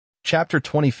Chapter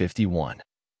 2051.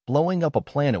 Blowing up a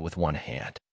planet with one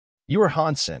hand. You are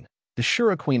Hansen, the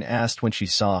Shura Queen asked when she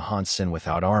saw Hansen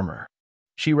without armor.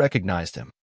 She recognized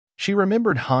him. She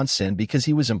remembered Hansen because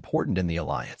he was important in the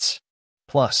Alliance.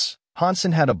 Plus,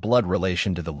 Hansen had a blood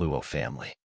relation to the Luo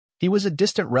family. He was a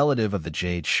distant relative of the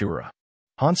Jade Shura.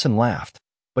 Hansen laughed,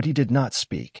 but he did not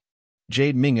speak.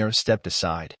 Jade Minger stepped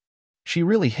aside. She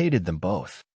really hated them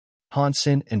both.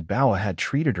 Hansen and Baoa had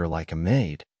treated her like a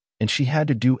maid, and she had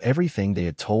to do everything they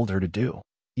had told her to do,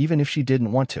 even if she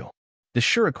didn't want to. The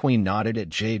Shura Queen nodded at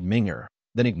Jade Minger,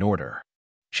 then ignored her.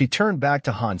 She turned back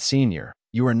to Han Sr.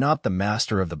 You are not the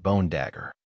master of the bone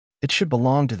dagger. It should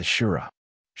belong to the Shura.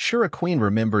 Shura Queen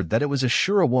remembered that it was a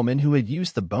Shura woman who had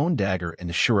used the bone dagger in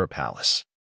the Shura Palace.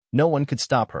 No one could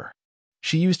stop her.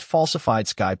 She used falsified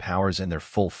sky powers in their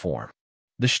full form.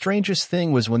 The strangest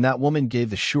thing was when that woman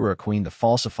gave the Shura Queen the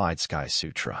falsified Sky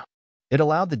Sutra. It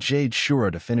allowed the Jade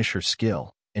Shura to finish her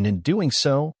skill, and in doing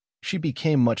so, she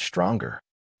became much stronger.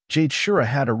 Jade Shura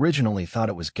had originally thought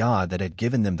it was God that had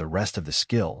given them the rest of the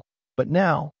skill, but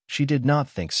now, she did not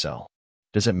think so.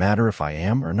 Does it matter if I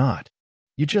am or not?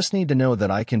 You just need to know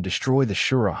that I can destroy the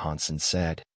Shura, Hansen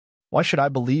said. Why should I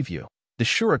believe you? The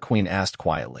Shura Queen asked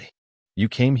quietly. You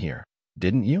came here,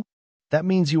 didn't you? That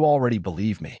means you already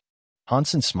believe me.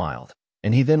 Hansen smiled,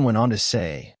 and he then went on to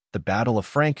say, the Battle of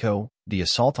Franco, the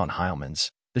assault on Heilmans,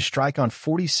 the strike on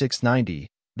 4690,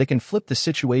 they can flip the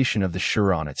situation of the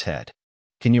Shura on its head.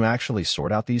 Can you actually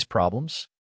sort out these problems?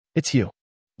 It's you.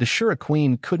 The Shura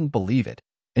Queen couldn't believe it,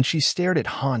 and she stared at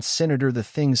Hans Senator. The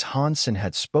things Hansen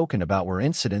had spoken about were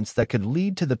incidents that could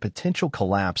lead to the potential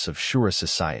collapse of Shura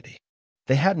society.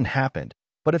 They hadn't happened,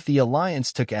 but if the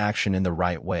Alliance took action in the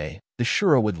right way, the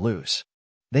Shura would lose.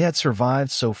 They had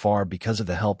survived so far because of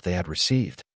the help they had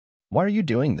received. Why are you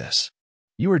doing this?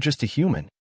 You are just a human.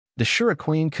 The Shura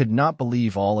Queen could not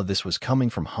believe all of this was coming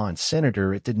from Hans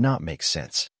Senator. It did not make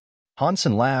sense.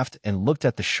 Hansen laughed and looked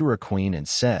at the Shura Queen and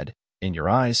said, in your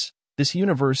eyes, this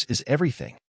universe is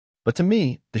everything. But to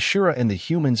me, the Shura and the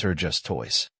humans are just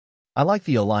toys. I like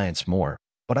the Alliance more,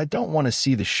 but I don't want to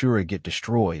see the Shura get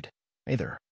destroyed,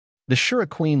 either. The Shura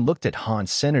Queen looked at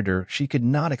Hans Senator. She could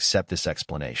not accept this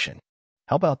explanation.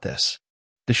 How about this?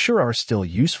 The Shura are still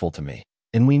useful to me,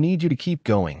 and we need you to keep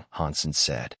going, Hansen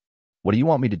said. What do you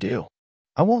want me to do?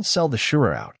 I won't sell the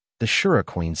Shura out, the Shura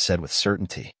Queen said with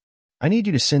certainty. I need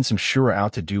you to send some Shura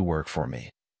out to do work for me,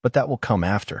 but that will come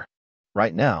after.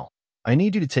 Right now, I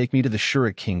need you to take me to the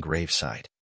Shura King gravesite.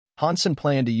 Hansen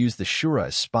planned to use the Shura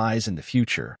as spies in the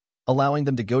future, allowing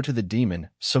them to go to the demon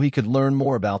so he could learn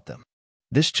more about them.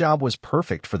 This job was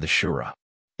perfect for the Shura.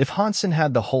 If Hansen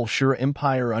had the whole Shura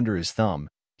Empire under his thumb,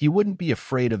 he wouldn't be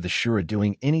afraid of the Shura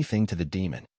doing anything to the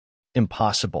demon.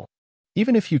 Impossible.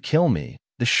 Even if you kill me,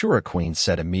 the Shura Queen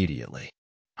said immediately.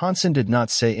 Hansen did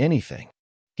not say anything.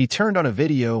 He turned on a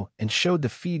video and showed the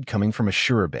feed coming from a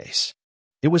Shura base.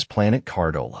 It was planet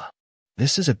Cardola.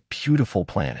 This is a beautiful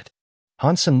planet.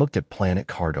 Hansen looked at planet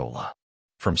Cardola.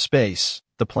 From space,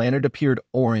 the planet appeared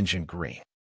orange and green.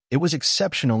 It was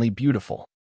exceptionally beautiful.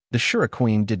 The Shura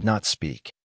Queen did not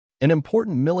speak. An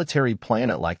important military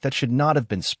planet like that should not have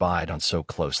been spied on so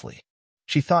closely.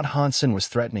 She thought Hansen was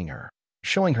threatening her,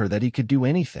 showing her that he could do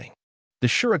anything. The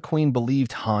Shura Queen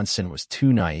believed Hansen was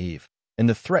too naive, and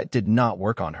the threat did not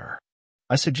work on her.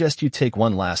 I suggest you take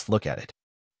one last look at it.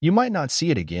 You might not see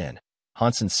it again,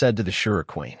 Hansen said to the Shura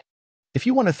Queen. If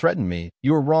you want to threaten me,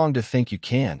 you are wrong to think you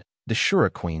can, the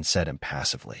Shura Queen said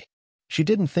impassively. She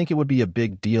didn't think it would be a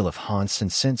big deal if Hansen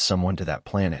sent someone to that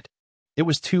planet. It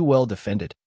was too well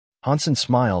defended. Hansen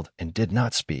smiled and did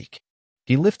not speak.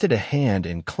 He lifted a hand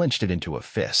and clenched it into a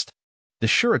fist. The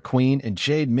Shura Queen and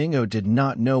Jade Mingo did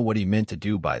not know what he meant to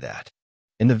do by that.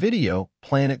 In the video,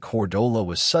 planet Cordola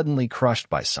was suddenly crushed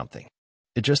by something.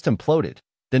 It just imploded,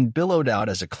 then billowed out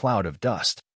as a cloud of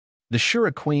dust. The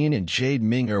Shura Queen and Jade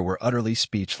Mingo were utterly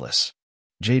speechless.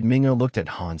 Jade Mingo looked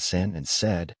at Hansen and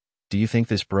said, do you think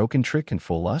this broken trick can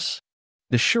fool us?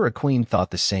 The Shura Queen thought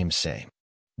the same.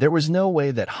 There was no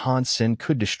way that Hansen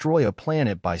could destroy a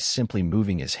planet by simply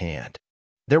moving his hand.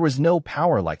 There was no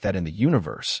power like that in the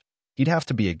universe. He'd have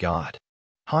to be a god.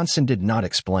 Hansen did not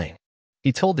explain.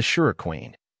 He told the Shura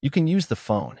Queen, you can use the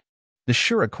phone. The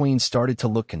Shura Queen started to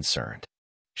look concerned.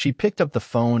 She picked up the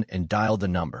phone and dialed a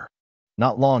number.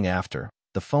 Not long after,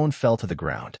 the phone fell to the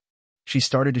ground. She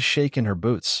started to shake in her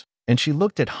boots, and she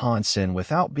looked at Hansen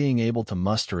without being able to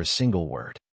muster a single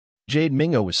word. Jade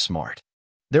Mingo was smart.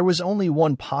 There was only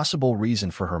one possible reason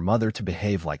for her mother to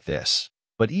behave like this,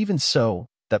 but even so,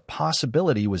 that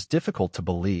possibility was difficult to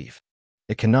believe.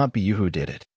 It cannot be you who did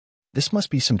it. This must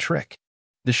be some trick.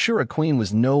 The Shura Queen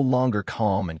was no longer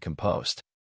calm and composed.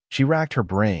 She racked her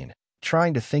brain,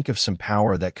 trying to think of some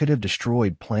power that could have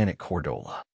destroyed Planet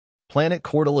Cordola. Planet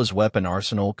Cordola's weapon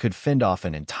arsenal could fend off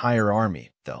an entire army,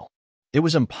 though. It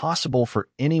was impossible for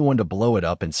anyone to blow it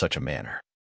up in such a manner.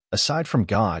 Aside from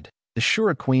God, the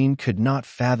Shura Queen could not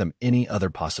fathom any other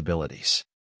possibilities.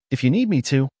 If you need me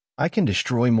to, I can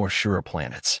destroy more Shura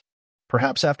planets.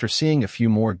 Perhaps after seeing a few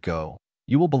more go,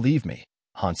 you will believe me,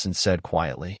 Hansen said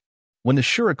quietly. When the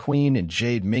Shura Queen and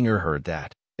Jade Minger heard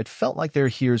that, it felt like their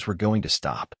ears were going to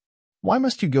stop. Why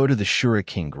must you go to the Shura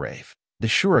King grave? The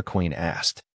Shura Queen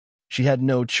asked. She had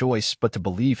no choice but to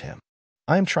believe him.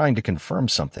 I am trying to confirm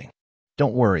something.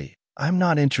 Don't worry, I'm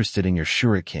not interested in your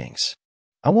Shura Kings.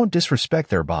 I won't disrespect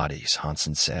their bodies,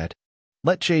 Hansen said.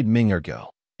 Let Jade Minger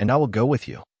go, and I will go with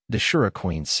you, the Shura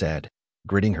Queen said,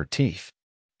 gritting her teeth.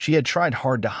 She had tried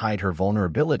hard to hide her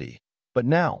vulnerability, but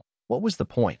now, what was the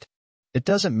point? It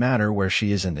doesn't matter where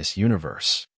she is in this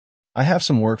universe. I have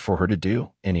some work for her to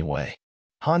do, anyway.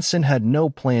 Hansen had no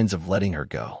plans of letting her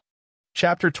go.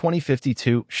 Chapter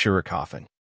 2052, Shura Coffin.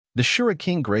 The Shura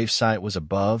King gravesite was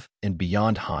above and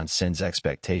beyond Hansen's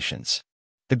expectations.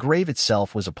 The grave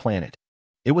itself was a planet.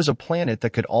 It was a planet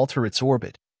that could alter its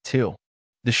orbit, too.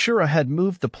 The Shura had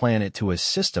moved the planet to a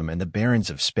system in the barrens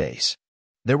of space.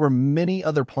 There were many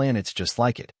other planets just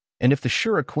like it, and if the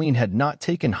Shura Queen had not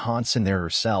taken Hansen there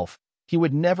herself, he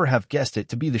would never have guessed it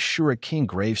to be the Shura King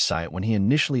gravesite when he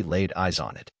initially laid eyes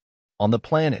on it. On the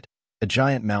planet, a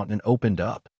giant mountain opened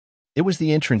up. It was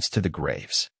the entrance to the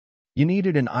graves. You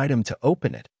needed an item to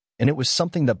open it, and it was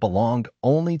something that belonged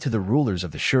only to the rulers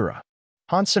of the Shura.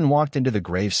 Hansen walked into the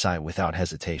gravesite without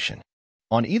hesitation.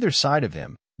 On either side of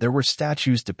him, there were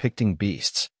statues depicting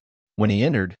beasts. When he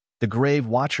entered, the grave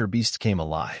watcher beasts came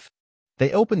alive.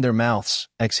 They opened their mouths,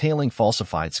 exhaling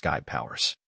falsified sky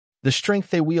powers. The strength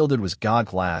they wielded was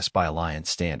god-class by Alliance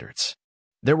standards.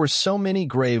 There were so many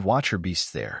grave watcher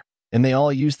beasts there, and they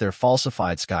all used their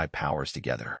falsified sky powers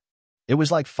together. It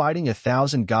was like fighting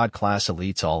 1,000 god-class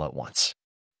elites all at once.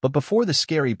 But before the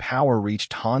scary power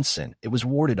reached Hansen, it was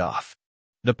warded off.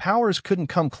 The powers couldn't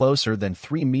come closer than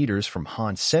 3 meters from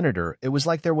Hans Senator. It was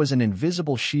like there was an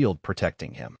invisible shield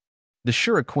protecting him. The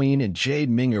Shura Queen and Jade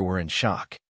Minger were in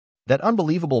shock. That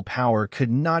unbelievable power could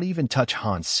not even touch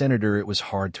Hans Senator. It was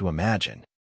hard to imagine.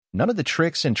 None of the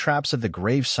tricks and traps of the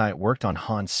gravesite worked on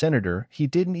Hans Senator. He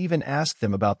didn't even ask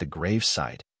them about the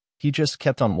gravesite. He just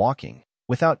kept on walking,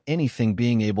 without anything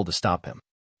being able to stop him.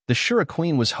 The Shura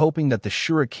Queen was hoping that the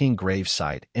Shura King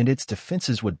gravesite and its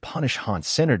defenses would punish Hans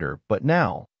Senator, but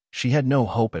now, she had no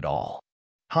hope at all.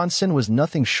 Hansen was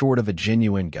nothing short of a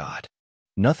genuine god.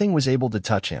 Nothing was able to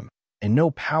touch him, and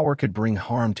no power could bring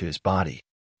harm to his body.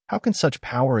 How can such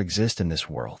power exist in this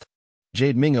world?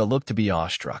 Jade Mingo looked to be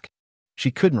awestruck.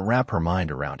 She couldn't wrap her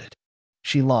mind around it.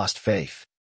 She lost faith.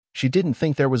 She didn't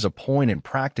think there was a point in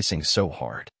practicing so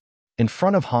hard. In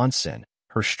front of Hansen,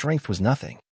 her strength was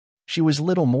nothing. She was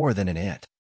little more than an ant.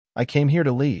 I came here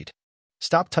to lead.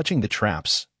 Stop touching the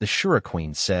traps, the Shura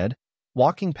Queen said,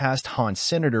 walking past Hans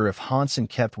Senator. If Hansen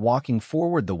kept walking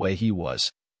forward the way he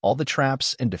was, all the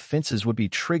traps and defenses would be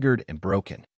triggered and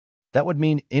broken. That would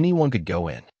mean anyone could go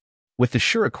in. With the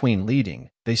Shura Queen leading,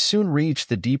 they soon reached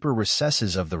the deeper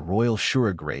recesses of the royal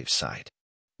Shura gravesite.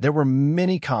 There were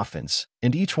many coffins,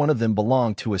 and each one of them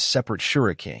belonged to a separate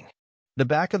Shura King. The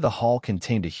back of the hall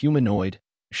contained a humanoid,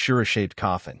 Shura-shaped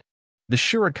coffin. The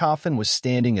Shura coffin was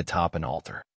standing atop an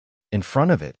altar. In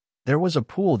front of it, there was a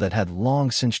pool that had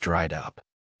long since dried up.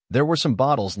 There were some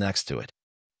bottles next to it.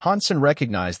 Hansen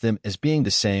recognized them as being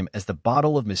the same as the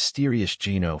bottle of mysterious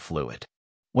Geno fluid.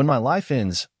 When my life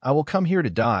ends, I will come here to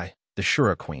die, the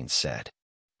Shura Queen said.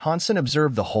 Hansen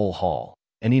observed the whole hall,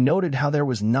 and he noted how there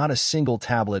was not a single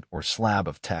tablet or slab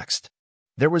of text.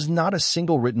 There was not a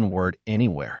single written word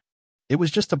anywhere. It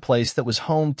was just a place that was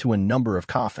home to a number of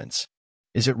coffins.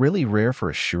 Is it really rare for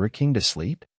a Shura King to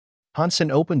sleep? Hansen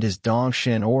opened his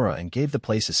Dongshan aura and gave the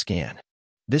place a scan.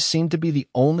 This seemed to be the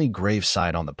only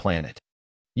gravesite on the planet.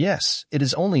 Yes, it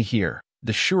is only here,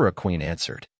 the Shura Queen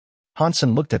answered.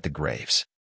 Hansen looked at the graves.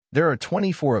 There are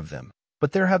 24 of them,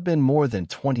 but there have been more than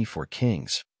 24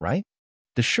 kings, right?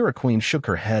 The Shura Queen shook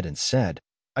her head and said,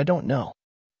 I don't know.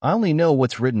 I only know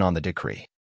what's written on the decree.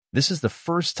 This is the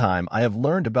first time I have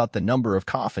learned about the number of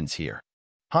coffins here.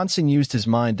 Hansen used his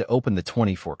mind to open the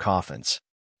 24 coffins.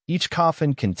 Each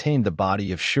coffin contained the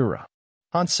body of Shura.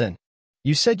 Hansen,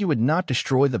 you said you would not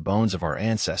destroy the bones of our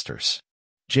ancestors.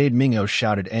 Jade Mingo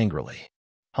shouted angrily.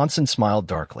 Hansen smiled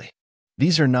darkly.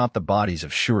 These are not the bodies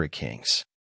of Shura kings.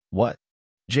 What?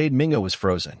 Jade Mingo was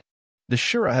frozen. The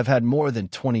Shura have had more than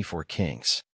 24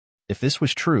 kings. If this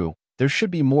was true, there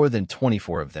should be more than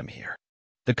 24 of them here.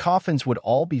 The coffins would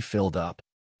all be filled up.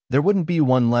 There wouldn't be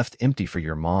one left empty for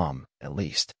your mom, at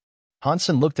least.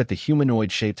 Hansen looked at the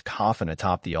humanoid-shaped coffin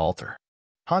atop the altar.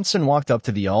 Hansen walked up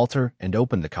to the altar and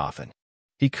opened the coffin.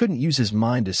 He couldn't use his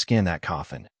mind to scan that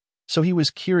coffin, so he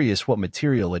was curious what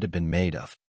material it had been made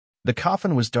of. The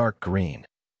coffin was dark green,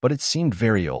 but it seemed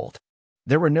very old.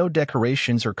 There were no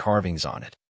decorations or carvings on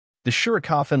it. The Shura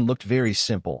coffin looked very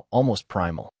simple, almost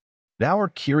primal. Bauer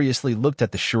curiously looked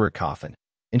at the Shura coffin,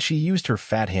 and she used her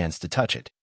fat hands to touch it.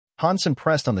 Hansen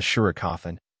pressed on the Shura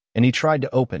coffin, and he tried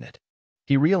to open it.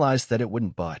 He realized that it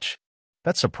wouldn't budge.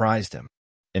 That surprised him.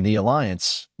 In the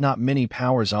Alliance, not many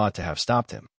powers ought to have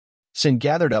stopped him. Sin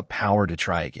gathered up power to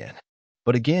try again.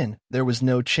 But again, there was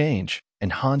no change,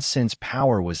 and Hansen's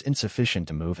power was insufficient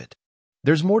to move it.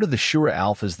 There's more to the Shura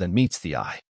alphas than meets the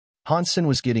eye. Hansen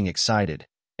was getting excited,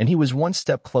 and he was one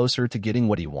step closer to getting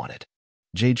what he wanted.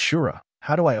 Jade Shura,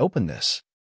 how do I open this?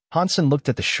 Hansen looked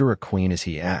at the Shura Queen as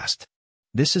he asked.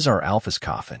 This is our alpha's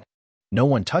coffin. No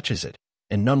one touches it,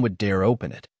 and none would dare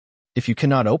open it. If you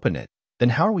cannot open it, then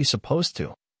how are we supposed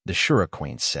to? The Shura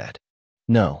Queen said.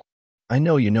 No. I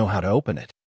know you know how to open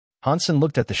it. Hansen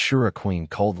looked at the Shura Queen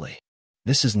coldly.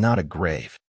 This is not a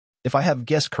grave. If I have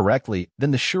guessed correctly,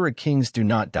 then the Shura Kings do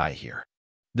not die here.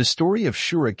 The story of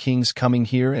Shura Kings coming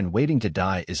here and waiting to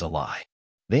die is a lie.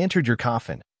 They entered your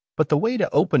coffin, but the way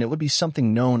to open it would be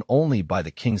something known only by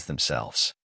the kings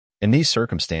themselves. In these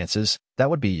circumstances,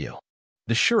 that would be you.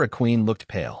 The Shura Queen looked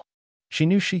pale. She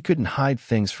knew she couldn't hide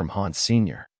things from Hans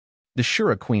Sr. The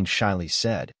Shura Queen shyly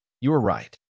said, You are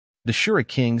right. The Shura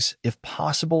Kings, if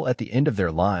possible at the end of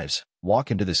their lives,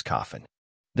 walk into this coffin.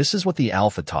 This is what the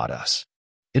Alpha taught us.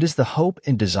 It is the hope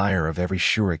and desire of every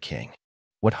Shura King.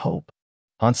 What hope?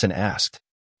 Hansen asked.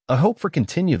 A hope for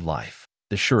continued life,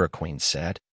 the Shura Queen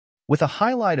said. With a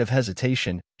highlight of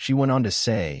hesitation, she went on to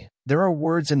say, There are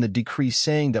words in the decree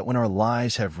saying that when our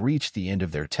lives have reached the end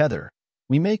of their tether,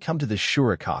 we may come to the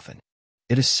Shura coffin.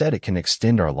 It is said it can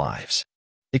extend our lives.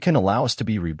 It can allow us to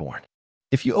be reborn.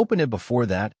 If you open it before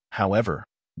that, however,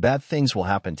 bad things will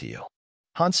happen to you.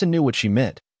 Hansen knew what she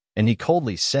meant, and he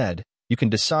coldly said, You can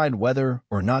decide whether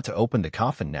or not to open the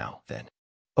coffin now, then.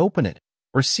 Open it,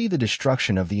 or see the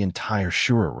destruction of the entire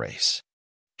Shura race.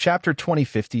 Chapter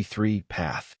 2053,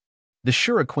 Path. The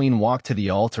Shura Queen walked to the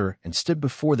altar and stood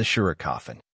before the Shura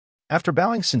coffin. After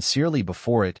bowing sincerely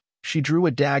before it, she drew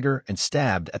a dagger and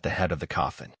stabbed at the head of the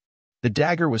coffin. The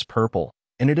dagger was purple,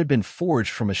 and it had been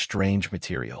forged from a strange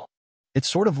material. It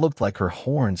sort of looked like her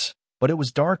horns, but it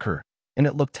was darker, and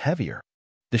it looked heavier.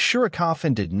 The Shura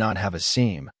coffin did not have a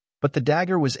seam, but the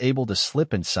dagger was able to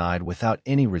slip inside without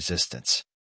any resistance.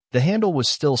 The handle was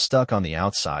still stuck on the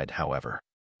outside, however.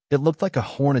 It looked like a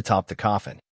horn atop the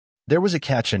coffin. There was a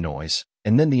catch of noise,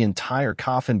 and then the entire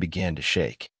coffin began to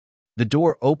shake. The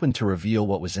door opened to reveal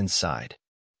what was inside.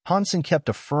 Hansen kept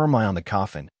a firm eye on the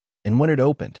coffin, and when it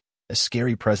opened, a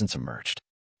scary presence emerged.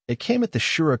 It came at the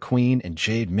Shura Queen and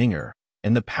Jade Minger,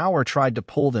 and the power tried to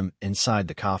pull them inside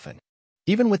the coffin.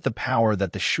 Even with the power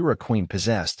that the Shura Queen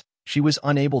possessed, she was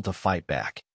unable to fight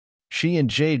back. She and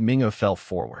Jade Minger fell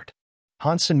forward.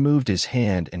 Hansen moved his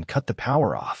hand and cut the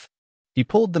power off. He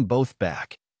pulled them both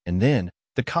back, and then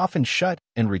the coffin shut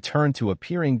and returned to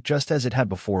appearing just as it had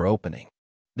before opening.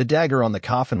 The dagger on the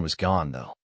coffin was gone,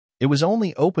 though. It was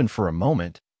only open for a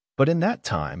moment, but in that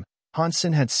time,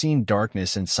 Hansen had seen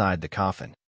darkness inside the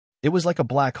coffin. It was like a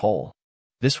black hole.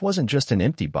 This wasn't just an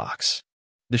empty box.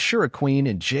 The Shura Queen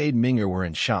and Jade Minger were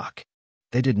in shock.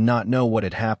 They did not know what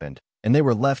had happened, and they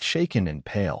were left shaken and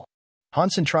pale.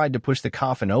 Hansen tried to push the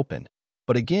coffin open,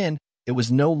 but again, it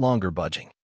was no longer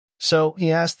budging. So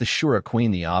he asked the Shura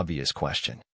Queen the obvious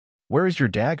question. Where is your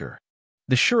dagger?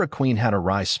 The Shura Queen had a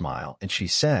wry smile, and she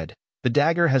said, The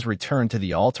dagger has returned to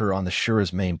the altar on the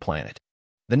Shura's main planet.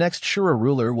 The next Shura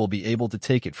ruler will be able to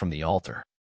take it from the altar.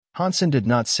 Hansen did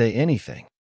not say anything.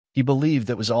 He believed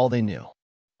that was all they knew.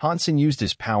 Hansen used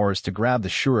his powers to grab the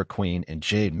Shura Queen and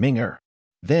Jade Minger.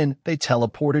 Then they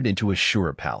teleported into a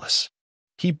Shura palace.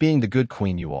 Keep being the good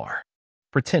queen you are.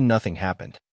 Pretend nothing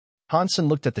happened. Hansen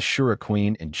looked at the Shura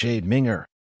Queen and Jade Minger.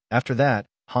 After that,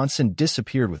 Hansen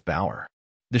disappeared with Bauer.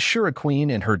 The Shura Queen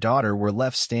and her daughter were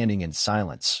left standing in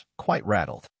silence, quite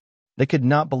rattled. They could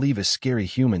not believe a scary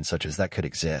human such as that could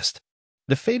exist.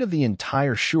 The fate of the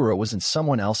entire Shura was in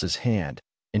someone else's hand,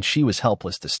 and she was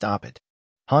helpless to stop it.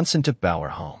 Hansen took Bauer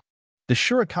home. The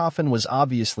Shura coffin was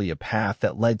obviously a path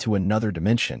that led to another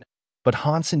dimension, but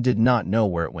Hansen did not know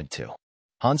where it went to.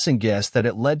 Hansen guessed that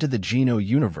it led to the Geno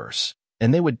universe,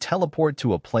 and they would teleport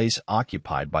to a place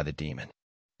occupied by the demon.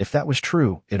 If that was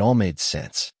true, it all made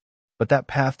sense. But that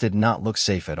path did not look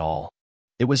safe at all.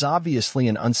 It was obviously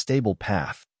an unstable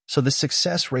path, so the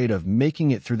success rate of making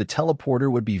it through the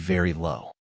teleporter would be very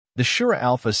low. The Shura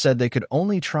Alpha said they could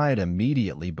only try it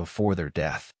immediately before their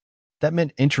death. That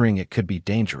meant entering it could be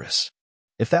dangerous.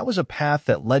 If that was a path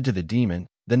that led to the demon,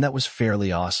 then that was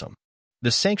fairly awesome.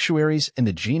 The sanctuaries and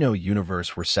the Geno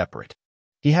universe were separate.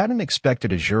 He hadn't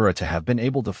expected Azura to have been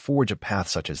able to forge a path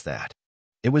such as that.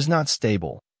 It was not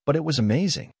stable, but it was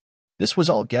amazing. This was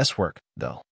all guesswork,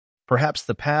 though. Perhaps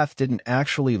the path didn't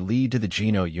actually lead to the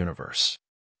Geno universe.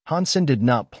 Hansen did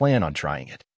not plan on trying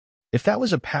it. If that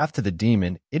was a path to the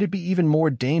demon, it'd be even more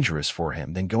dangerous for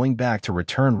him than going back to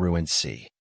Return Ruined Sea.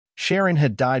 Sharon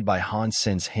had died by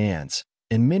Hansen's hands,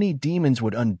 and many demons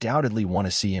would undoubtedly want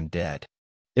to see him dead.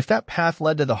 If that path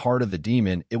led to the heart of the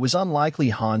demon, it was unlikely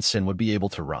Hansen would be able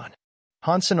to run.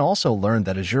 Hansen also learned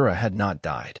that Azura had not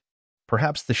died.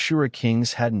 Perhaps the Shura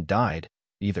Kings hadn't died,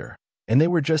 either, and they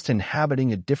were just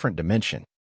inhabiting a different dimension.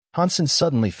 Hansen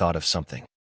suddenly thought of something.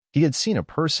 He had seen a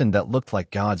person that looked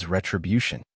like God's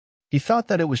retribution. He thought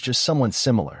that it was just someone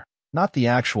similar, not the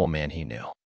actual man he knew.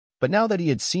 But now that he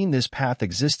had seen this path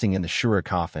existing in the Shura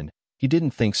coffin, he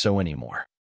didn't think so anymore.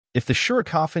 If the Shura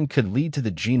coffin could lead to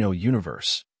the Geno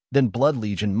universe, then Blood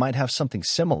Legion might have something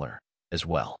similar as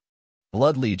well.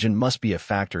 Blood Legion must be a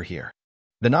factor here.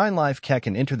 The 9-life cat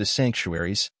can enter the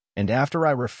sanctuaries, and after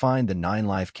I refine the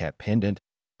 9-life cat pendant,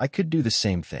 I could do the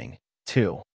same thing,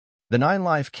 too. The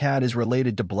 9-life cat is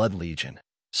related to Blood Legion,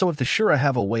 so if the Shura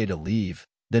have a way to leave,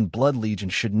 then Blood Legion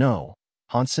should know,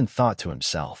 Hansen thought to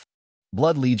himself.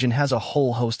 Blood Legion has a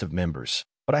whole host of members,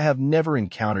 but I have never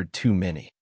encountered too many.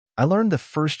 I learned the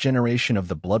first generation of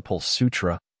the Blood Pulse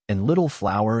Sutra, and Little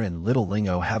Flower and Little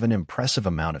Lingo have an impressive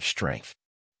amount of strength.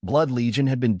 Blood Legion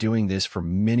had been doing this for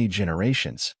many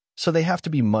generations, so they have to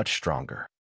be much stronger.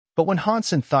 But when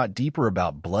Hansen thought deeper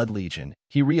about Blood Legion,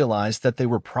 he realized that they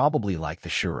were probably like the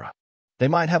Shura. They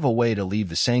might have a way to leave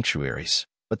the sanctuaries,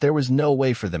 but there was no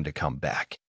way for them to come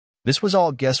back. This was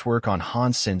all guesswork on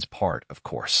Hansen's part, of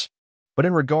course. But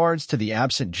in regards to the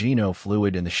absent Geno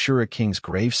fluid in the Shura King's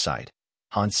gravesite,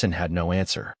 Hansen had no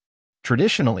answer.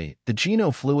 Traditionally, the Geno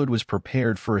fluid was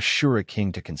prepared for a Shura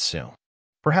King to consume.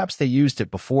 Perhaps they used it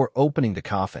before opening the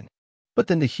coffin, but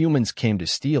then the humans came to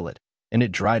steal it, and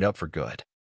it dried up for good.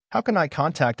 How can I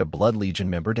contact a Blood Legion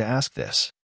member to ask this?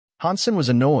 Hansen was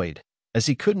annoyed, as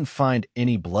he couldn't find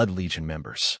any Blood Legion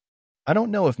members. I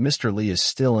don't know if Mr. Lee is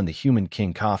still in the Human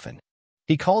King coffin.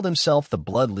 He called himself the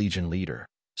Blood Legion leader,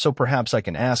 so perhaps I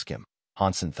can ask him,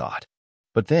 Hansen thought.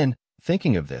 But then,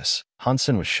 thinking of this,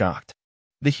 Hansen was shocked.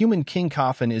 The Human King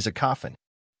coffin is a coffin.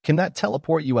 Can that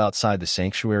teleport you outside the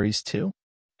sanctuaries too?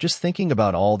 Just thinking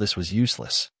about all this was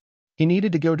useless. He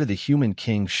needed to go to the Human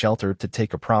King's shelter to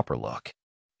take a proper look.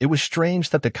 It was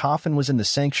strange that the coffin was in the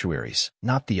sanctuaries,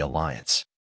 not the Alliance.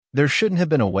 There shouldn't have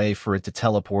been a way for it to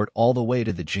teleport all the way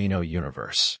to the Geno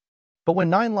universe. But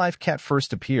when 9-life cat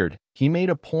first appeared, he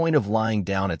made a point of lying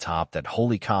down atop that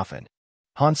holy coffin.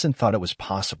 Hansen thought it was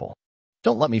possible.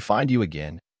 Don't let me find you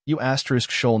again, you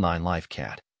shoal 9-life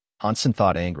cat, Hansen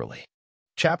thought angrily.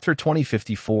 Chapter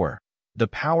 2054, The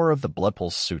Power of the Blood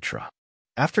Pulse Sutra.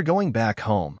 After going back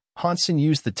home, Hansen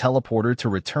used the teleporter to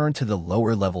return to the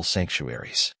lower-level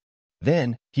sanctuaries.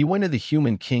 Then, he went to the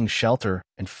Human King's shelter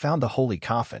and found the holy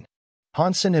coffin.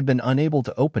 Hansen had been unable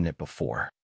to open it before.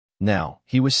 Now,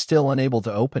 he was still unable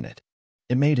to open it.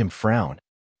 It made him frown.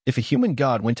 If a human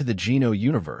god went to the Geno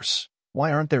universe,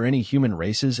 why aren't there any human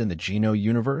races in the Geno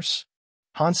universe?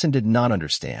 Hansen did not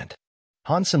understand.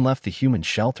 Hansen left the human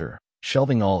shelter,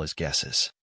 shelving all his guesses.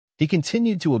 He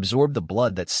continued to absorb the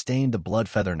blood that stained the blood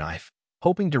feather knife,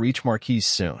 hoping to reach Marquise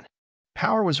soon.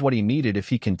 Power was what he needed if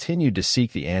he continued to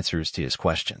seek the answers to his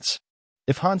questions.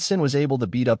 If Hansen was able to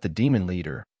beat up the demon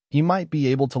leader, he might be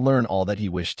able to learn all that he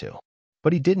wished to.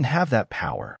 But he didn't have that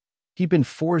power. He'd been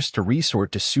forced to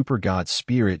resort to Super God's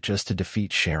spirit just to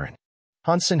defeat Sharon.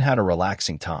 Hansen had a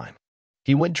relaxing time.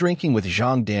 He went drinking with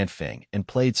Zhang Danfeng and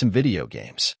played some video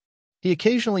games. He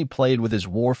occasionally played with his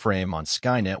Warframe on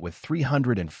Skynet with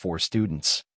 304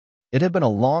 students. It had been a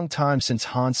long time since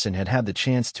Hansen had had the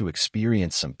chance to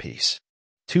experience some peace.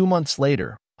 2 months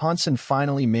later, Hansen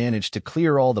finally managed to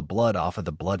clear all the blood off of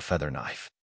the blood feather knife.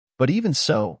 But even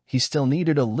so, he still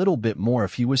needed a little bit more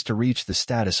if he was to reach the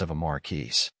status of a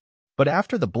Marquise. But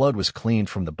after the blood was cleaned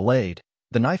from the blade,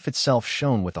 the knife itself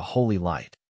shone with a holy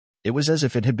light. It was as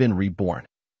if it had been reborn,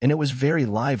 and it was very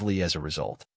lively as a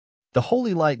result. The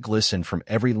holy light glistened from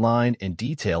every line and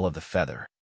detail of the feather.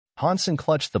 Hansen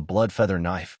clutched the blood feather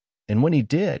knife, and when he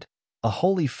did, a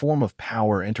holy form of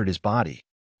power entered his body.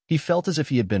 He felt as if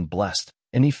he had been blessed,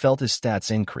 and he felt his stats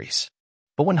increase.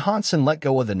 But when Hansen let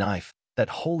go of the knife, that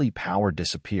holy power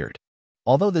disappeared.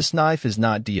 Although this knife is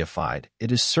not deified,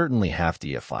 it is certainly half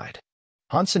deified.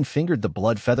 Hansen fingered the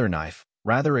blood feather knife,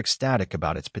 rather ecstatic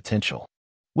about its potential.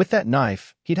 With that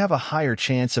knife, he'd have a higher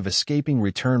chance of escaping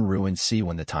Return Ruined Sea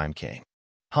when the time came.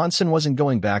 Hansen wasn't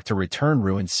going back to Return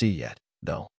Ruined Sea yet,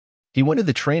 though. He went to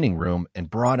the training room and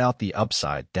brought out the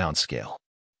upside-down scale.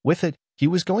 With it, he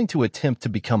was going to attempt to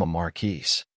become a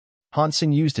Marquise.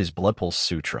 Hansen used his blood pulse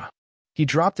sutra. He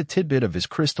dropped a tidbit of his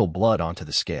crystal blood onto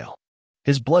the scale.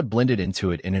 His blood blended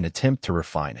into it in an attempt to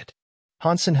refine it.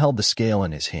 Hansen held the scale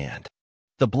in his hand.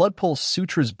 The blood pulse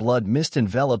sutra's blood mist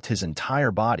enveloped his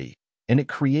entire body, and it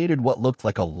created what looked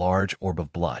like a large orb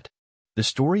of blood. The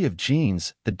story of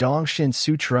genes, the Dongshin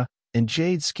Sutra, and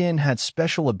Jade Skin had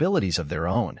special abilities of their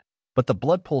own, but the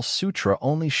Blood Pulse Sutra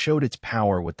only showed its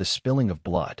power with the spilling of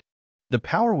blood. The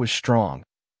power was strong,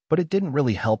 but it didn't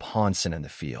really help Hansen in the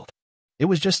field. It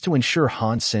was just to ensure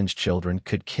Hansen's children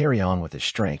could carry on with his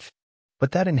strength.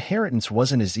 But that inheritance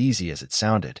wasn't as easy as it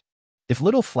sounded. If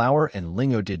Little Flower and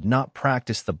Lingo did not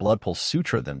practice the Blood Pulse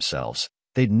Sutra themselves,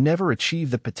 they'd never achieve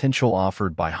the potential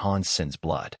offered by Hansen's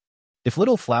blood. If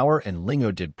Little Flower and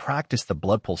Lingo did practice the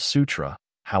Blood Pulse Sutra,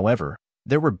 however,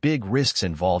 there were big risks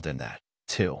involved in that,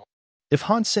 too. If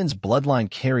Hansen's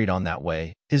bloodline carried on that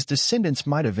way, his descendants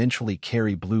might eventually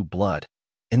carry blue blood,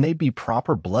 and they'd be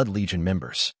proper Blood Legion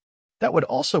members. That would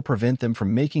also prevent them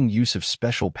from making use of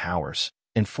special powers,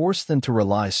 and force them to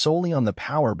rely solely on the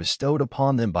power bestowed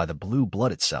upon them by the blue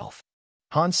blood itself.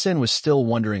 Hansen was still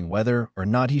wondering whether or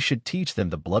not he should teach them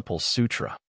the Blood Pulse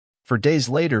Sutra. For days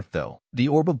later, though, the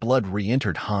orb of blood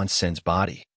re-entered Hansen's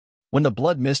body. When the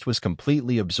blood mist was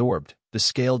completely absorbed, the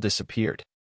scale disappeared.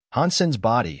 Hansen's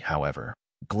body, however,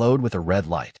 glowed with a red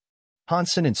light.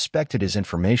 Hansen inspected his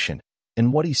information,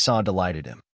 and what he saw delighted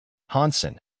him.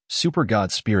 Hansen, Super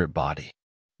God Spirit Body.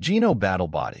 Geno Battle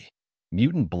Body.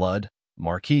 Mutant Blood,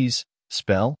 Marquise,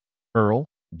 Spell, Earl,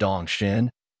 Dongshin,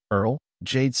 Earl,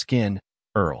 Jade Skin,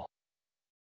 Earl.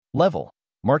 Level,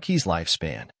 Marquise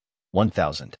Lifespan,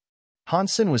 1000.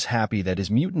 Hansen was happy that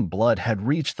his mutant blood had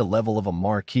reached the level of a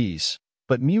Marquise,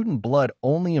 but mutant blood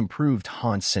only improved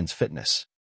Hansen's fitness.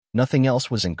 Nothing else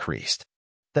was increased.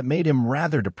 That made him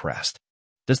rather depressed.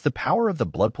 Does the power of the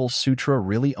Blood Pulse Sutra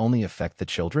really only affect the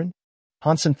children?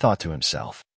 Hansen thought to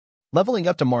himself. Leveling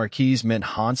up to Marquise meant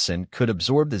Hansen could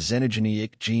absorb the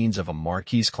xenogeneic genes of a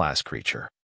Marquise-class creature.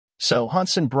 So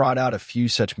Hansen brought out a few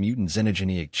such mutant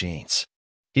xenogeneic genes.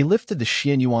 He lifted the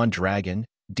Xuanhuan Dragon,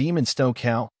 Demon Snow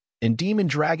Cow, and Demon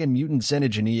Dragon mutant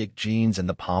xenogeneic genes in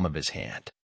the palm of his hand.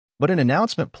 But an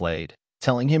announcement played,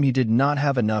 telling him he did not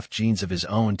have enough genes of his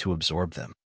own to absorb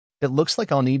them. It looks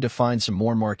like I'll need to find some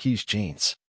more Marquise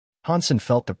genes. Hansen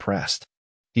felt depressed.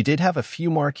 He did have a few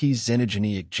Marquise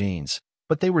xenogeneic genes,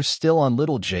 but they were still on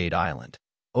Little Jade Island,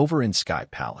 over in Sky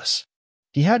Palace.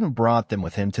 He hadn't brought them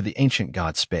with him to the ancient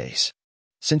god space.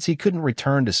 Since he couldn't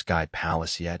return to Sky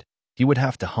Palace yet, he would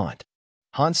have to hunt.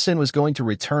 Hansen was going to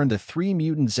return the 3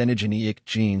 mutant xenogeneic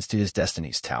genes to his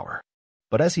Destiny's Tower.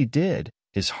 But as he did,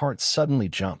 his heart suddenly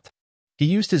jumped. He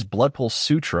used his Blood Pulse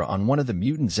Sutra on one of the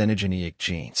mutant xenogeneic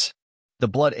genes. The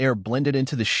blood air blended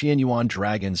into the Xuanhuan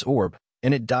Dragon's orb,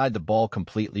 and it dyed the ball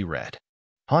completely red.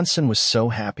 Hansen was so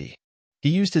happy. He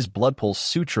used his Blood Pulse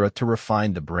Sutra to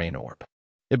refine the brain orb.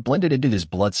 It blended into his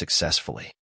blood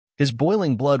successfully. His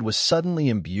boiling blood was suddenly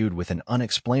imbued with an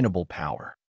unexplainable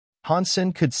power.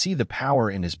 Hansen could see the power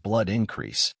in his blood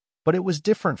increase, but it was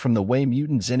different from the way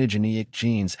mutant xenogeneic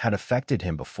genes had affected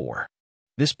him before.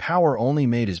 This power only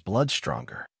made his blood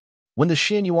stronger. When the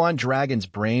Xuanhuan Dragon's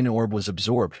brain orb was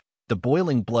absorbed, the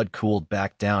boiling blood cooled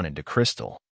back down into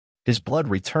crystal. His blood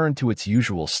returned to its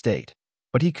usual state,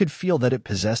 but he could feel that it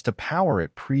possessed a power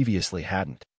it previously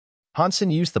hadn't.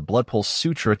 Hansen used the Blood Pulse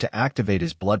Sutra to activate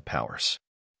his blood powers.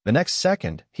 The next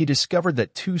second, he discovered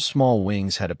that 2 small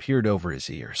wings had appeared over his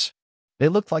ears. They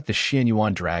looked like the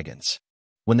Xuanhuan Dragons.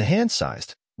 When the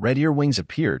hand-sized, red ear wings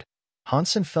appeared,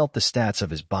 Hansen felt the stats of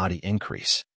his body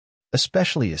increase,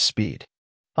 especially his speed.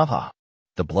 Haha,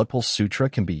 the Blood Pulse Sutra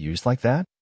can be used like that?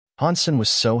 Hansen was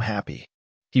so happy.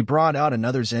 He brought out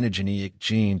another xenogeneic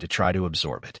gene to try to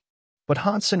absorb it. But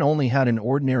Hansen only had an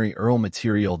ordinary Earl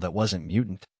material that wasn't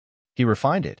mutant. He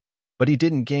refined it, but he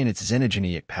didn't gain its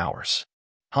xenogeneic powers.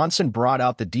 Hansen brought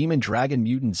out the Demon Dragon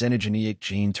mutant xenogeneic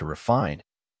gene to refine,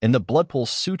 and the Blood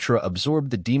Pulse Sutra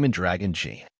absorbed the Demon Dragon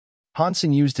gene.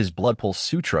 Hansen used his Blood Pulse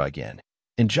Sutra again,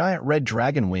 and giant red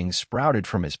dragon wings sprouted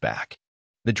from his back.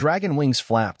 The dragon wings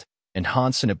flapped, and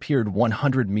Hansen appeared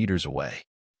 100 meters away.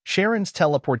 Sharon's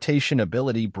teleportation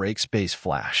ability break space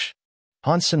flash.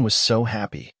 Hansen was so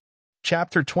happy.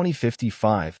 Chapter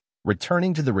 2055,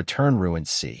 Returning to the Return Ruined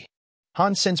Sea.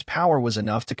 Hansen's power was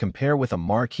enough to compare with a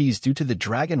Marquise due to the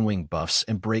dragon wing buffs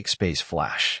and break space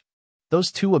flash.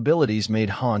 Those 2 abilities made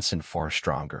Hansen far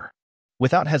stronger.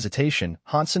 Without hesitation,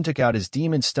 Hansen took out his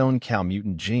demon stone cow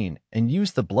mutant gene and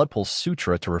used the blood pulse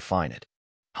sutra to refine it.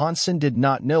 Hansen did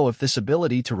not know if this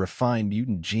ability to refine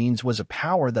mutant genes was a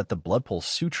power that the blood pulse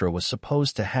sutra was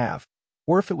supposed to have,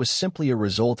 or if it was simply a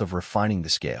result of refining the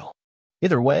scale.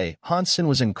 Either way, Hansen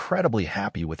was incredibly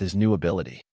happy with his new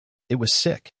ability. It was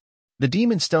sick. The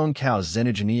demon stone cow's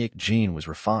xenogeneic gene was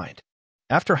refined.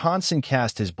 After Hansen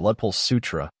cast his blood pulse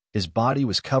sutra, his body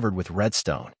was covered with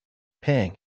redstone.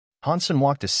 Pang! Hansen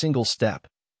walked a single step,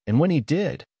 and when he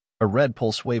did, a red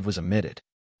pulse wave was emitted.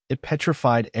 It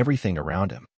petrified everything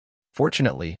around him.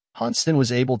 Fortunately, Hansen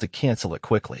was able to cancel it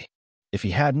quickly. If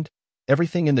he hadn't,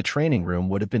 everything in the training room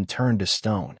would have been turned to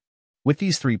stone. With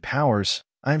these 3 powers,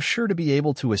 I am sure to be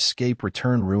able to escape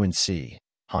Return Ruined Sea,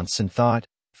 Hansen thought,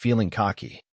 feeling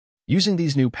cocky. Using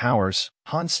these new powers,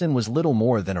 Hansen was little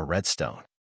more than a redstone.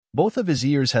 Both of his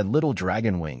ears had little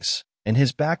dragon wings, and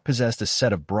his back possessed a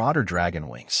set of broader dragon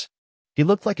wings. He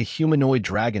looked like a humanoid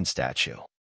dragon statue.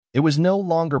 It was no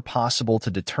longer possible to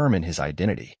determine his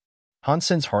identity.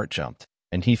 Hansen's heart jumped,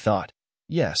 and he thought,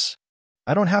 yes,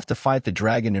 I don't have to fight the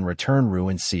dragon in Return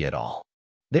Ruined Sea at all.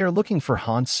 They are looking for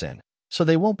Hansen, so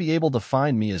they won't be able to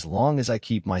find me as long as I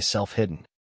keep myself hidden.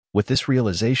 With this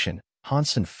realization,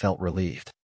 Hansen felt relieved.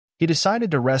 He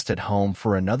decided to rest at home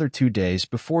for another 2 days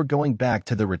before going back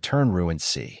to the Return Ruined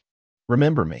Sea.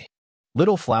 Remember me.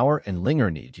 Little Flower and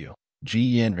Linger need you,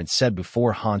 Xuanhuan said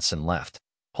before Hansen left,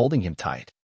 holding him tight.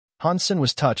 Hansen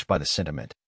was touched by the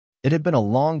sentiment. It had been a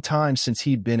long time since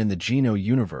he'd been in the Geno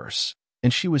universe,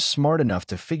 and she was smart enough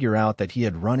to figure out that he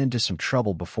had run into some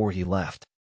trouble before he left.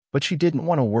 But she didn't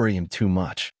want to worry him too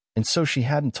much, and so she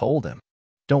hadn't told him.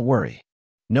 Don't worry.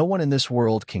 No one in this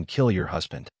world can kill your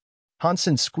husband.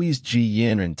 Hansen squeezed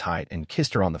Xuanhuan tight and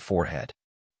kissed her on the forehead.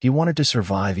 He wanted to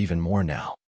survive even more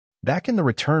now. Back in the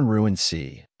Return Ruined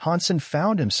Sea, Hansen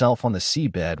found himself on the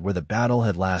seabed where the battle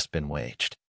had last been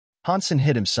waged. Hansen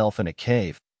hid himself in a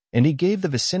cave, and he gave the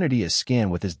vicinity a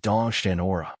scan with his Dongshan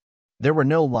aura. There were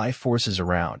no life forces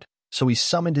around, so he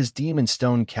summoned his demon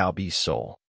stone cow beast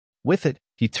soul. With it,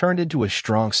 he turned into a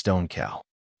strong stone cow.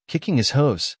 Kicking his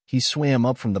hooves, he swam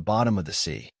up from the bottom of the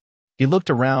sea. He looked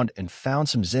around and found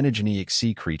some xenogeneic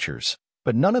sea creatures,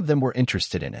 but none of them were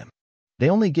interested in him. They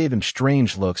only gave him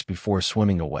strange looks before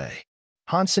swimming away.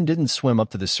 Hansen didn't swim up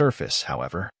to the surface,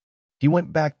 however. He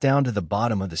went back down to the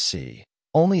bottom of the sea,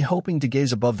 only hoping to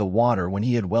gaze above the water when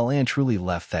he had well and truly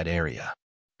left that area.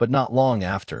 But not long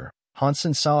after,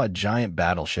 Hansen saw a giant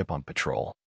battleship on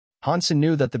patrol. Hansen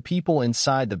knew that the people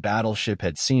inside the battleship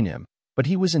had seen him, but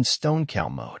he was in stone cow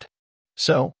mode.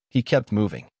 So, he kept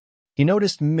moving. He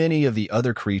noticed many of the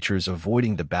other creatures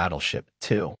avoiding the battleship,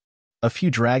 too. A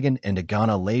few dragon and a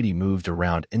Ghana lady moved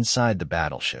around inside the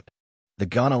battleship. The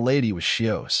Ghana lady was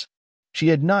Xios. She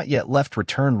had not yet left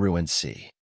Return Ruined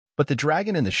Sea. But the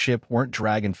dragon in the ship weren't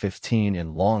Dragon 15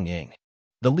 and Long Ying.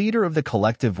 The leader of the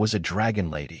collective was a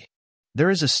dragon lady. There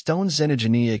is a stone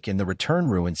xenogeneic in the Return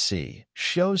Ruined Sea,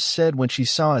 Xios said when she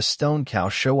saw a stone cow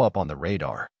show up on the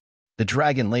radar. The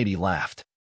dragon lady laughed.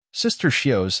 Sister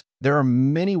Xios, there are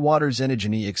many water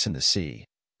xenogeneics in the sea,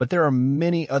 but there are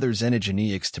many other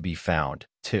xenogeneics to be found,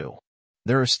 too.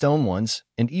 There are stone ones,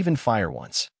 and even fire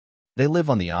ones. They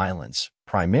live on the islands,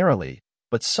 primarily,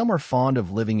 but some are fond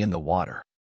of living in the water.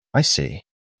 I see.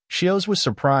 Xios was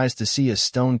surprised to see a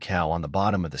stone cow on the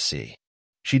bottom of the sea.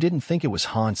 She didn't think it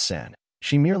was Hansen.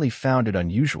 She merely found it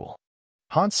unusual.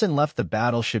 Hansen left the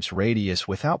battleship's radius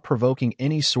without provoking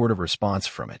any sort of response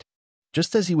from it.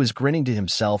 Just as he was grinning to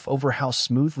himself over how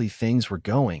smoothly things were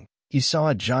going, he saw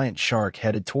a giant shark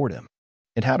headed toward him.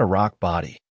 It had a rock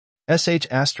body.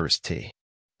 *T.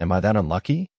 Am I that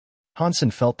unlucky?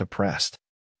 Hansen felt depressed.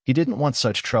 He didn't want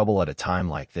such trouble at a time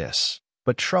like this,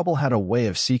 but trouble had a way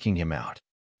of seeking him out.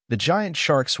 The giant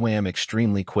shark swam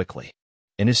extremely quickly.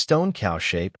 In his stone cow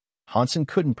shape, Hansen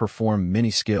couldn't perform many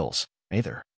skills,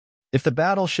 either. If the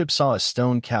battleship saw a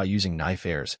stone cow using knife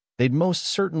airs, they'd most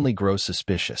certainly grow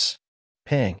suspicious.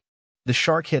 Pang! The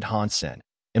shark hit Hansen,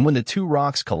 and when the two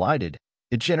rocks collided,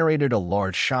 it generated a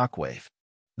large shockwave.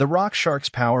 The rock shark's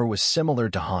power was similar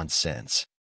to Hansen's.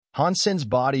 Hansen's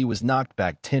body was knocked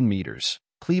back 10 meters,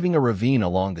 cleaving a ravine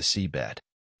along the seabed.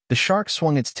 The shark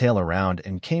swung its tail around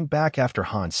and came back after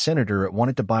Hansen. It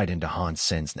wanted to bite into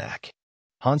Hansen's neck.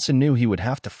 Hansen knew he would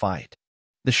have to fight.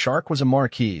 The shark was a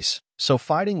Marquise, so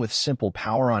fighting with simple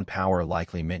power-on-power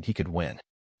likely meant he could win.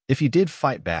 If he did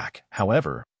fight back,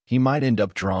 however, he might end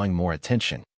up drawing more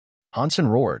attention. Hansen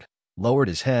roared, lowered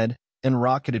his head, and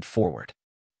rocketed forward.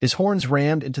 His horns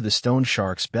rammed into the stone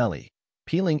shark's belly,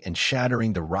 peeling and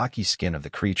shattering the rocky skin of the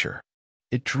creature.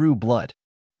 It drew blood.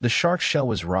 The shark's shell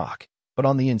was rock, but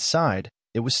on the inside,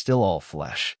 it was still all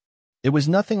flesh. It was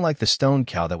nothing like the stone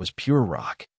cow that was pure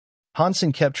rock.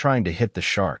 Hansen kept trying to hit the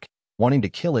shark, wanting to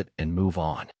kill it and move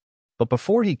on. But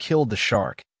before he killed the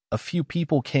shark, a few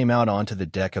people came out onto the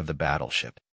deck of the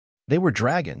battleship. They were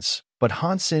dragons, but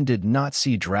Hansen did not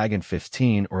see Dragon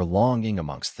 15 or Longing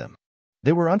amongst them.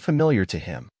 They were unfamiliar to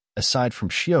him, aside from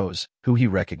Xios, who he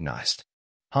recognized.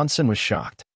 Hansen was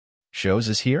shocked. Xios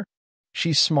is here?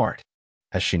 She's smart.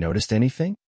 Has she noticed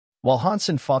anything? While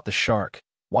Hansen fought the shark,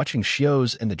 watching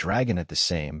Xios and the dragon at the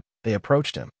same, they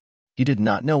approached him. He did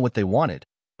not know what they wanted,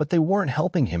 but they weren't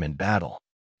helping him in battle.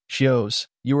 Xios,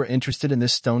 you are interested in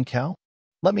this stone cow?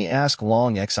 Let me ask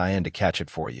Long Xin to catch it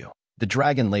for you, the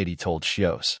dragon lady told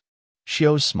Xios.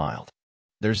 Xios smiled.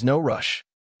 There's no rush.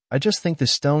 I just think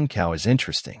this stone cow is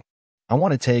interesting. I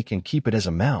want to take and keep it as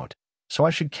a mount, so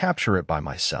I should capture it by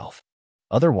myself.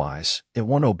 Otherwise, it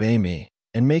won't obey me,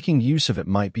 and making use of it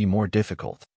might be more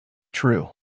difficult.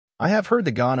 True. I have heard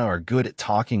the Ghana are good at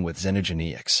talking with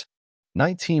xenogeneics.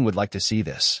 19 would like to see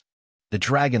this. The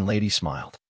dragon lady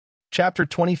smiled. Chapter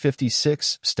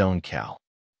 2056, Stone Cow.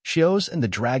 Xios and the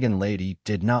dragon lady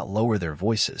did not lower their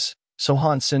voices, so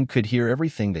Hansen could hear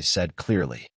everything they said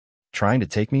clearly. Trying to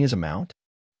take me as a mount?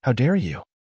 How dare you?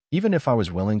 Even if I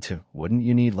was willing to, wouldn't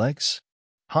you need legs?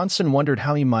 Hansen wondered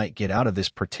how he might get out of this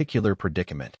particular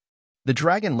predicament. The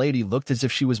dragon lady looked as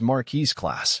if she was Marquis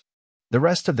class. The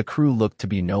rest of the crew looked to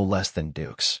be no less than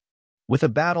dukes. With a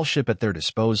battleship at their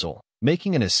disposal,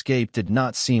 making an escape did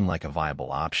not seem like a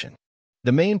viable option.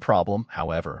 The main problem,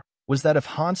 however, was that if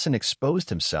Hansen exposed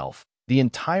himself, the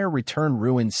entire return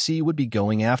ruined sea would be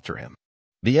going after him.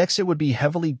 The exit would be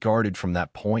heavily guarded from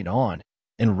that point on,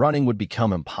 and running would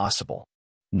become impossible.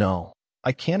 No,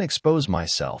 I can't expose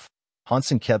myself,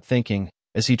 Hansen kept thinking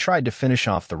as he tried to finish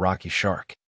off the rocky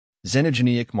shark.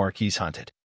 Xenogeneic Marquis hunted.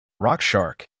 Rock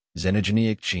shark,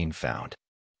 xenogeneic gene found.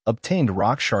 Obtained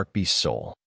rock shark beast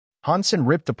soul. Hansen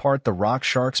ripped apart the rock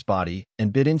shark's body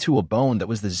and bit into a bone that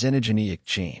was the xenogeneic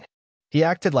gene. He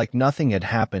acted like nothing had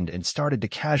happened and started to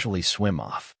casually swim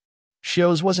off.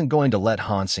 Xios wasn't going to let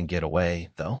Hansen get away,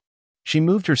 though. She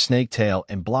moved her snake tail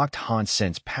and blocked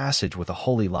Hansen's passage with a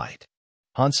holy light.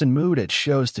 Hansen mooed at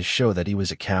Xios to show that he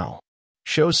was a cow.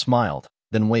 Xios smiled,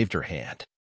 then waved her hand.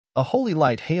 A holy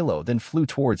light halo then flew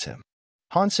towards him.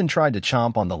 Hansen tried to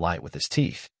chomp on the light with his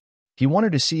teeth. He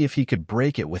wanted to see if he could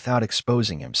break it without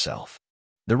exposing himself.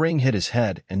 The ring hit his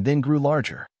head and then grew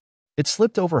larger. It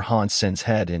slipped over Hansen's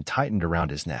head and tightened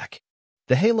around his neck.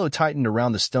 The halo tightened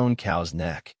around the stone cow's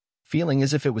neck, feeling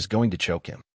as if it was going to choke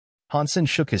him. Hansen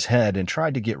shook his head and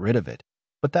tried to get rid of it,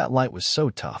 but that light was so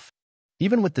tough.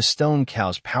 Even with the stone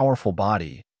cow's powerful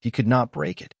body, he could not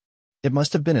break it. It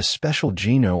must have been a special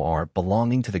geno art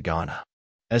belonging to the Ghana.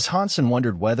 As Hansen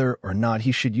wondered whether or not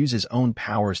he should use his own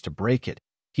powers to break it,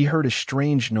 he heard a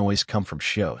strange noise come from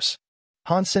Xios.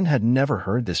 Hansen had never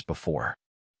heard this before.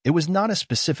 It was not a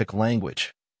specific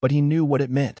language, but he knew what it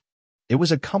meant. It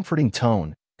was a comforting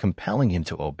tone, compelling him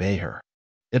to obey her.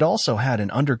 It also had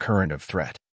an undercurrent of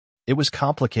threat. It was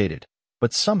complicated,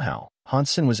 but somehow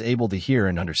Hansen was able to hear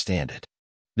and understand it.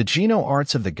 The geno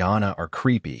arts of the Ghana are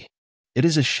creepy. It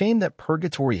is a shame that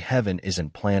Purgatory Heaven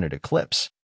isn't Planet Eclipse.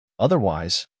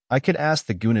 Otherwise, I could ask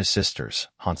the Guna sisters,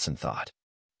 Hansen thought.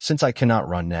 Since I cannot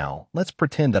run now, let's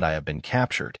pretend that I have been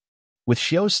captured. With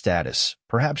Xios' status,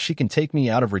 perhaps she can take me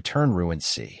out of Return Ruined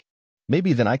Sea.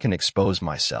 Maybe then I can expose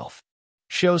myself.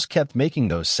 Xios kept making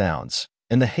those sounds,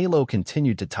 and the halo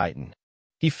continued to tighten.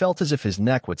 He felt as if his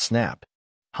neck would snap.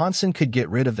 Hansen could get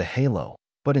rid of the halo,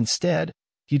 but instead,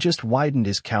 he just widened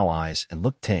his cow eyes and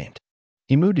looked tamed.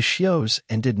 He moved to Xios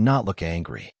and did not look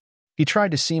angry. He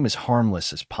tried to seem as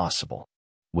harmless as possible.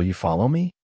 Will you follow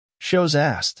me? Xios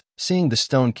asked, seeing the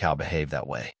stone cow behave that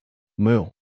way. Moo.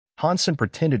 Hansen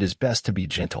pretended his best to be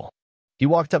gentle. He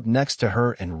walked up next to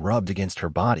her and rubbed against her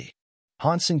body.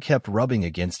 Hansen kept rubbing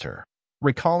against her,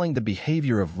 recalling the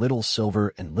behavior of Little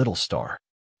Silver and Little Star.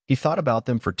 He thought about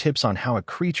them for tips on how a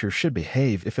creature should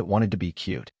behave if it wanted to be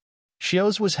cute.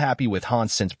 Xios was happy with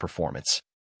Hansen's performance.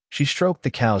 She stroked the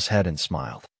cow's head and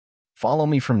smiled. Follow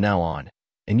me from now on,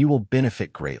 and you will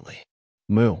benefit greatly.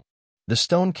 Moo. The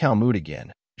stone cow mooed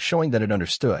again, showing that it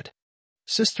understood.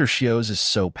 Sister Xios is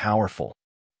so powerful.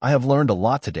 I have learned a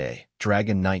lot today,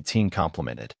 Dragon 19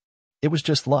 complimented. It was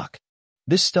just luck.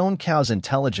 This stone cow's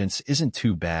intelligence isn't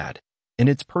too bad, and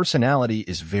its personality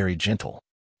is very gentle.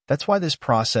 That's why this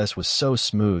process was so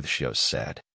smooth, Xios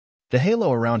said. The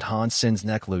halo around Hansen's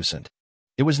neck loosened.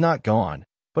 It was not gone,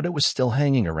 but it was still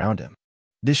hanging around him.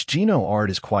 This geno art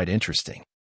is quite interesting.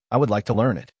 I would like to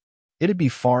learn it. It'd be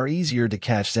far easier to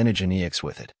catch xenogeneics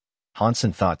with it,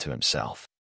 Hansen thought to himself.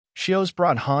 Xios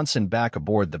brought Hansen back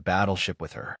aboard the battleship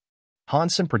with her.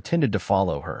 Hansen pretended to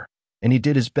follow her, and he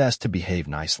did his best to behave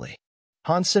nicely.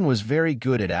 Hansen was very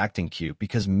good at acting cute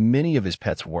because many of his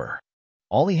pets were.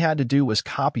 All he had to do was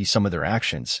copy some of their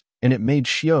actions, and it made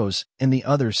Xios and the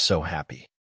others so happy.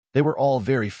 They were all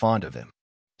very fond of him.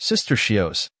 Sister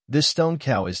Xios, this stone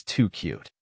cow is too cute.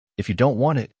 If you don't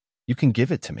want it, you can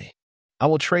give it to me. I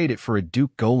will trade it for a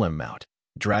Duke Golem mount,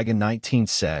 Dragon 19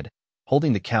 said,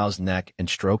 holding the cow's neck and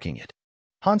stroking it.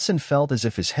 Hansen felt as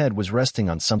if his head was resting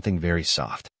on something very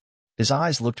soft. His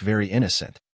eyes looked very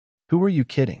innocent. Who are you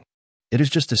kidding? It is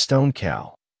just a stone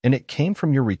cow, and it came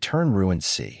from your return ruined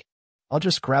sea. I'll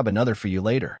just grab another for you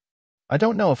later. I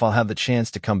don't know if I'll have the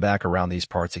chance to come back around these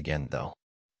parts again, though.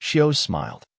 Xios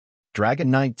smiled.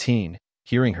 Dragon 19,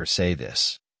 hearing her say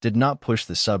this, did not push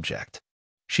the subject.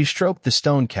 She stroked the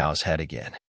stone cow's head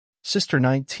again. Sister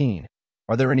 19,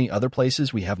 are there any other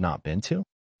places we have not been to?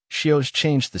 Xios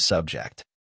changed the subject.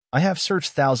 I have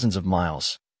searched thousands of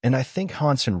miles, and I think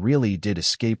Hansen really did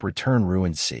escape return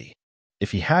ruined sea.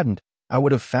 If he hadn't, I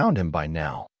would have found him by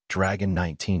now, Dragon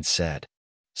 19 said.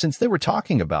 Since they were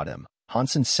talking about him,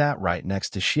 Hansen sat right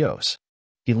next to Xios.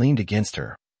 He leaned against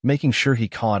her, making sure he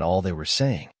caught all they were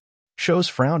saying. Xios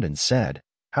frowned and said,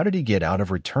 how did he get out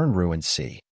of return ruined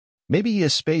sea? Maybe he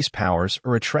has space powers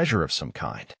or a treasure of some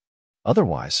kind.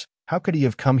 Otherwise, how could he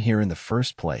have come here in the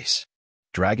first place?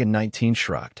 Dragon 19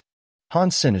 shrugged.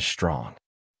 Hansen is strong.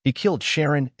 He killed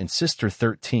Sharon and Sister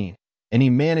 13, and he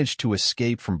managed to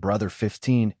escape from Brother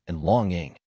 15 and Long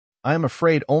Ying. I am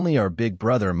afraid only our big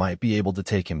brother might be able to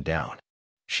take him down.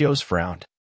 Xios frowned.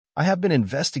 I have been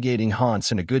investigating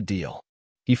Hansen a good deal.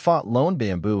 He fought Lone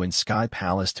Bamboo in Sky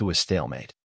Palace to a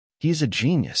stalemate. He is a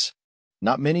genius.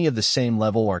 Not many of the same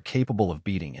level are capable of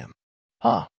beating him.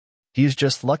 Huh. He is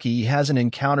just lucky he hasn't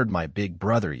encountered my big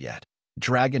brother yet.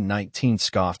 Dragon 19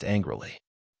 scoffed angrily.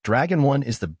 Dragon 1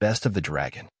 is the best of the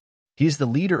dragon. He is the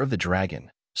leader of the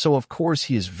dragon, so of course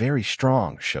he is very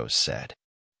strong, Xios said.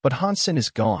 But Hansen is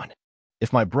gone.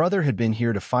 If my brother had been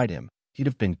here to fight him, he'd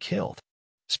have been killed.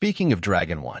 Speaking of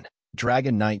Dragon 1,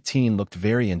 Dragon 19 looked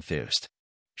very enthused.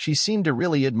 She seemed to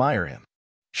really admire him.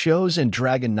 Xios and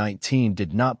Dragon 19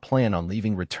 did not plan on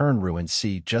leaving Return Ruined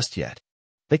Sea just yet.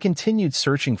 They continued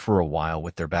searching for a while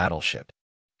with their battleship.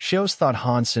 Xios thought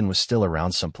Hansen was still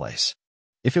around someplace.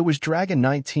 If it was Dragon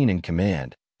 19 in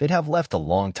command, they'd have left a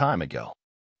long time ago.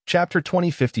 Chapter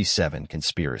 2057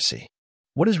 Conspiracy.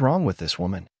 What is wrong with this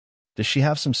woman? Does she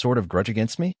have some sort of grudge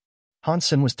against me?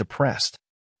 Hansen was depressed.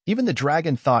 Even the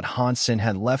dragon thought Hansen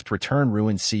had left Return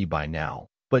Ruined Sea by now,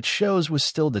 but Xios was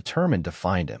still determined to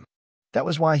find him. That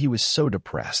was why he was so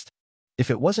depressed. If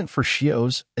it wasn't for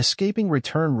Xios, escaping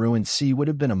Return Ruined Sea would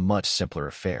have been a much simpler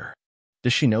affair.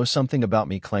 Does she know something about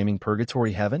me claiming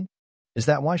Purgatory Heaven? Is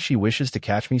that why she wishes to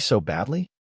catch me so badly?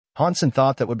 Hansen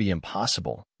thought that would be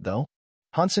impossible, though.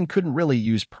 Hansen couldn't really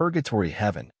use Purgatory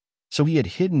Heaven, so he had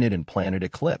hidden it in Planet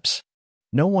Eclipse.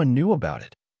 No one knew about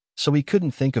it, so he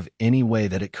couldn't think of any way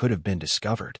that it could have been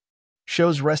discovered.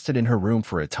 Xios rested in her room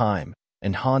for a time,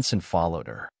 and Hansen followed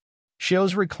her.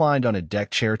 Xios reclined on a deck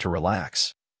chair to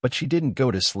relax, but she didn't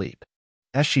go to sleep.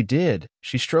 As she did,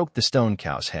 she stroked the stone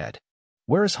cow's head.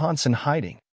 Where is Hansen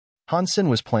hiding? Hansen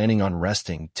was planning on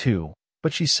resting, too,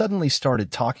 but she suddenly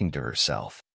started talking to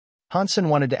herself. Hansen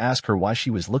wanted to ask her why she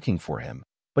was looking for him,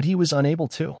 but he was unable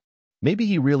to. Maybe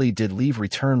he really did leave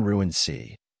Return Ruined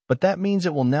Sea, but that means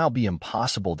it will now be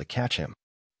impossible to catch him.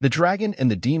 The dragon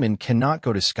and the demon cannot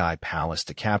go to Sky Palace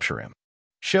to capture him.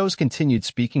 Xios continued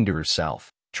speaking to herself,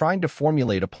 trying to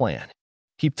formulate a plan.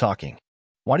 Keep talking.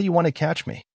 Why do you want to catch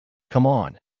me? Come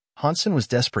on. Hansen was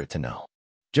desperate to know.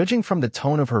 Judging from the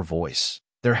tone of her voice,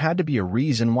 there had to be a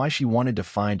reason why she wanted to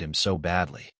find him so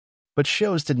badly. But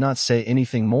Xios did not say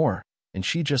anything more, and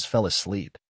she just fell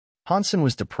asleep. Hansen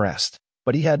was depressed,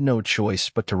 but he had no choice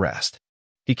but to rest.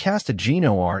 He cast a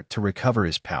Geno art to recover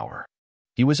his power.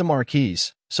 He was a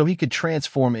Marquise, so he could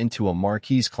transform into a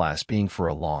Marquise-class being for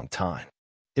a long time.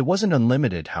 It wasn't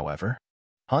unlimited, however.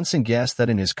 Hansen guessed that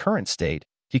in his current state,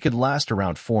 he could last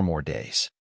around 4 more days.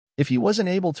 If he wasn't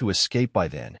able to escape by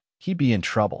then, he'd be in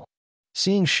trouble.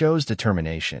 Seeing Xios'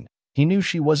 determination, he knew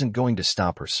she wasn't going to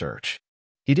stop her search.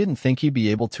 He didn't think he'd be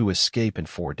able to escape in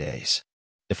 4 days.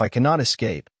 If I cannot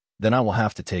escape, then I will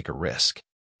have to take a risk.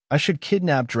 I should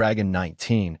kidnap Dragon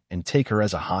 19 and take her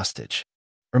as a hostage.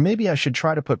 Or maybe I should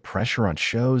try to put pressure on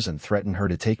Xios and threaten her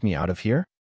to take me out of here?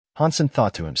 Hansen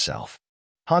thought to himself.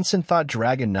 Hansen thought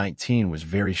Dragon 19 was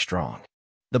very strong.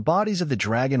 The bodies of the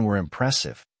dragon were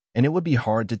impressive, and it would be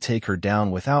hard to take her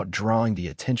down without drawing the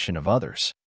attention of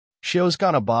others.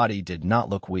 Xios' body did not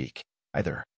look weak,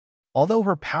 either. Although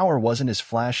her power wasn't as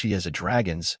flashy as a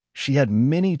dragon's, she had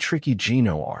many tricky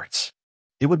Geno arts.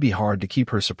 It would be hard to keep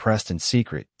her suppressed in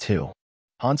secret, too.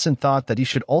 Hansen thought that he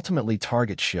should ultimately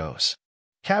target shows.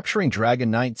 Capturing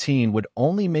Dragon 19 would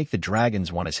only make the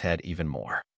dragons want his head even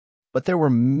more. But there were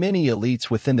many elites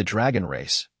within the dragon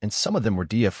race, and some of them were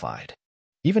deified.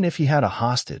 Even if he had a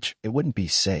hostage, it wouldn't be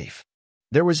safe.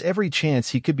 There was every chance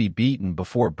he could be beaten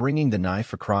before bringing the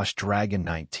knife across Dragon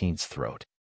 19's throat.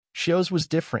 Shows was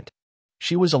different.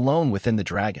 She was alone within the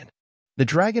dragon. The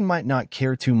dragon might not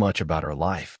care too much about her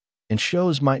life, and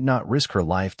Shows might not risk her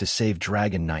life to save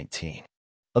Dragon 19.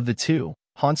 Of the two,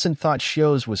 Hansen thought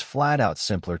Shows was flat-out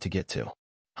simpler to get to.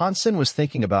 Hansen was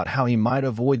thinking about how he might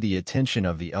avoid the attention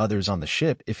of the others on the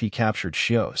ship if he captured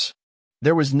Shows.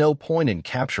 There was no point in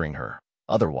capturing her,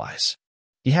 otherwise.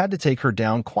 He had to take her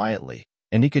down quietly,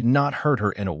 and he could not hurt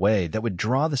her in a way that would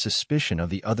draw the suspicion of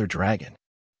the other dragon.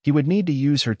 He would need to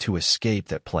use her to escape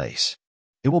that place.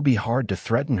 It will be hard to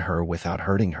threaten her without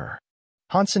hurting her.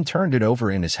 Hansen turned it over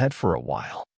in his head for a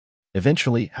while.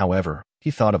 Eventually, however,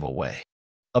 he thought of a way.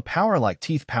 A power like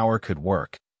teeth power could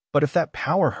work, but if that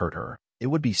power hurt her, it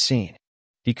would be seen.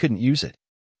 He couldn't use it.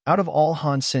 Out of all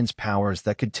Hansen's powers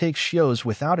that could take Shows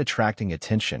without attracting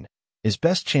attention, his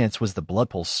best chance was the Blood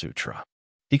Pulse Sutra.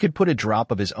 He could put a drop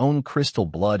of his own crystal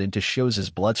blood into Shows'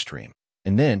 bloodstream,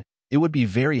 and then it would be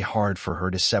very hard for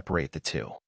her to separate the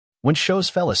two. When Shows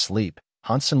fell asleep,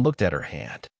 Hansen looked at her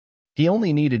hand. He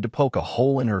only needed to poke a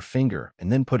hole in her finger and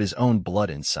then put his own blood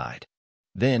inside.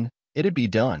 Then, it'd be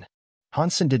done.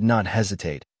 Hansen did not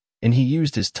hesitate, and he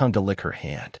used his tongue to lick her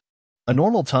hand. A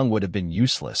normal tongue would have been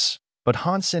useless, but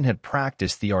Hansen had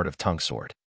practiced the art of tongue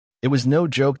sword. It was no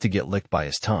joke to get licked by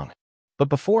his tongue. But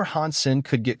before Hansen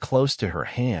could get close to her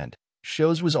hand,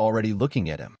 Shows was already looking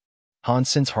at him.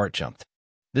 Hansen's heart jumped.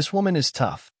 This woman is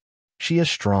tough. She has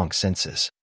strong senses.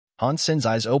 Hansen's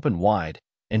eyes opened wide,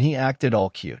 and he acted all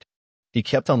cute. He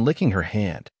kept on licking her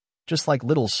hand, just like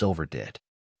little Silver did.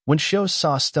 When Shows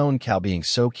saw Stone Cow being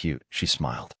so cute, she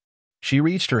smiled. She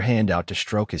reached her hand out to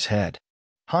stroke his head.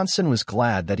 Hansen was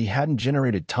glad that he hadn't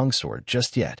generated tongue sword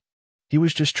just yet. He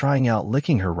was just trying out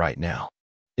licking her right now.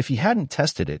 If he hadn't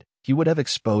tested it, he would have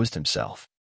exposed himself.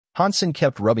 Hansen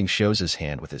kept rubbing Shows'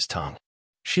 hand with his tongue.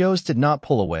 Shows did not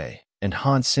pull away, and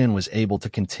Hansen was able to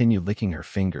continue licking her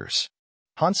fingers.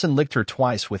 Hansen licked her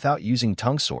twice without using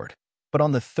tongue sword, but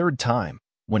on the third time,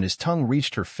 when his tongue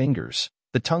reached her fingers,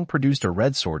 the tongue produced a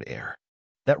red sword air.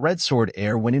 That red sword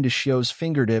air went into Shows'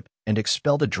 fingertip and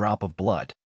expelled a drop of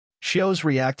blood. Shows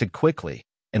reacted quickly,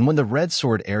 and when the red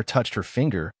sword air touched her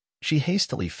finger, she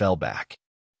hastily fell back.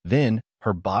 Then,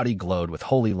 her body glowed with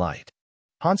holy light.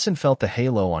 Hansen felt the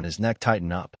halo on his neck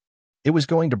tighten up. It was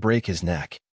going to break his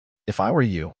neck. If I were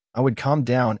you, I would calm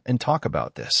down and talk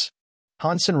about this.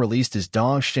 Hansen released his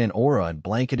Dongshan aura and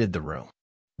blanketed the room.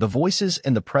 The voices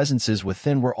and the presences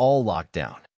within were all locked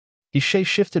down. He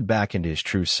shifted back into his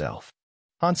true self.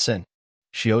 Hansen.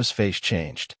 Shio's face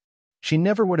changed. She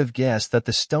never would have guessed that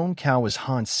the Stone Cow was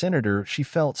Han's senator. She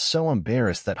felt so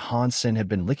embarrassed that Hansen had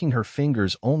been licking her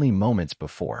fingers only moments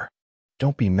before.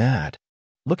 Don't be mad.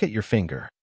 Look at your finger.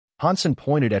 Hansen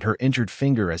pointed at her injured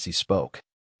finger as he spoke.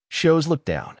 Shows looked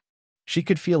down. She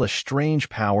could feel a strange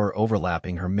power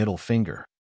overlapping her middle finger.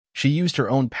 She used her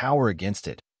own power against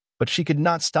it, but she could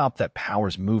not stop that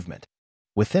power's movement.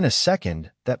 Within a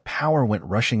second, that power went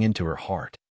rushing into her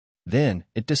heart. Then,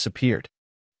 it disappeared.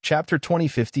 Chapter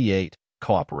 2058,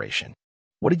 Cooperation.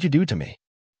 What did you do to me?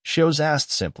 Shows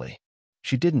asked simply.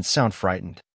 She didn't sound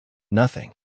frightened.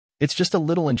 Nothing. It's just a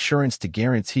little insurance to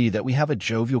guarantee that we have a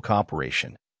jovial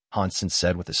cooperation, Hansen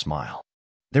said with a smile.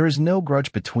 There is no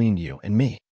grudge between you and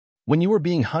me. When you were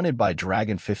being hunted by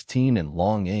Dragon 15 and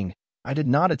Long Ying, I did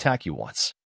not attack you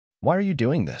once. Why are you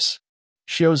doing this?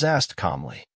 Shows asked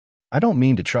calmly. I don't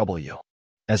mean to trouble you.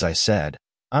 As I said,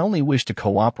 I only wish to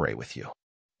cooperate with you.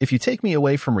 If you take me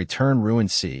away from Return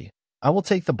Ruined Sea, I will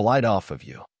take the blight off of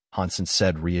you, Hansen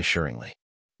said reassuringly.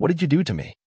 What did you do to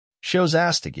me? Shows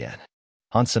asked again.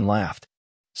 Hansen laughed.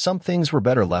 Some things were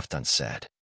better left unsaid.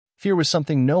 Fear was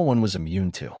something no one was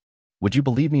immune to. Would you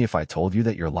believe me if I told you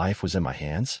that your life was in my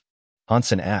hands?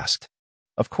 Hansen asked.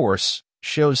 Of course,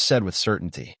 Shows said with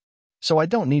certainty. So I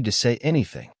don't need to say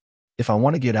anything. If I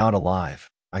want to get out alive,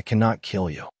 I cannot kill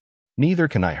you. Neither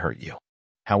can I hurt you.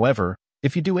 However,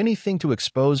 if you do anything to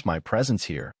expose my presence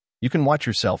here, you can watch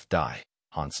yourself die,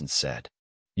 Hansen said.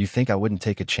 You think I wouldn't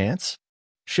take a chance?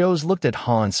 Shows looked at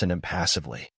Hansen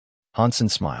impassively. Hansen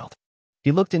smiled.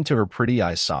 He looked into her pretty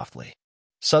eyes softly.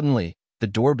 Suddenly, the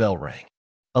doorbell rang.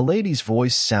 A lady's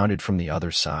voice sounded from the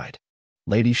other side.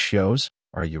 Lady Shows,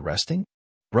 are you resting?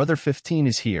 Brother 15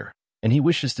 is here, and he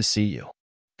wishes to see you.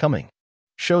 Coming.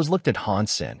 Shows looked at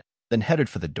Hansen, then headed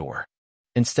for the door.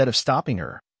 Instead of stopping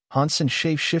her, Hansen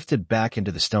shifted back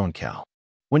into the Stone Cow.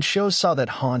 When Shou saw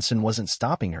that Hansen wasn't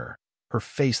stopping her, her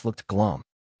face looked glum.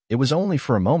 It was only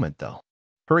for a moment, though.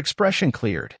 Her expression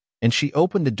cleared, and she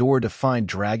opened the door to find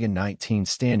Dragon 19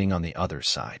 standing on the other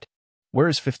side. "Where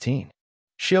is 15?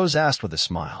 Shou asked with a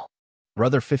smile.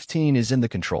 "Brother 15 is in the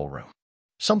control room.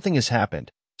 Something has happened,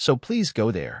 so please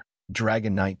go there,"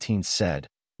 Dragon 19 said,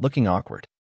 looking awkward.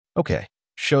 "Okay,"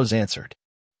 Shou answered.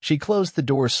 She closed the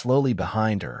door slowly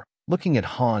behind her, looking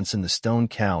at Hans and the stone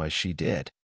cow as she did.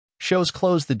 Shou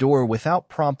closed the door without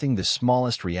prompting the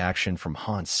smallest reaction from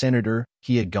Hans Senator.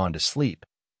 He had gone to sleep,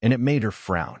 and it made her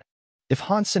frown. If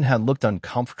Hansen had looked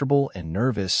uncomfortable and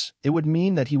nervous, it would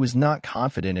mean that he was not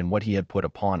confident in what he had put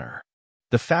upon her.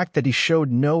 The fact that he showed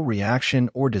no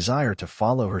reaction or desire to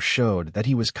follow her showed that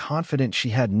he was confident she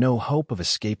had no hope of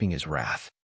escaping his wrath.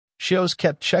 Shou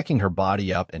kept checking her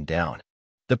body up and down.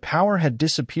 The power had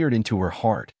disappeared into her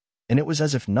heart, and it was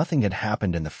as if nothing had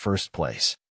happened in the first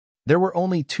place. There were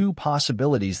only two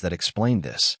possibilities that explained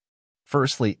this.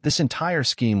 Firstly, this entire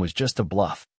scheme was just a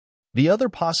bluff. The other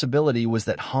possibility was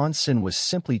that Hansen was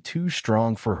simply too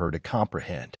strong for her to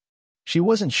comprehend. She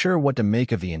wasn't sure what to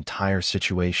make of the entire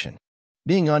situation.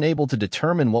 Being unable to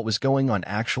determine what was going on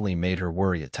actually made her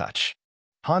worry a touch.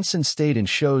 Hansen stayed in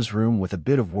Shou's room with a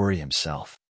bit of worry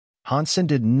himself. Hansen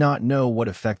did not know what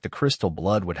effect the crystal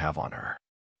blood would have on her.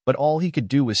 But all he could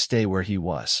do was stay where he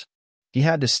was. He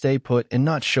had to stay put and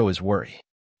not show his worry.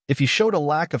 If he showed a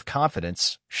lack of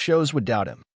confidence, Shou would doubt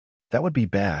him. That would be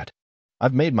bad.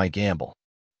 I've made my gamble.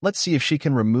 Let's see if she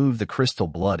can remove the crystal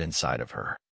blood inside of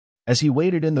her. As he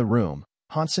waited in the room,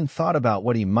 Hansen thought about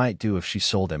what he might do if she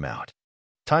sold him out.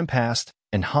 Time passed,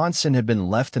 and Hansen had been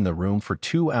left in the room for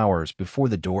 2 hours before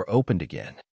the door opened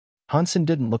again. Hansen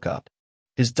didn't look up.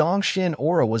 His Dongshin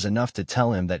aura was enough to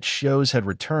tell him that Shou had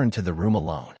returned to the room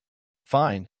alone.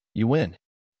 "Fine, you win.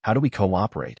 How do we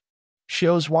cooperate?"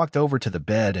 Shou walked over to the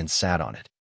bed and sat on it.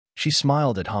 She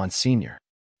smiled at Hans Sr.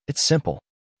 "It's simple.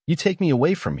 You take me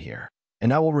away from here,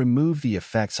 and I will remove the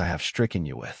effects I have stricken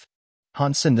you with."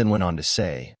 Hansen then went on to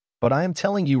say, "But I am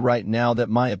telling you right now that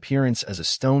my appearance as a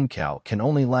stone cow can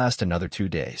only last another 2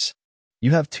 days.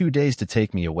 You have 2 days to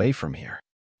take me away from here.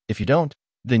 If you don't,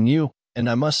 then you and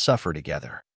I must suffer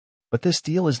together. But this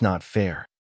deal is not fair.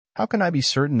 How can I be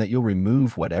certain that you'll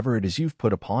remove whatever it is you've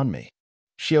put upon me?"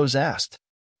 Shou asked.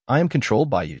 "I am controlled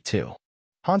by you too."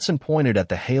 Hansen pointed at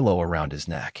the halo around his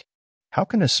neck. "How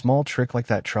can a small trick like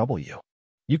that trouble you?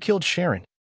 You killed Sharon."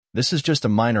 "This is just a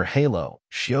minor halo,"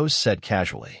 Shou said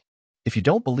casually. "If you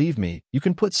don't believe me, you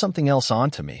can put something else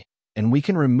onto me, and we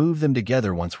can remove them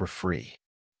together once we're free.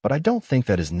 But I don't think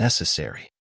that is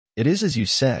necessary. It is as you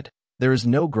said, there is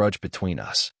no grudge between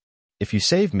us. If you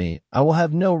save me, I will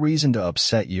have no reason to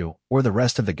upset you or the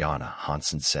rest of the Ghana,"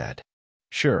 Hansen said.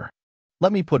 "Sure.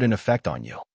 Let me put an effect on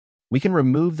you. We can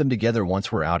remove them together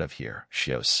once we're out of here,"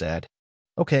 Shou said.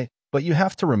 "Okay, but you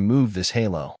have to remove this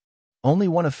halo. Only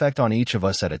one effect on each of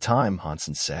us at a time,"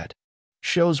 Hansen said.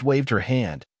 Shou waved her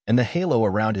hand, and the halo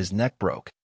around his neck broke.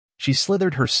 She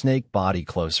slithered her snake body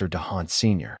closer to Hans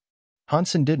Sr.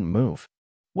 Hansen didn't move.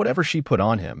 Whatever she put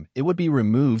on him, it would be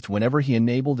removed whenever he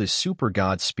enabled his super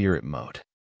god spirit mode.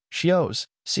 Shou,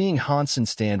 seeing Hansen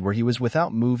stand where he was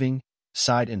without moving,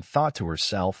 sighed and thought to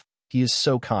herself, "He is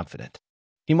so confident.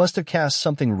 He must have cast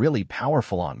something really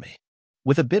powerful on me."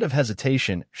 With a bit of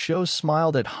hesitation, Shou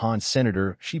smiled at Hans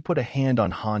Senator. She put a hand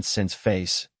on Hansen's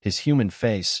face, his human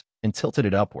face, and tilted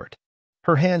it upward.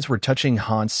 Her hands were touching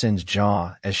Hansen's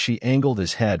jaw as she angled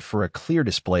his head for a clear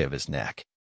display of his neck.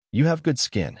 "You have good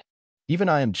skin. Even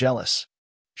I am jealous."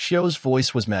 Shou's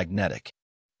voice was magnetic.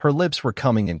 Her lips were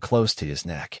coming in close to his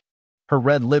neck. Her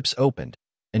red lips opened,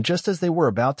 and just as they were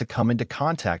about to come into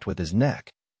contact with his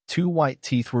neck, 2 white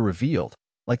teeth were revealed,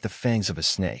 like the fangs of a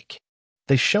snake.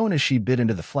 They shone as she bit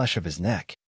into the flesh of his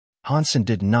neck. Hansen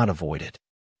did not avoid it.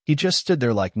 He just stood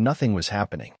there like nothing was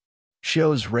happening.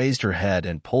 Shou raised her head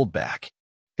and pulled back.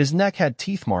 His neck had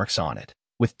teeth marks on it,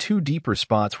 with 2 deeper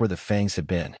spots where the fangs had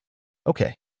been.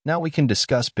 "Okay, now we can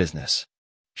discuss business."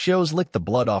 Shou licked the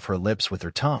blood off her lips with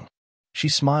her tongue. She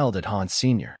smiled at Hans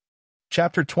Sr.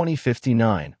 Chapter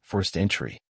 2059, First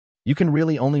Entry. "You can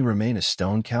really only remain a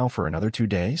stone cow for another 2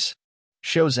 days?"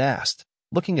 Shou asked,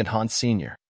 looking at Hans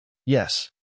Sr. "Yes."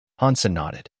 Hansen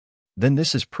nodded. "Then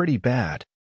this is pretty bad.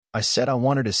 I said I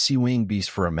wanted a sea-wing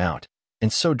beast for a mount,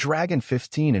 and so Dragon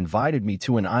 15 invited me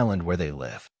to an island where they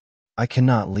live. I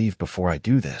cannot leave before I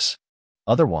do this.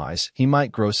 Otherwise, he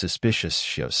might grow suspicious,"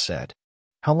 Shou said.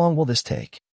 "How long will this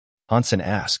take?" Hansen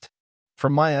asked.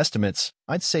 "From my estimates,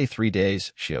 I'd say 3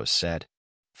 days," Shou said.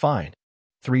 "Fine.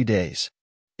 3 days.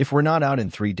 If we're not out in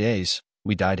 3 days,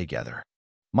 we die together.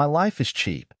 My life is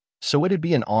cheap, so it'd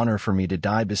be an honor for me to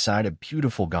die beside a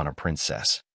beautiful Ghana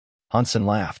princess. Hansen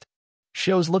laughed.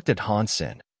 Shows looked at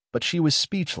Hansen, but she was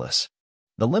speechless.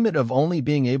 The limit of only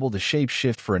being able to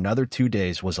shapeshift for another 2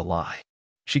 days was a lie.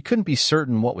 She couldn't be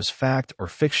certain what was fact or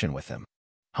fiction with him.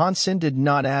 Hansen did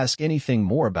not ask anything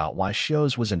more about why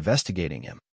Shows was investigating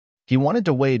him. He wanted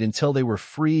to wait until they were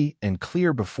free and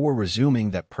clear before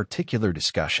resuming that particular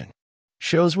discussion.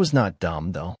 Shows was not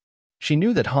dumb, though. She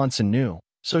knew that Hansen knew,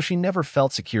 so she never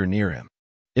felt secure near him.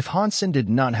 If Hansen did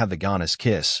not have the Ghana's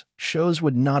kiss, Shows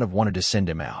would not have wanted to send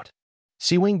him out.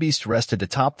 Sea-wing beasts rested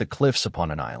atop the cliffs upon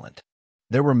an island.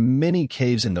 There were many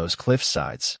caves in those cliff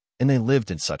sides, and they lived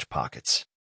in such pockets.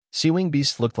 Sea-wing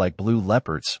beasts looked like blue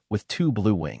leopards with 2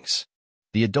 blue wings.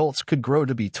 The adults could grow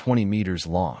to be 20 meters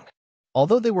long.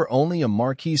 Although they were only a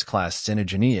Marquise-class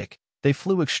Xenogeneic, they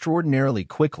flew extraordinarily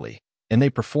quickly, and they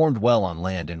performed well on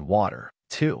land and water,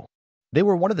 too. They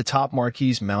were one of the top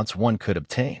Marquise mounts one could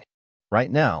obtain.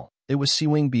 Right now, it was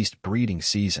Sea-wing beast breeding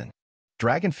season.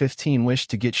 Dragon 15 wished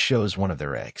to get Shows one of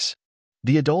their eggs.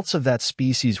 The adults of that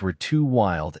species were too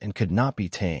wild and could not be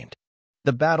tamed.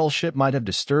 The battleship might have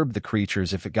disturbed the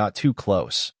creatures if it got too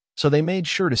close, so they made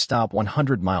sure to stop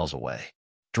 100 miles away.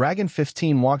 Dragon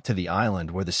 15 walked to the island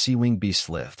where the sea-wing beasts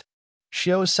lived.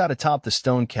 Shows sat atop the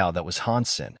stone cow that was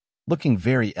Hansen, looking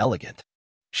very elegant.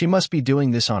 She must be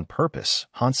doing this on purpose,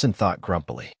 Hansen thought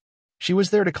grumpily. She was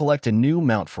there to collect a new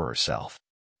mount for herself.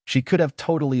 She could have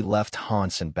totally left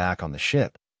Hansen back on the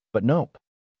ship, but nope.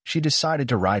 She decided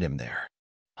to ride him there.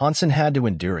 Hansen had to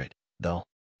endure it, though,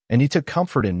 and he took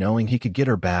comfort in knowing he could get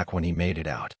her back when he made it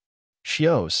out.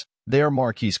 Shows, they are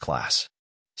Marquise class.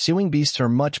 Sea-wing beasts are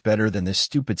much better than this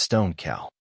stupid stone cow.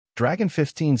 Dragon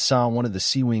 15 saw one of the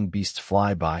sea-wing beasts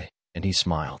fly by, and he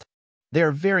smiled. They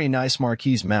are very nice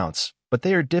Marquise mounts, but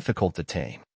they are difficult to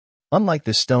tame. Unlike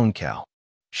the stone cow.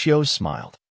 Shows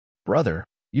smiled. Brother,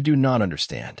 you do not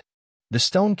understand. The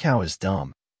stone cow is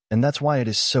dumb, and that's why it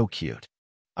is so cute.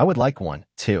 I would like one,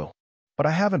 too, but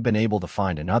I haven't been able to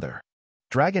find another.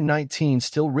 Dragon 19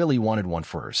 still really wanted one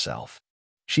for herself.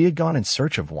 She had gone in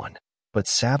search of one, but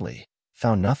sadly,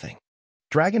 found nothing.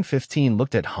 Dragon 15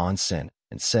 looked at Hansen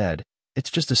and said, "It's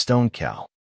just a stone cow.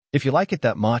 If you like it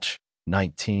that much,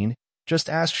 19, just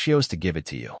ask Shows to give it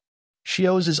to you.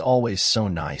 Shows is always so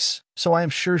nice, so I am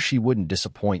sure she wouldn't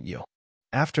disappoint you."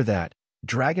 After that,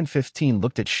 Dragon 15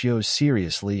 looked at Shows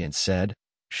seriously and said,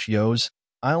 "Shows,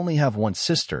 I only have one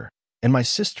sister, and my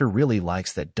sister really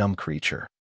likes that dumb creature.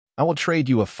 I will trade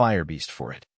you a fire beast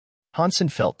for it." Hansen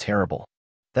felt terrible.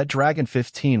 That Dragon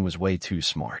 15 was way too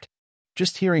smart.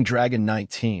 Just hearing Dragon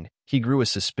 19, he grew a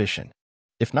suspicion.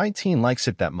 If 19 likes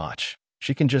it that much,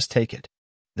 she can just take it.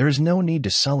 There is no need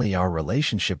to sully our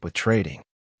relationship with trading.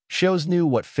 Shows knew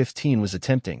what 15 was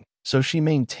attempting, so she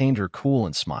maintained her cool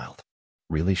and smiled.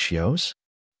 "Really, Shows?"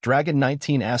 Dragon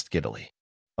 19 asked giddily.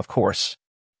 "Of course.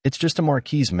 It's just a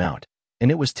Marquise mount, and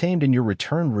it was tamed in your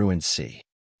return ruined sea.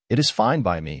 It is fine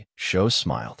by me," Shows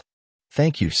smiled.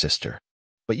 "Thank you, sister.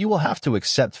 But you will have to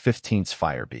accept 15's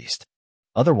fire beast.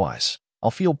 Otherwise,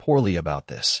 I'll feel poorly about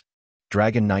this."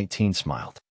 Dragon 19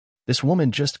 smiled. This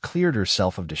woman just cleared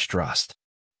herself of distrust.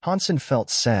 Hansen felt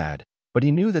sad, but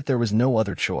he knew that there was no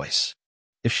other choice.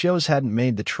 If Shows hadn't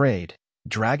made the trade,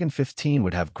 Dragon 15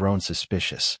 would have grown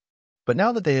suspicious. But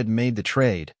now that they had made the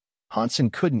trade, Hansen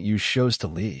couldn't use Shows to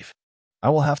leave. "I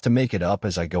will have to make it up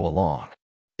as I go along.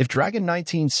 If Dragon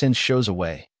 19 sends Shows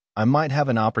away, I might have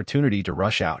an opportunity to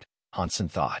rush out," Hansen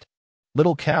thought.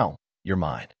 "Little cow, you're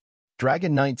mine."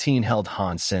 Dragon 19 held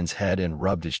Hansen's head and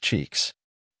rubbed his cheeks.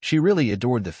 She really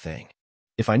adored the thing.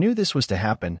 "If I knew this was to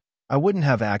happen, I wouldn't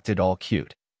have acted all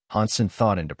cute," Hansen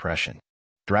thought in depression.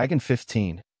 Dragon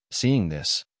 15, seeing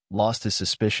this, lost his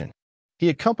suspicion. He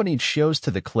accompanied Shows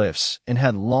to the cliffs and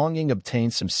had longing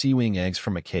obtained some sea-wing eggs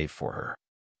from a cave for her.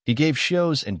 He gave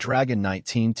Shows and Dragon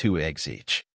 19 2 eggs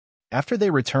each. After they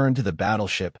returned to the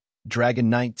battleship, Dragon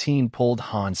 19 pulled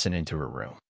Hansen into her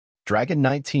room. Dragon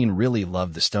 19 really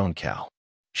loved the stone cow.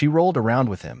 She rolled around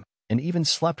with him and even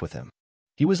slept with him.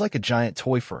 He was like a giant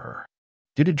toy for her.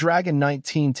 Due to Dragon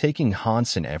 19 taking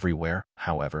Hansen everywhere,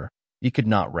 however, he could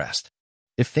not rest.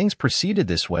 If things proceeded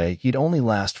this way, he'd only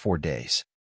last 4 days.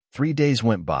 3 days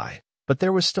went by, but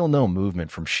there was still no movement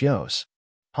from Shows.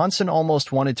 Hansen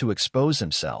almost wanted to expose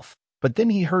himself, but then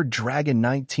he heard Dragon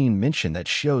 19 mention that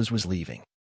Shows was leaving.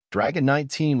 Dragon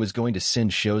 19 was going to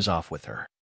send Shows off with her.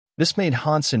 This made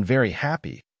Hansen very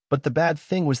happy, but the bad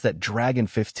thing was that Dragon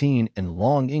 15 and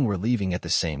Long Ying were leaving at the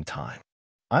same time.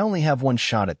 "I only have one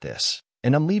shot at this,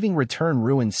 and I'm leaving Return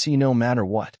Ruined Sea no matter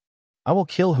what. I will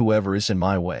kill whoever is in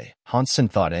my way," Hansen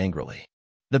thought angrily.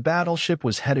 The battleship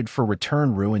was headed for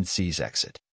Return Ruined Sea's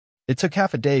exit. It took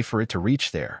half a day for it to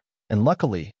reach there, and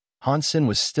luckily, Hansen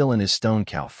was still in his stone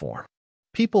cow form.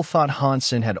 People thought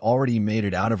Hansen had already made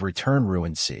it out of Return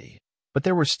Ruined Sea, but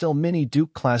there were still many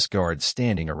Duke-class guards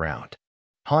standing around.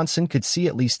 Hansen could see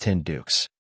at least 10 Dukes.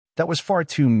 That was far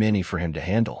too many for him to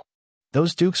handle.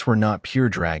 Those Dukes were not pure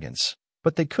dragons,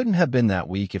 but they couldn't have been that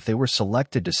weak if they were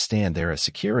selected to stand there as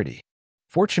security.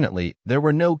 Fortunately, there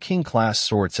were no king-class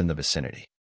swords in the vicinity.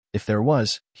 If there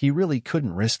was, he really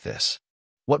couldn't risk this.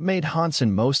 What made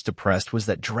Hansen most depressed was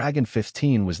that Dragon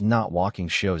 15 was not walking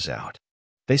Shows out.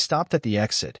 They stopped at the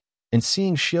exit, and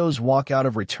seeing Shows walk out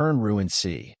of Return Ruined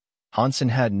Sea, Hansen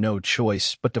had no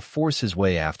choice but to force his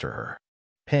way after her.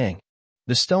 Pang!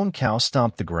 The stone cow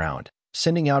stomped the ground,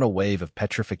 sending out a wave of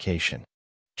petrification.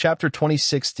 Chapter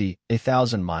 2060,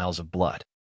 1,000 Miles of Blood.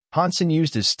 Hansen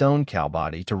used his stone cow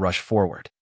body to rush forward.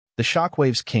 The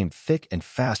shockwaves came thick and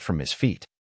fast from his feet.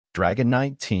 Dragon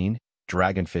 19,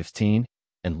 Dragon 15,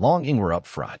 and Long Ying were up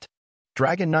front.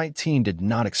 Dragon 19 did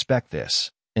not expect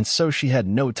this, and so she had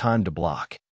no time to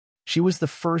block. She was the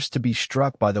first to be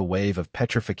struck by the wave of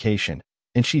petrification,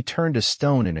 and she turned to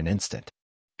stone in an instant.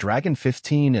 Dragon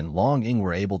 15 and Long Ying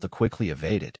were able to quickly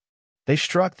evade it. They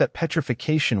struck that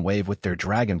petrification wave with their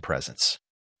dragon presence.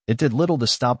 It did little to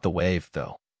stop the wave,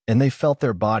 though, and they felt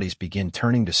their bodies begin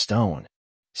turning to stone.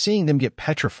 Seeing them get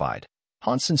petrified,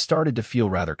 Hansen started to feel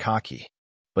rather cocky.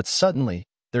 But suddenly,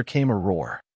 there came a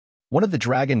roar. One of the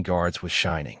dragon guards was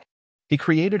shining. He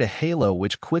created a halo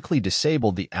which quickly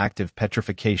disabled the active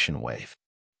petrification wave.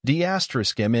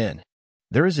 D*M*N.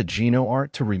 There is a Geno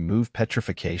art to remove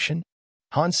petrification?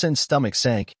 Hansen's stomach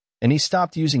sank, and he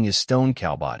stopped using his stone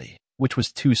cow body, which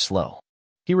was too slow.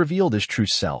 He revealed his true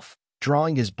self,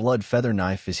 drawing his blood feather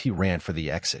knife as he ran for the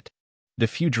exit. The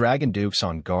few dragon dukes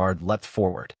on guard leapt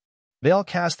forward. They all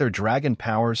cast their dragon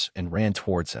powers and ran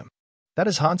towards him. That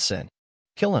is Hansen.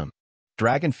 Kill him.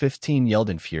 Dragon 15 yelled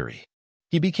in fury.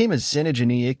 He became a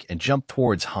Xenogeneic and jumped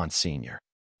towards Hans Sr.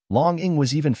 Long Ying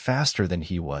was even faster than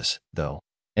he was, though,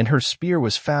 and her spear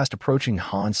was fast approaching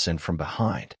Hansen from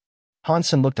behind.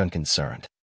 Hansen looked unconcerned.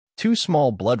 Two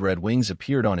small blood-red wings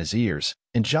appeared on his ears,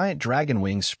 and giant dragon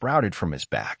wings sprouted from his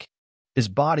back. His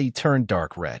body turned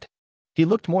dark red. He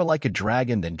looked more like a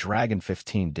dragon than Dragon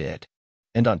 15 did.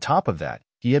 And on top of that,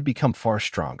 he had become far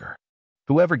stronger.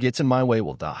 Whoever gets in my way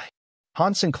will die.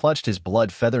 Hansen clutched his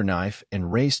blood feather knife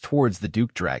and raced towards the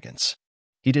Duke dragons.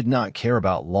 He did not care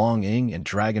about Long Ying and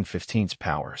Dragon 15's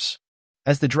powers.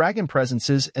 As the dragon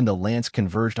presences and the lance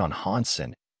converged on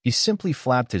Hansen, he simply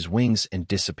flapped his wings and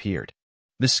disappeared.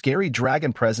 The scary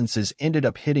dragon presences ended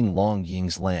up hitting Long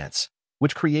Ying's lance,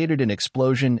 which created an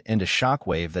explosion and a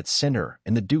shockwave that sent her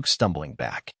and the Duke stumbling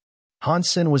back.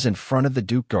 Hansen was in front of the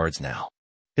Duke guards now.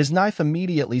 His knife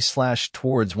immediately slashed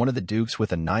towards one of the Dukes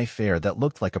with a knife air that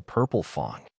looked like a purple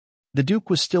fang. The Duke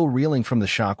was still reeling from the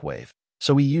shockwave,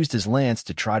 so he used his lance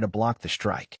to try to block the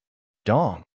strike.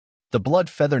 Dong! The blood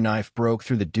feather knife broke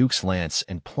through the Duke's lance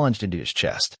and plunged into his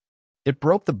chest. It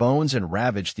broke the bones and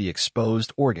ravaged the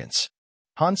exposed organs.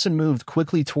 Hansen moved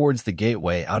quickly towards the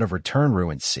gateway out of Return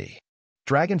Ruined Sea.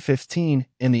 Dragon 15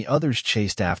 and the others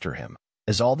chased after him,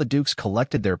 as all the Dukes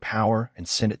collected their power and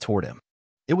sent it toward him.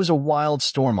 It was a wild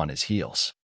storm on his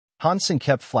heels. Hansen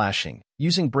kept flashing,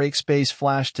 using break space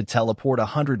flash to teleport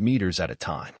 100 meters at a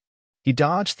time. He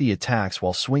dodged the attacks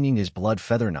while swinging his blood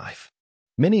feather knife.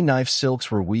 Many knife silks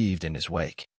were weaved in his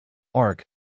wake. Arg!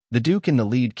 The Duke in the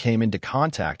lead came into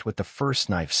contact with the first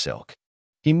knife silk.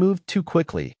 He moved too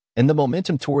quickly, and the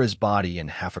momentum tore his body in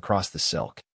half across the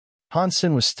silk.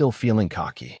 Hansen was still feeling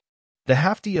cocky. The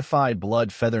half-deified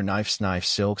blood feather knife's knife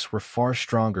silks were far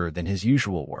stronger than his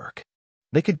usual work.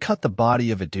 They could cut the body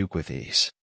of a Duke with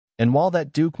ease. And while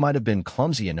that Duke might have been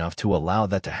clumsy enough to allow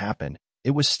that to happen,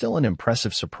 it was still an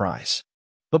impressive surprise.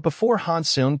 But before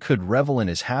Hansen could revel in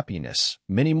his happiness,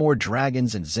 many more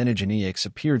dragons and Xenogeneics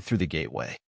appeared through the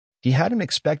gateway. He hadn't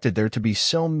expected there to be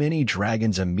so many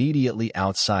dragons immediately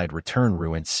outside Return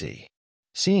Ruined Sea.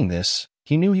 Seeing this,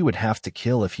 he knew he would have to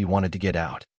kill if he wanted to get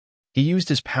out. He used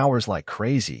his powers like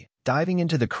crazy, diving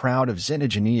into the crowd of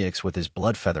Xenogeneics with his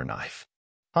blood feather knife.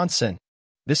 Hansen,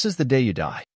 this is the day you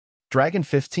die. Dragon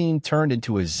 15 turned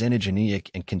into a Xenogeneic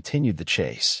and continued the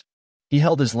chase. He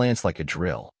held his lance like a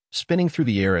drill, spinning through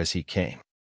the air as he came.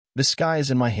 The sky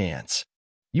is in my hands.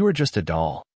 You are just a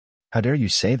doll. How dare you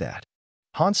say that?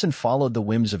 Hansen followed the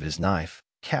whims of his knife,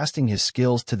 casting his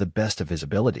skills to the best of his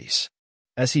abilities.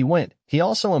 As he went, he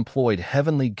also employed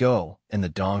Heavenly Go and the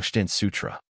Dongshten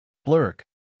Sutra. Blurg.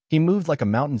 He moved like a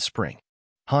mountain spring.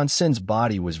 Hansen's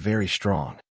body was very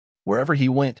strong. Wherever he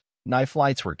went, knife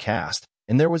lights were cast,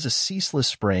 and there was a ceaseless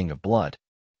spraying of blood.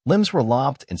 Limbs were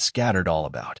lopped and scattered all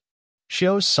about.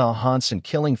 Shows saw Hansen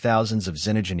killing thousands of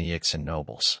Xenogeneics and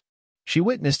nobles. She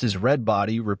witnessed his red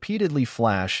body repeatedly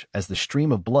flash as the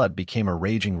stream of blood became a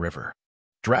raging river.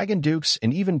 Dragon Dukes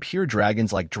and even pure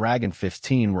dragons like Dragon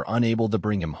 15 were unable to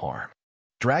bring him harm.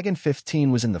 Dragon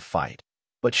 15 was in the fight,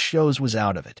 but Shows was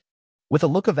out of it. With a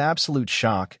look of absolute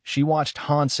shock, she watched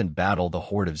Hansen battle the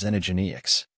horde of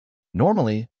Xenogeneics.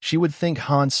 Normally, she would think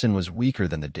Hansen was weaker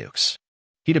than the Dukes.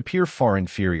 He'd appear far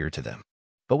inferior to them.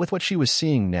 But with what she was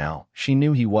seeing now, she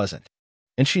knew he wasn't.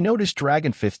 And she noticed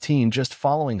Dragon 15 just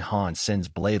following Hansen's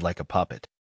blade like a puppet.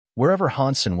 Wherever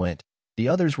Hansen went, the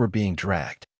others were being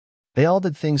dragged. They all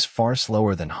did things far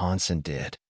slower than Hansen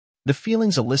did. The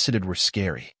feelings elicited were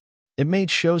scary. It made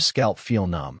Show's scalp feel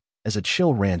numb, as a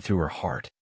chill ran through her heart.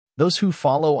 Those who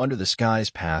follow under the sky's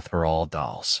path are all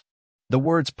dolls. The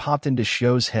words popped into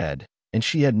Show's head, and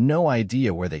she had no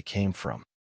idea where they came from.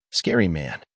 Scary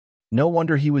man. No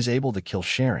wonder he was able to kill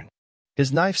Sharon.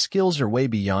 His knife skills are way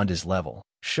beyond his level,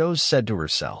 Shows said to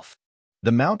herself.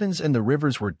 The mountains and the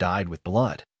rivers were dyed with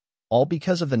blood, all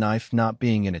because of the knife not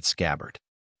being in its scabbard.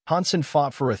 Hansen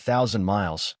fought for 1,000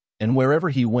 miles, and wherever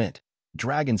he went,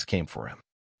 dragons came for him.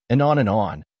 And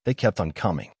on, they kept on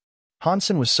coming.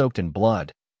 Hansen was soaked in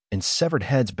blood, and severed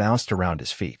heads bounced around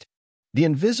his feet. The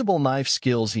invisible knife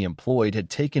skills he employed had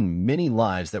taken many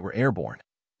lives that were airborne,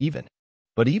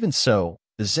 But even so,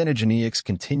 the Xenogeneics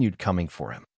continued coming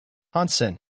for him.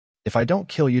 Hansen, if I don't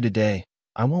kill you today,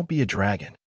 I won't be a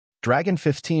dragon. Dragon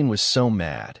 15 was so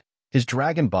mad, his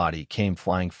dragon body came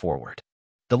flying forward.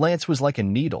 The lance was like a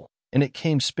needle, and it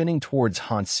came spinning towards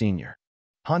Hans Sr.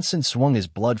 Hansen swung his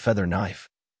blood feather knife,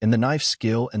 and the knife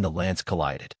skill and the lance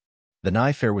collided. The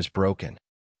knife air was broken.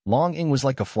 Long Ing was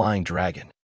like a flying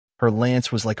dragon. Her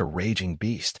lance was like a raging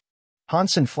beast.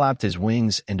 Hansen flapped his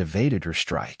wings and evaded her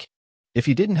strike. If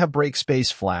he didn't have break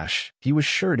space flash, he was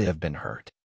sure to have been hurt.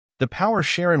 The power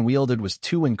Sharon wielded was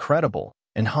too incredible,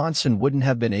 and Hansen wouldn't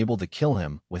have been able to kill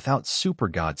him without Super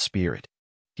God Spirit.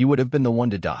 He would have been the one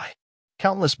to die.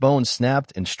 Countless bones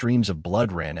snapped and streams of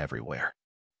blood ran everywhere.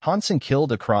 Hansen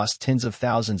killed across tens of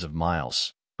thousands of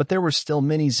miles, but there were still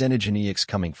many Xenogeneics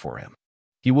coming for him.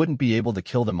 He wouldn't be able to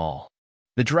kill them all.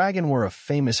 The dragon were a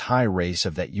famous high race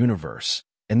of that universe,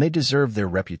 and they deserved their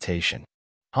reputation.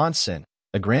 Hansen,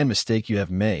 a grand mistake you have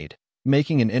made,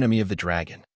 making an enemy of the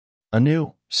dragon. A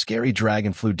new, scary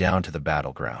dragon flew down to the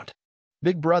battleground.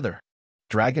 Big brother!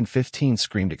 Dragon 15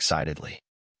 screamed excitedly.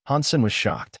 Hansen was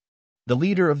shocked. The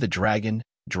leader of the dragon,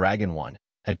 Xuanhuan,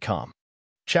 had come.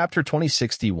 Chapter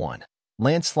 2061.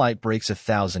 Landslide breaks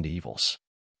 1,000 evils.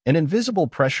 An invisible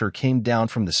pressure came down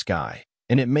from the sky,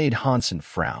 and it made Hansen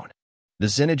frown. The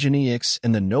Xenogeneics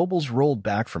and the nobles rolled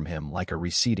back from him like a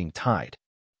receding tide.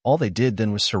 All they did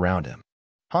then was surround him.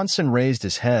 Hansen raised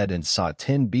his head and saw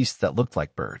 10 beasts that looked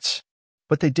like birds.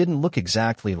 But they didn't look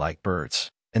exactly like birds,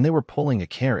 and they were pulling a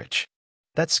carriage.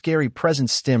 That scary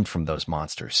presence stemmed from those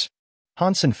monsters.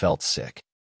 Hansen felt sick.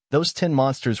 Those 10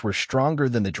 monsters were stronger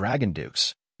than the Dragon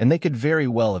Dukes, and they could very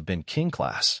well have been king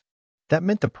class. That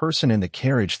meant the person in the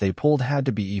carriage they pulled had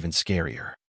to be even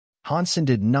scarier. Hansen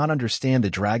did not understand the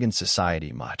dragon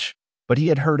society much, but he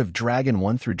had heard of Dragon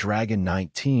 1 through Dragon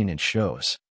 19 in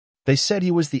shows. They said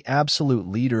he was the absolute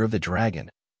leader of the dragon,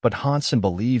 but Hansen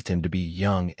believed him to be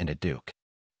young and a duke.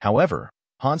 However,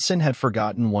 Hansen had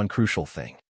forgotten one crucial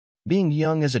thing. Being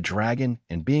young as a dragon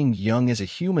and being young as a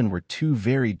human were two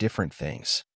very different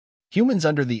things. Humans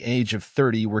under the age of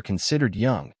 30 were considered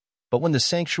young, but when the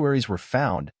sanctuaries were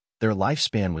found, their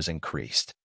lifespan was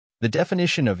increased. The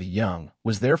definition of young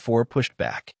was therefore pushed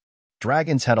back.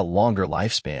 Dragons had a longer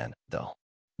lifespan, though.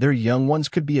 Their young ones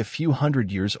could be a few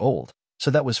hundred years old, so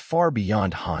that was far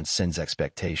beyond Hansen's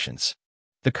expectations.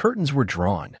 The curtains were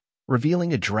drawn,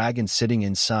 revealing a dragon sitting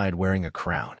inside wearing a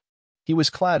crown. He was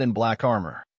clad in black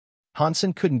armor.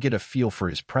 Hansen couldn't get a feel for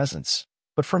his presence,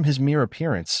 but from his mere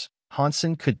appearance,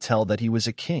 Hansen could tell that he was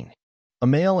a king. A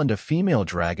male and a female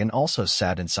dragon also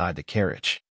sat inside the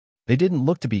carriage. They didn't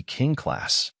look to be king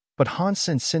class, but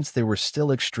Hansen sensed they were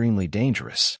still extremely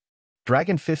dangerous.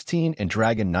 Dragon 15 and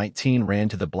Dragon 19 ran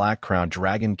to the black-crowned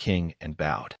Dragon King and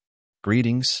bowed.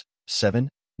 Greetings, 7,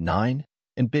 9,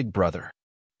 and Big Brother.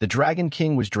 The Dragon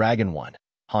King was Dragon 1,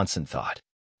 Hansen thought.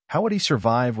 How would he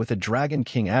survive with a Dragon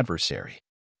King adversary?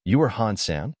 You are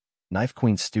Hansen, Knife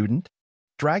Queen student?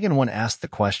 Dragon 1 asked the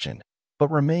question,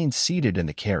 but remained seated in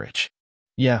the carriage.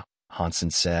 Yeah,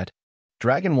 Hansen said.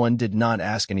 Dragon 1 did not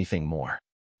ask anything more.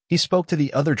 He spoke to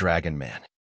the other dragon man.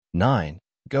 9,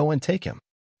 go and take him.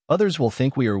 Others will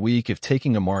think we are weak if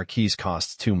taking a marquis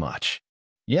costs too much.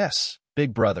 Yes,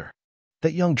 Big Brother.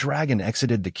 That young dragon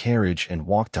exited the carriage and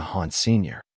walked to Hans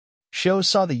Sr. Sho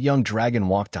saw the young dragon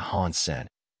walk to Hansen,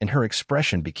 and her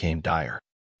expression became dire.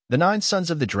 The 9 sons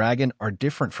of the dragon are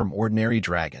different from ordinary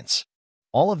dragons.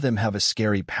 All of them have a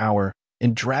scary power,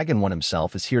 and Dragon One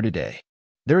himself is here today.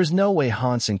 There is no way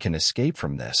Hansen can escape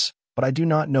from this, but I do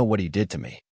not know what he did to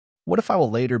me. What if I will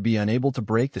later be unable to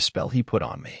break the spell he put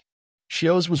on me?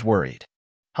 Xios was worried.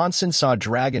 Hansen saw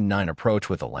Dragon 9 approach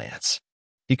with a lance.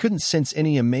 He couldn't sense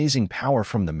any amazing power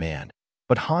from the man,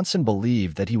 but Hansen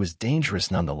believed that he was dangerous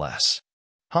nonetheless.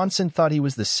 Hansen thought he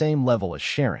was the same level as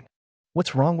Sharon.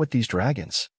 What's wrong with these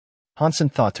dragons? Hansen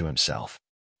thought to himself.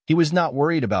 He was not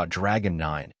worried about Dragon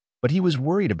 9, but he was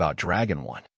worried about Dragon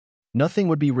 1. Nothing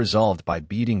would be resolved by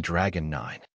beating Dragon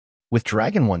 9. With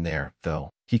Dragon 1 there, though,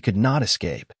 he could not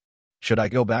escape. Should I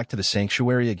go back to the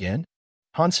sanctuary again?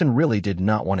 Hansen really did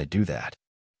not want to do that.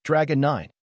 Dragon 9.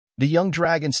 The young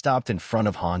dragon stopped in front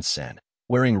of Hansen,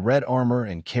 wearing red armor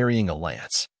and carrying a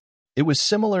lance. It was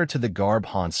similar to the garb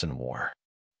Hansen wore.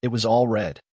 It was all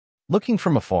red. Looking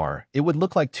from afar, it would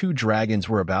look like two dragons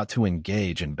were about to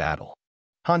engage in battle.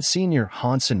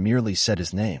 Hansen merely said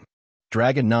his name.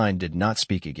 Dragon 9 did not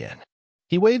speak again.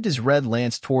 He waved his red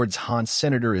lance towards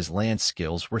Hansen. His lance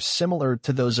skills were similar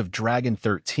to those of Dragon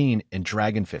 13 and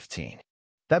Dragon 15.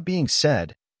 That being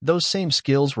said, those same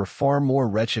skills were far more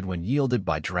wretched when yielded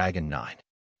by Dragon 9.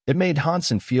 It made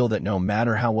Hansen feel that no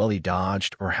matter how well he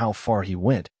dodged or how far he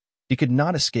went, he could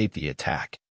not escape the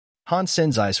attack.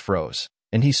 Hansen's eyes froze,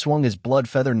 and he swung his blood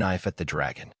feather knife at the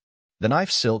dragon. The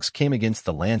knife silks came against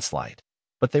the lancelight,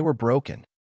 but they were broken.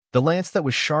 The lance that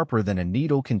was sharper than a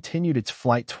needle continued its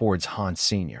flight towards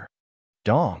Hansen.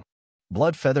 Dong!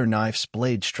 Blood feather knife's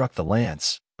blade struck the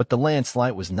lance, but the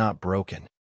lancelight was not broken.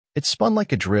 It spun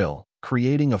like a drill,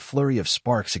 creating a flurry of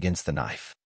sparks against the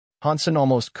knife. Hansen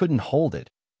almost couldn't hold it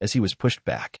as he was pushed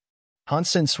back.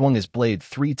 Hansen swung his blade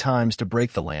 3 times to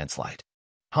break the lancelight.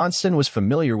 Hansen was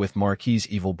familiar with Marquis's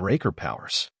evil breaker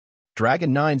powers.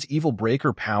 Dragon 9's evil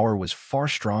breaker power was far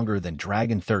stronger than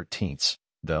Dragon 13's,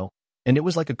 though, and it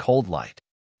was like a cold light.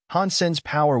 Hansen's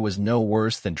power was no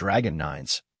worse than Dragon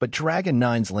 9's, but Dragon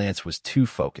 9's lance was too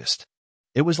focused.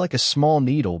 It was like a small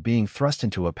needle being thrust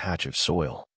into a patch of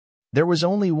soil. There was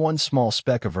only one small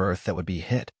speck of earth that would be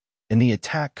hit, and the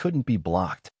attack couldn't be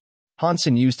blocked.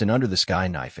 Hansen used an under-the-sky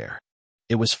knife air.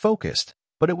 It was focused,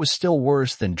 but it was still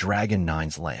worse than Dragon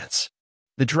 9's lance.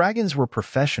 The dragons were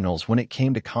professionals when it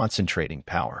came to concentrating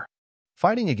power.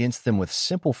 Fighting against them with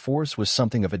simple force was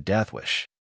something of a death wish.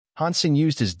 Hansen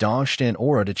used his Dongstand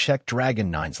aura to check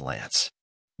Dragon 9's lance.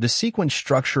 The sequence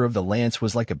structure of the lance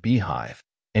was like a beehive,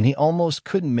 and he almost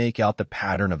couldn't make out the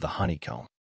pattern of the honeycomb.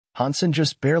 Hansen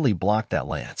just barely blocked that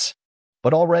lance.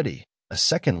 But already, a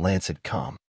second lance had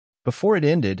come. Before it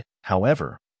ended,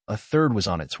 however, a third was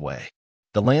on its way.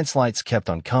 The lancelights kept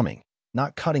on coming,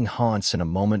 not cutting Hansen a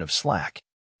moment of slack.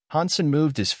 Hansen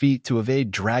moved his feet to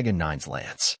evade Dragon 9's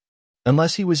lance.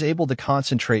 Unless he was able to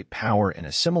concentrate power in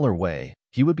a similar way,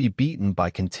 he would be beaten by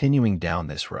continuing down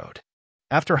this road.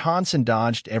 After Hansen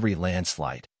dodged every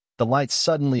landslide, the lights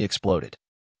suddenly exploded.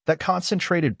 That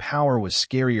concentrated power was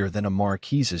scarier than a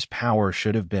Marquise's power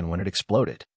should have been when it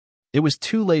exploded. It was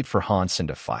too late for Hansen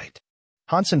to fight.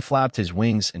 Hansen flapped his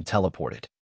wings and teleported.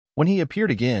 When he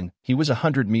appeared again, he was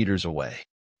 100 meters away.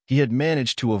 He had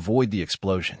managed to avoid the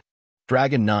explosion.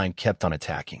 Dragon 9 kept on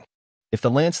attacking. If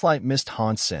the landslide missed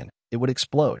Hansen, it would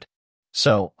explode.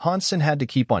 So, Hansen had to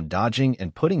keep on dodging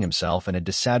and putting himself in a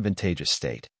disadvantageous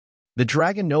state. The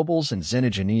dragon nobles and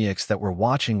Xenogeneics that were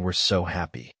watching were so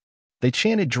happy. They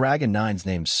chanted Dragon 9's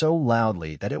name so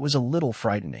loudly that it was a little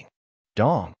frightening.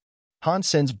 Dong!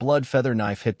 Hansen's blood feather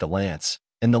knife hit the lance,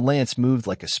 and the lance moved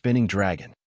like a spinning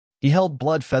dragon. He held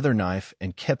blood feather knife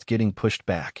and kept getting pushed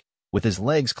back, with his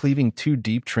legs cleaving 2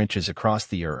 deep trenches across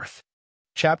the earth.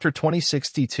 Chapter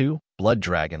 2062, Blood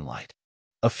Dragon Light.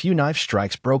 A few knife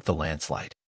strikes broke the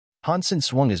landslide. Hansen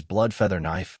swung his blood feather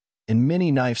knife, and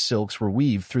many knife silks were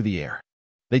weaved through the air.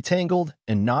 They tangled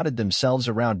and knotted themselves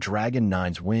around Dragon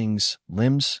 9's wings,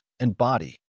 limbs, and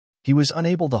body. He was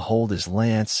unable to hold his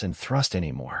lance and thrust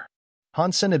anymore.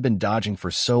 Hansen had been dodging for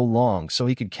so long so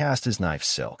he could cast his knife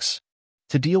silks.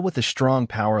 To deal with a strong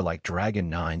power like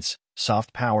Dragon 9's,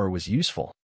 soft power was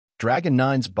useful. Dragon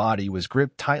 9's body was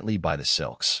gripped tightly by the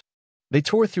silks. They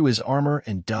tore through his armor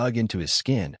and dug into his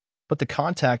skin, but the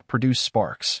contact produced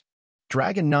sparks.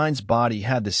 Dragon 9's body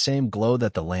had the same glow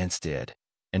that the lance did,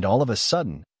 and all of a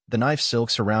sudden, the knife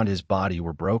silks around his body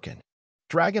were broken.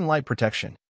 Dragon Light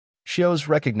Protection. Xios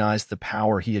recognized the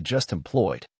power he had just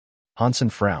employed. Hansen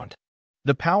frowned.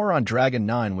 The power on Dragon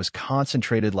 9 was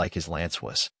concentrated like his lance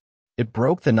was. It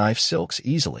broke the knife silks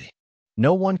easily.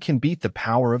 No one can beat the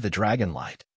power of the Dragon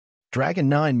Light. Dragon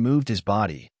 9 moved his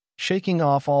body, shaking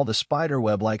off all the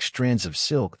spiderweb-like strands of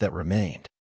silk that remained.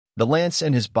 The lance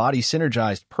and his body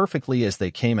synergized perfectly as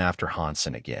they came after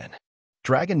Hansen again.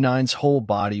 Dragon 9's whole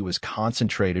body was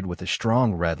concentrated with a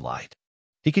strong red light.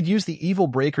 He could use the evil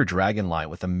breaker dragon light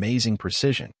with amazing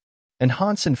precision, and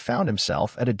Hansen found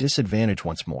himself at a disadvantage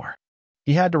once more.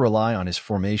 He had to rely on his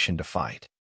formation to fight.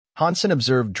 Hansen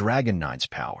observed Dragon 9's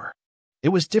power. It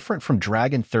was different from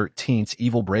Dragon 13's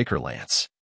evil breaker lance.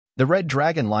 The red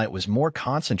dragon light was more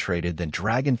concentrated than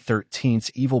Dragon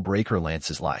 13's evil breaker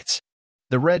lance's lights.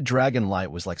 The red dragon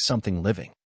light was like something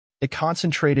living. It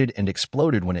concentrated and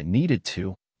exploded when it needed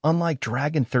to, unlike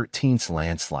Dragon 13's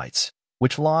lance lights,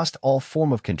 which lost all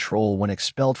form of control when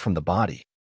expelled from the body.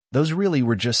 Those really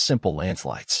were just simple lance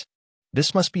lights.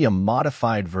 This must be a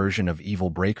modified version of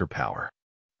evil breaker power.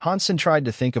 Hansen tried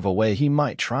to think of a way he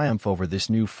might triumph over this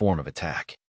new form of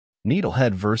attack.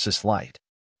 Needlehead versus light.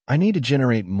 I need to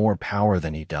generate more power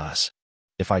than he does.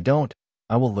 If I don't,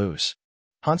 I will lose.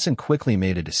 Hansen quickly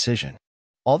made a decision.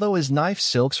 Although his knife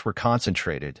silks were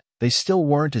concentrated, they still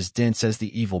weren't as dense as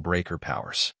the evil breaker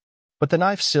powers. But the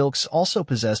knife silks also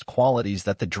possessed qualities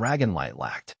that the dragon light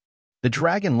lacked. The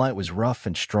dragon light was rough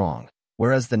and strong,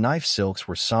 whereas the knife silks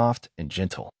were soft and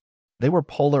gentle. They were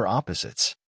polar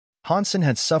opposites. Hansen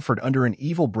had suffered under an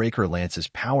evil breaker lance's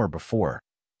power before,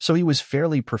 so he was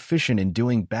fairly proficient in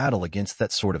doing battle against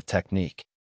that sort of technique.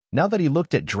 Now that he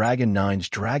looked at Dragon 9's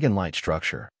dragon light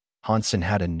structure, Hansen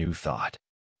had a new thought.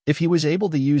 If he was able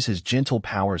to use his gentle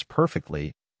powers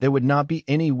perfectly, they would not be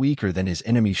any weaker than his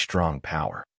enemy's strong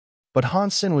power. But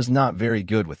Hansen was not very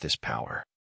good with this power.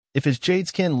 If his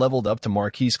Jadeskin leveled up to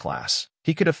Marquis class,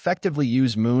 he could effectively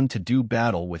use Moon to do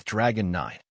battle with Dragon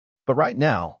 9. But right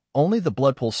now, only the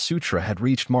Blood Pulse Sutra had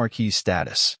reached Marquis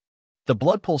status. The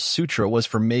Blood Pulse Sutra was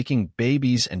for making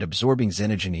babies and absorbing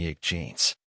xenogeneic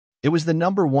genes. It was the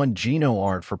 #1 geno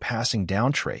art for passing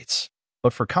down traits,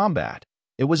 but for combat,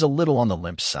 it was a little on the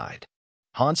limp side.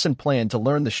 Hansen planned to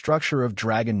learn the structure of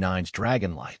Dragon 9's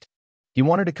dragon light. He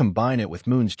wanted to combine it with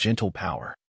Moon's gentle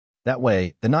power. That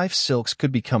way, the knife silks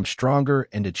could become stronger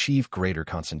and achieve greater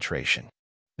concentration.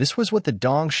 This was what the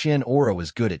Dongxian aura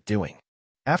was good at doing.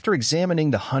 After examining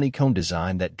the honeycomb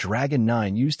design that Dragon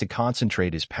 9 used to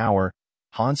concentrate his power,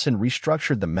 Hansen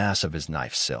restructured the mass of his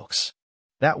knife silks.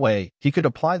 That way, he could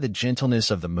apply the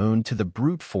gentleness of the Moon to the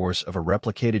brute force of a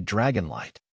replicated dragon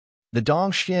light. The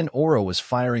Dongxian aura was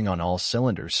firing on all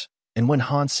cylinders, and when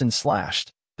Hansen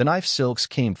slashed, the knife silks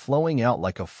came flowing out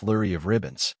like a flurry of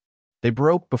ribbons. They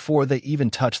broke before they even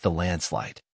touched the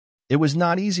landslide. It was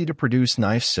not easy to produce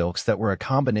knife silks that were a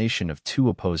combination of two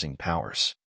opposing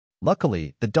powers.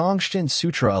 Luckily, the Dongxian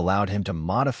Sutra allowed him to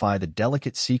modify the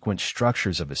delicate sequence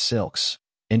structures of his silks,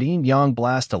 and Yin-Yang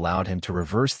Blast allowed him to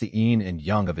reverse the yin and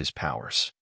yang of his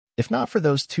powers. If not for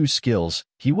those two skills,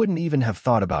 he wouldn't even have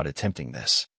thought about attempting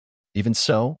this. Even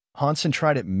so, Hansen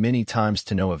tried it many times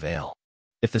to no avail.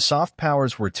 If the soft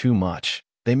powers were too much,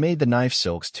 they made the knife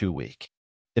silks too weak.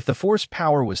 If the force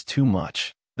power was too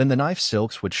much, then the knife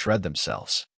silks would shred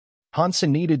themselves.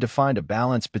 Hansen needed to find a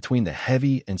balance between the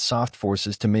heavy and soft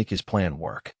forces to make his plan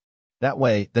work. That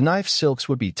way, the knife silks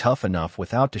would be tough enough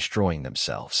without destroying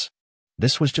themselves.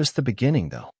 This was just the beginning,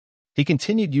 though. He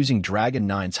continued using Dragon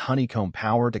 9's honeycomb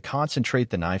power to concentrate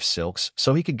the knife silks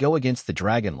so he could go against the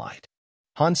dragon light.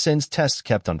 Hansen's tests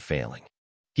kept on failing.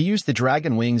 He used the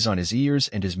dragon wings on his ears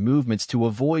and his movements to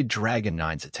avoid Dragon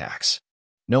 9's attacks.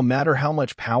 No matter how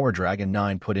much power Dragon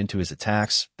 9 put into his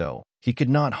attacks, though, he could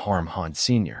not harm Han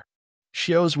Sr.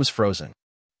 Xiao's was frozen.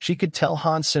 She could tell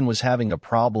Hansen was having a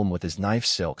problem with his knife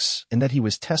silks and that he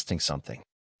was testing something.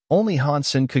 Only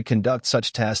Hansen could conduct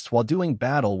such tests while doing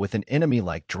battle with an enemy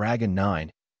like Dragon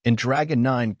 9, and Dragon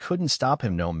 9 couldn't stop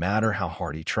him no matter how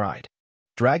hard he tried.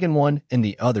 Dragon 1 and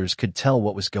the others could tell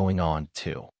what was going on,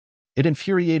 too. It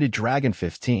infuriated Dragon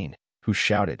 15, who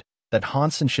shouted that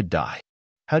Hansen should die.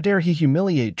 How dare he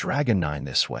humiliate Dragon 9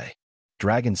 this way?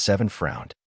 Dragon 7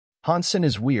 frowned. Hansen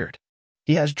is weird.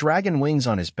 He has dragon wings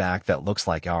on his back that looks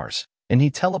like ours, and he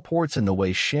teleports in the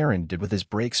way Sharon did with his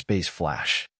break space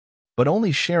flash. But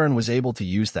only Sharon was able to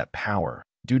use that power,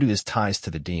 due to his ties to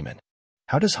the demon.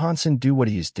 How does Hansen do what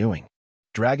he is doing?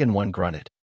 Dragon 1 grunted.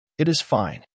 It is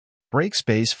fine. Break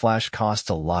space flash costs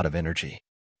a lot of energy.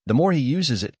 The more he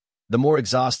uses it, the more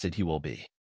exhausted he will be.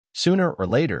 Sooner or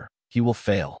later, he will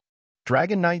fail.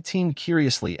 Dragon 19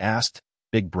 curiously asked,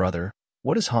 Big Brother,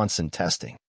 what is Hansen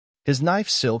testing? His knife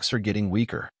silks are getting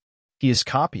weaker. He is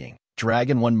copying,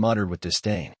 Dragon 1 muttered with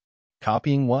disdain.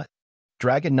 Copying what?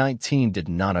 Dragon 19 did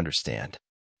not understand.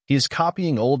 He is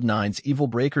copying old 9's evil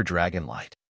breaker dragon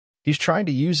light. He's trying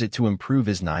to use it to improve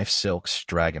his knife silks,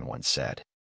 Dragon 1 said.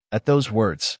 At those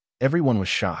words, everyone was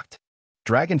shocked.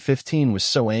 Dragon 15 was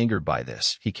so angered by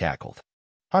this, he cackled.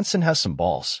 Hansen has some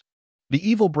balls. The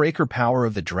evil breaker power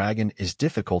of the dragon is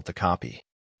difficult to copy.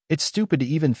 It's stupid to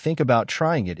even think about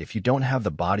trying it if you don't have the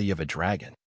body of a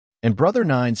dragon. And Brother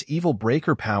Nine's evil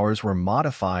breaker powers were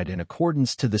modified in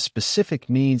accordance to the specific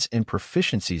needs and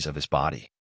proficiencies of his body.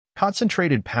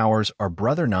 Concentrated powers are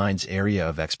Brother Nine's area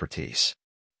of expertise.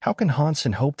 How can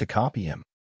Hansen hope to copy him?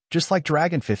 Just like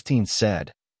Dragon 15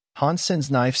 said,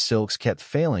 Hansen's knife silks kept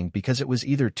failing because it was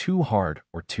either too hard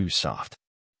or too soft.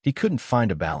 He couldn't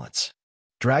find a balance.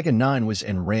 Dragon 9 was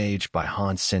enraged by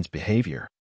Hansen's behavior.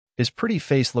 His pretty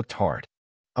face looked hard.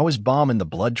 I was bombing the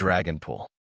blood dragon pool.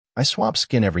 I swap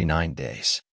skin every 9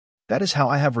 days. That is how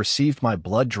I have received my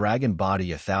blood dragon body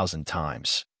 1,000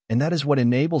 times, and that is what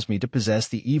enables me to possess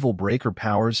the evil breaker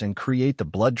powers and create the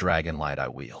blood dragon light I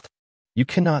wield. You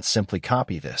cannot simply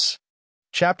copy this.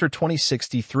 Chapter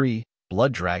 2063,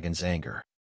 Blood Dragon's Anger.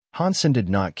 Hansen did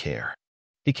not care.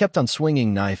 He kept on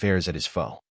swinging knife airs at his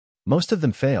foe. Most of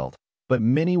them failed, but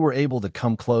many were able to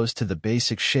come close to the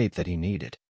basic shape that he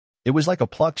needed. It was like a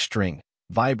plucked string,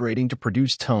 vibrating to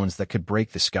produce tones that could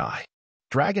break the sky.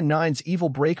 Dragon 9's evil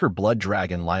breaker blood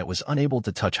dragon light was unable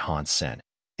to touch Hansen,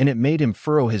 and it made him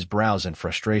furrow his brows in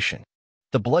frustration.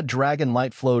 The blood dragon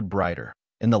light flowed brighter,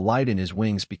 and the light in his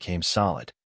wings became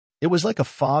solid. It was like a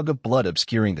fog of blood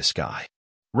obscuring the sky.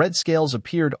 Red scales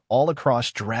appeared all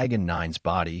across Dragon 9's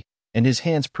body, and his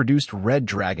hands produced red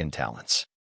dragon talons.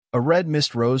 A red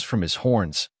mist rose from his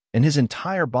horns, and his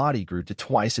entire body grew to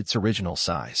twice its original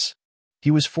size.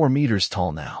 He was 4 meters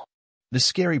tall now. The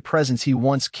scary presence he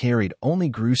once carried only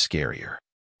grew scarier.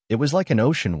 It was like an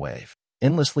ocean wave,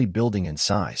 endlessly building in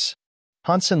size.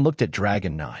 Hansen looked at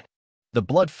Dragon 9. The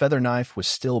blood feather knife was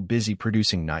still busy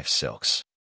producing knife silks.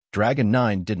 Dragon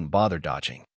 9 didn't bother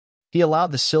dodging. He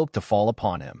allowed the silk to fall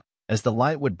upon him, as the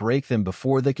light would break them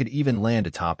before they could even land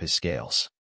atop his scales.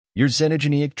 Your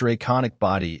xenogeneic draconic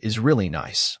body is really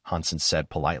nice, Hansen said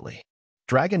politely.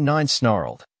 Dragon 9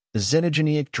 snarled. The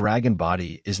xenogeneic dragon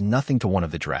body is nothing to one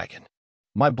of the dragon.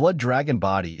 My blood dragon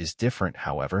body is different,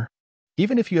 however.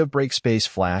 Even if you have break space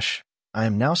flash, I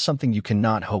am now something you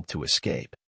cannot hope to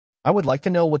escape. I would like to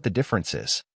know what the difference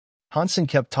is. Hansen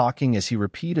kept talking as he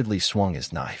repeatedly swung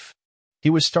his knife. He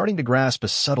was starting to grasp a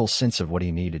subtle sense of what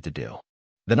he needed to do.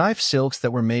 The knife silks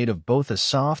that were made of both a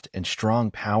soft and strong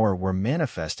power were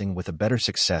manifesting with a better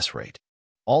success rate.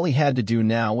 All he had to do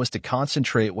now was to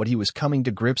concentrate what he was coming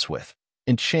to grips with,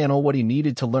 and channel what he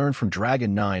needed to learn from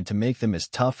Dragon 9 to make them as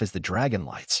tough as the dragon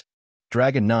lights.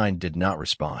 Dragon 9 did not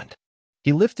respond.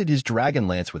 He lifted his dragon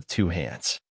lance with 2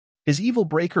 hands. His evil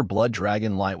breaker blood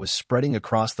dragon light was spreading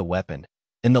across the weapon,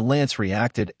 and the lance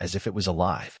reacted as if it was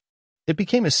alive. It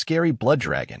became a scary blood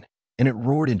dragon, and it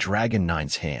roared in Dragon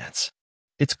 9's hands.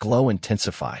 Its glow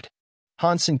intensified.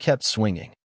 Hansen kept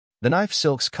swinging. The knife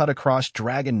silks cut across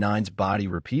Dragon 9's body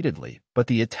repeatedly, but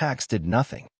the attacks did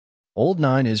nothing. Old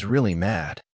 9 is really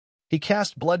mad. He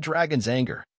cast Blood Dragon's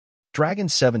Anger. Dragon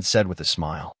 7 said with a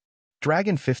smile.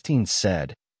 Dragon 15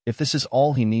 said, if this is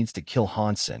all he needs to kill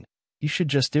Hansen, he should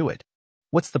just do it.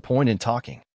 What's the point in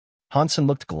talking? Hansen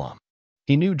looked glum.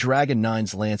 He knew Dragon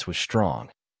 9's lance was strong,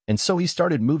 and so he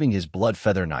started moving his blood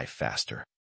feather knife faster.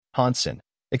 Hansen,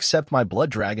 accept my blood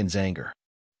dragon's anger.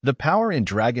 The power in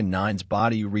Dragon 9's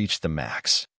body reached the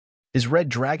max. His red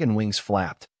dragon wings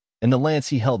flapped, and the lance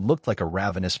he held looked like a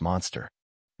ravenous monster.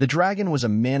 The dragon was a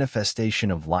manifestation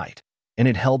of light, and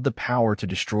it held the power to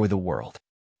destroy the world.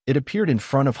 It appeared in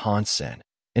front of Hansen,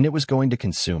 and it was going to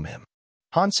consume him.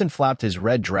 Hansen flapped his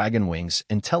red dragon wings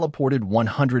and teleported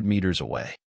 100 meters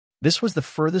away. This was the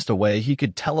furthest away he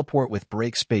could teleport with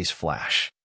break space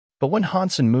flash. But when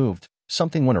Hansen moved,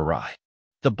 something went awry.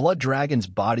 The blood dragon's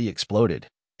body exploded,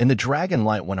 and the dragon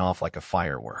light went off like a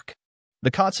firework. The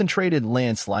concentrated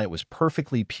lance light was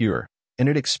perfectly pure, and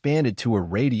it expanded to a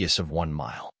radius of 1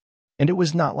 mile. And it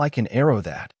was not like an arrow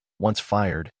that, once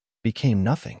fired, became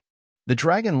nothing. The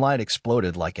dragon light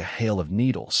exploded like a hail of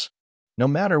needles. No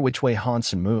matter which way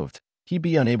Hansen moved, he'd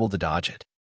be unable to dodge it.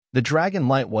 The dragon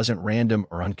light wasn't random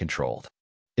or uncontrolled.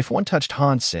 If one touched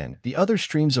Hansen, the other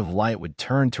streams of light would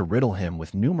turn to riddle him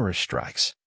with numerous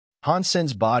strikes.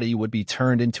 Hansen's body would be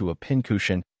turned into a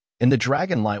pincushion, and the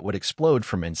dragon light would explode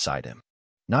from inside him.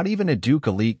 Not even a Duke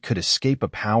Elite could escape a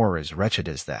power as wretched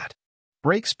as that.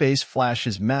 Break space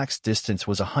flash's max distance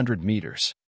was 100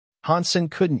 meters. Hansen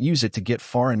couldn't use it to get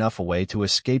far enough away to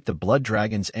escape the blood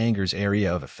dragon's anger's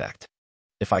area of effect.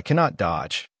 If I cannot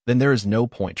dodge, then there is no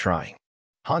point trying.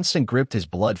 Hansen gripped his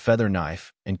blood feather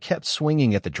knife and kept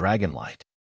swinging at the dragon light.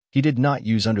 He did not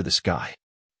use Under the Sky.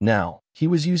 Now, he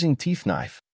was using Teeth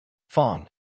Knife. Fong.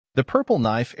 The purple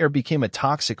knife air became a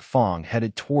toxic fong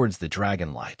headed towards the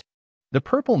dragon light. The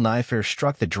purple knife air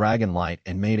struck the dragon light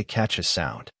and made a catch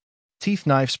sound. Teeth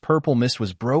Knife's purple mist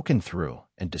was broken through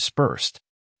and dispersed.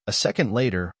 A second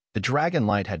later, The dragon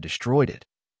light had destroyed it,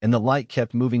 and the light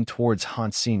kept moving towards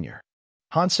Hans Sr.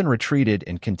 Hansen retreated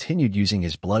and continued using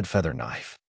his blood feather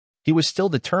knife. He was still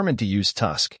determined to use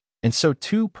Tusk, and so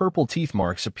 2 purple teeth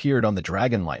marks appeared on the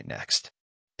dragon light next.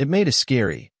 It made a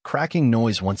scary, cracking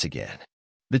noise once again.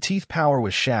 The teeth power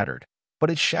was shattered, but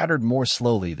it shattered more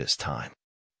slowly this time.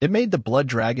 It made the blood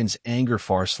dragon's anger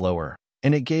far slower,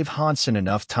 and it gave Hansen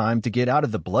enough time to get out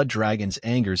of the blood dragon's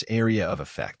anger's area of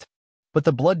effect. But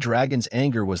the blood dragon's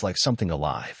anger was like something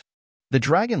alive. The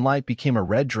dragon light became a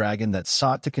red dragon that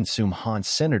sought to consume Hans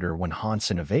Senator. When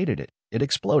Hansen evaded it, it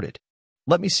exploded.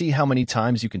 Let me see how many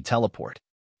times you can teleport.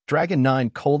 Dragon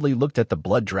 9 coldly looked at the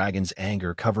blood dragon's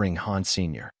anger covering Hans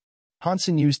Sr.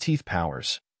 Hansen used teeth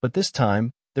powers, but this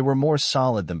time they were more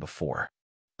solid than before.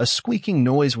 A squeaking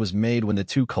noise was made when the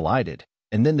two collided,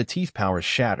 and then the teeth powers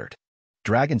shattered.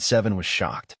 Dragon 7 was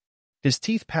shocked. His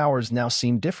teeth powers now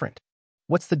seemed different.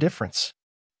 What's the difference?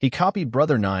 He copied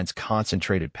Brother 9's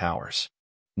concentrated powers.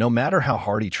 No matter how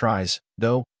hard he tries,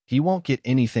 though, he won't get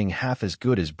anything half as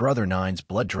good as Brother 9's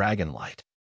blood dragon light.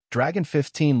 Dragon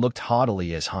 15 looked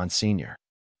haughtily as Hans Sr.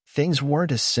 Things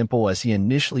weren't as simple as he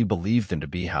initially believed them to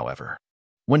be, however.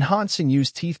 When Hansen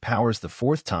used teeth powers the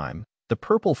 4th time, the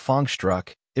purple fang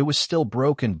struck. It was still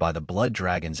broken by the blood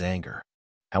dragon's anger.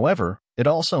 However, it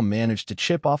also managed to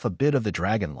chip off a bit of the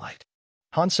dragon light.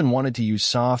 Hansen wanted to use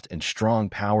soft and strong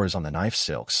powers on the knife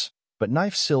silks, but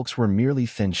knife silks were merely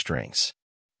thin strings.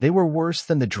 They were worse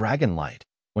than the dragon light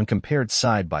when compared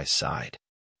side by side.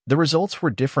 The results were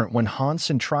different when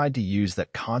Hansen tried to use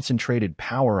that concentrated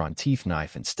power on teeth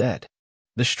knife instead.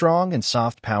 The strong and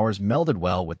soft powers melded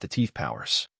well with the teeth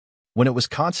powers. When it was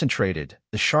concentrated,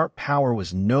 the sharp power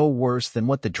was no worse than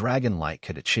what the dragon light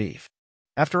could achieve.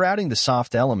 After adding the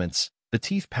soft elements, the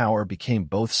teeth power became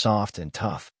both soft and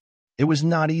tough. It was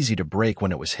not easy to break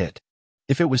when it was hit.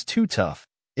 If it was too tough,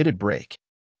 it'd break.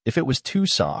 If it was too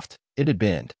soft, it'd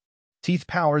bend. Teeth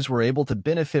powers were able to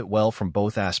benefit well from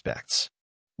both aspects.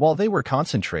 While they were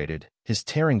concentrated, his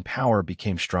tearing power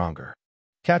became stronger.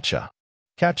 Catcha.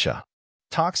 Catcha.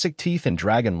 Toxic teeth and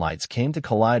dragon lights came to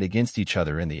collide against each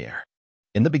other in the air.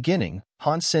 In the beginning,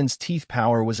 Hansen's teeth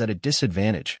power was at a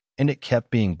disadvantage, and it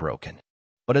kept being broken.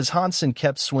 But as Hansen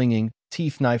kept swinging,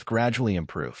 teeth knife gradually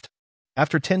improved.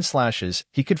 After 10 slashes,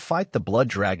 he could fight the blood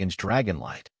dragon's dragon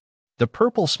light. The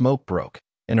purple smoke broke,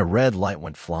 and a red light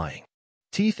went flying.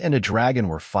 Teeth and a dragon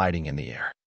were fighting in the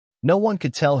air. No one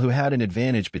could tell who had an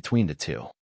advantage between the two.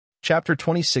 Chapter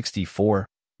 2064,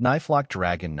 Knife-Lock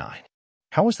Dragon 9.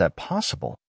 How was that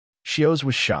possible? Xiao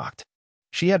was shocked.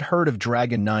 She had heard of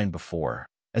Dragon 9 before,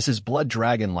 as his blood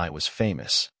dragon light was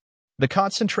famous. The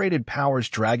concentrated powers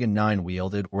Dragon 9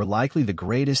 wielded were likely the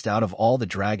greatest out of all the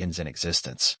dragons in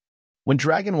existence. When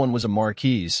Dragon 1 was a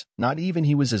Marquise, not even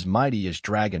he was as mighty as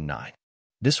Dragon 9.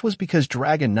 This was because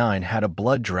Dragon 9 had a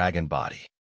blood dragon body.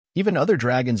 Even other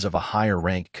dragons of a higher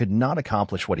rank could not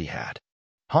accomplish what he had.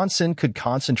 Hansen could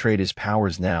concentrate his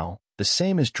powers now, the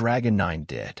same as Dragon 9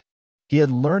 did. He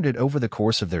had learned it over the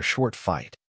course of their short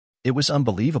fight. It was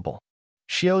unbelievable.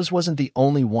 Xiao wasn't the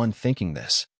only one thinking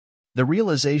this. The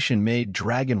realization made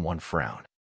Dragon 1 frown.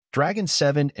 Dragon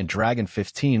 7 and Dragon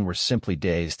 15 were simply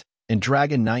dazed, and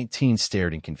Dragon 19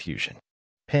 stared in confusion.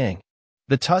 Pang!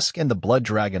 The tusk and the blood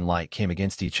dragon light came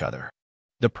against each other.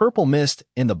 The purple mist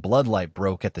and the blood light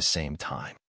broke at the same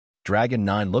time. Dragon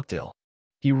 9 looked ill.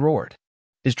 He roared.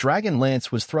 His dragon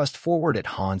lance was thrust forward at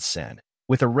Hansen,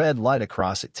 with a red light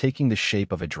across it taking the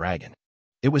shape of a dragon.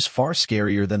 It was far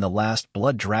scarier than the last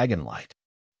blood dragon light.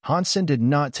 Hansen did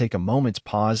not take a moment's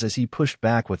pause as he pushed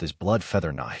back with his blood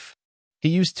feather knife. He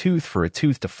used tooth for a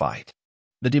tooth to fight.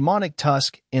 The demonic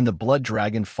tusk and the blood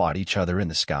dragon fought each other in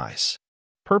the skies.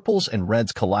 Purples and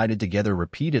reds collided together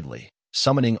repeatedly,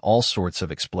 summoning all sorts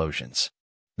of explosions.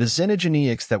 The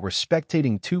xenogeneics that were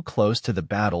spectating too close to the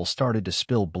battle started to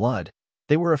spill blood.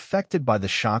 They were affected by the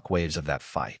shockwaves of that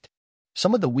fight.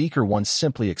 Some of the weaker ones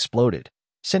simply exploded,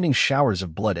 sending showers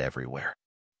of blood everywhere.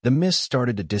 The mist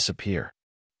started to disappear.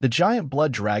 The giant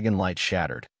blood dragon light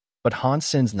shattered, but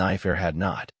Hansen's knife air had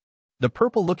not. The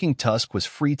purple-looking tusk was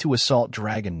free to assault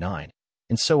Dragon 9,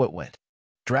 and so it went.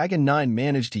 Dragon 9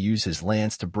 managed to use his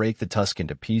lance to break the tusk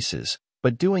into pieces,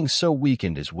 but doing so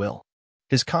weakened his will.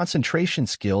 His concentration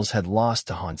skills had lost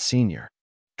to Hans Sr.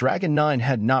 Dragon 9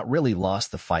 had not really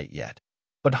lost the fight yet,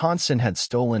 but Hansen had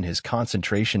stolen his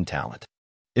concentration talent.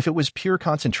 If it was pure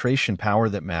concentration power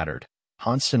that mattered,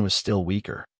 Hansen was still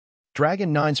weaker.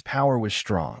 Dragon 9's power was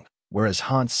strong, whereas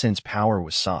Hansen's power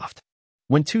was soft.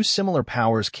 When two similar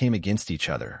powers came against each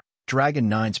other, Dragon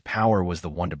 9's power was the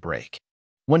one to break.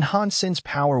 When Hansen's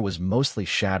power was mostly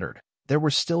shattered, there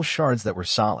were still shards that were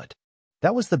solid.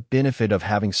 That was the benefit of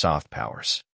having soft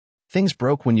powers. Things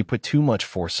broke when you put too much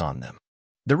force on them.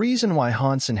 The reason why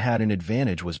Hansen had an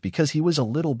advantage was because he was a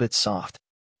little bit soft.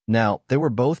 Now, they were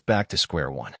both back to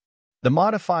square one. The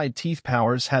modified teeth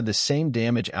powers had the same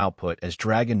damage output as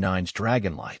Dragon 9's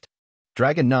Dragon Light.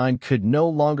 Dragon 9 could no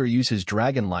longer use his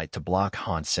Dragon Light to block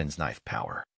Hansen's knife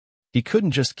power. He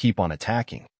couldn't just keep on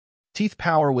attacking. Teeth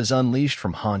power was unleashed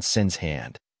from Hansen's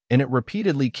hand, and it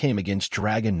repeatedly came against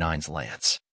Dragon 9's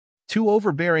lance. Two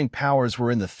overbearing powers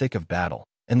were in the thick of battle,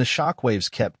 and the shockwaves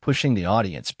kept pushing the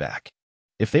audience back.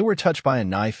 If they were touched by a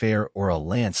knife air or a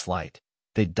lance light,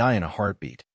 they'd die in a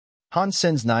heartbeat.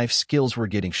 Hansen's knife skills were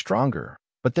getting stronger,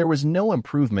 but there was no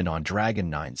improvement on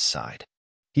Dragon 9's side.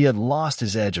 He had lost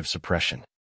his edge of suppression.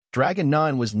 Dragon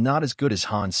 9 was not as good as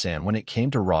Hansen when it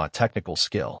came to raw technical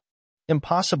skill.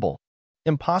 Impossible.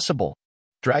 Impossible.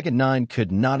 Dragon 9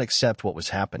 could not accept what was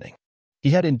happening.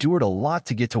 He had endured a lot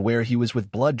to get to where he was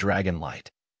with Blood Dragon Light,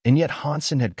 and yet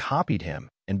Hansen had copied him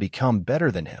and become better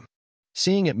than him.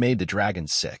 Seeing it made the dragon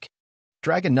sick.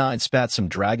 Dragon 9 spat some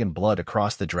dragon blood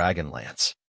across the dragon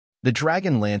lance. The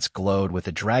dragon lance glowed with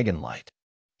a dragon light.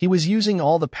 He was using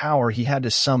all the power he had to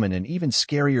summon an even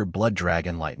scarier Blood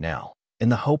Dragon Light now, in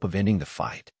the hope of ending the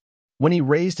fight. When he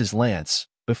raised his lance,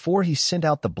 before he sent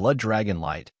out the Blood Dragon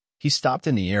Light, he stopped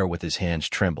in the air with his hands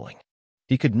trembling.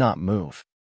 He could not move.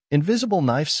 Invisible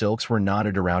knife silks were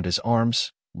knotted around his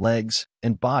arms, legs,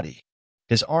 and body.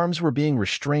 His arms were being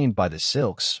restrained by the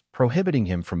silks, prohibiting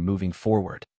him from moving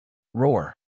forward.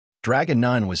 Roar. Dragon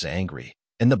 9 was angry,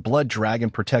 and the Blood Dragon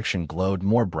protection glowed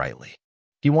more brightly.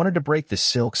 He wanted to break the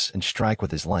silks and strike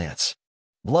with his lance.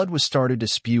 Blood was started to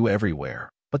spew everywhere,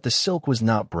 but the silk was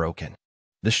not broken.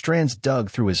 The strands dug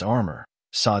through his armor,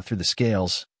 sawed through the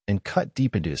scales, and cut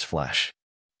deep into his flesh.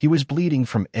 He was bleeding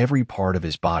from every part of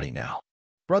his body now.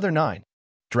 Brother 9,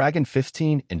 Dragon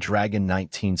 15, and Dragon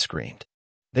 19 screamed.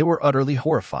 They were utterly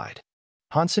horrified.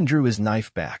 Hansen drew his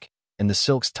knife back, and the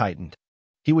silks tightened.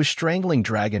 He was strangling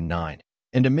Dragon 9,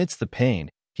 and amidst the pain,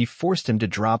 he forced him to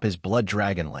drop his Blood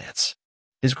Dragon Lance.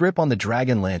 His grip on the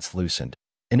dragon lance loosened,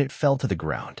 and it fell to the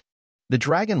ground. The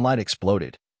dragon light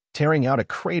exploded, tearing out a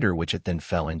crater which it then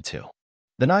fell into.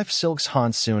 The knife silks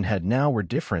Hansen had now were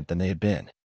different than they had been.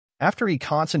 After he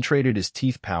concentrated his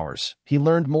teeth powers, he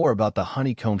learned more about the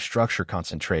honeycomb structure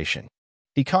concentration.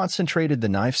 He concentrated the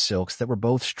knife silks that were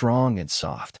both strong and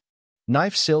soft.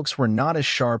 Knife silks were not as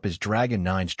sharp as Dragon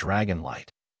 9's Dragon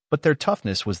Light, but their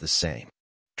toughness was the same.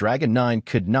 Dragon 9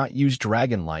 could not use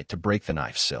Dragon Light to break the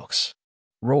knife silks.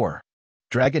 Roar.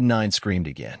 Dragon 9 screamed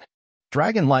again.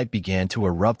 Dragon Light began to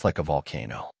erupt like a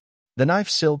volcano. The knife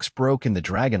silks broke in the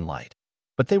Dragon Light,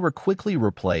 but they were quickly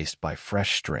replaced by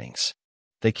fresh strings.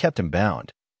 They kept him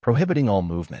bound, prohibiting all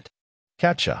movement.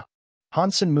 Catcha.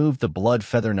 Hansen moved the blood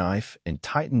feather knife and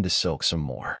tightened the silk some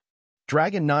more.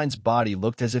 Dragon 9's body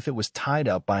looked as if it was tied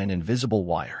up by an invisible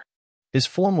wire. His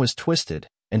form was twisted,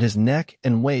 and his neck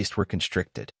and waist were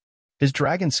constricted. His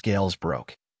dragon scales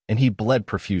broke, and he bled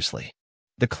profusely.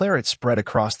 The claret spread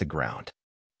across the ground.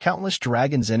 Countless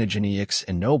dragon xenogeniacs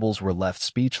and nobles were left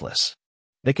speechless.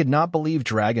 They could not believe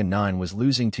Dragon 9 was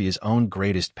losing to his own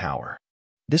greatest power.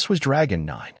 This was Dragon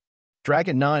 9.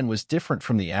 Dragon 9 was different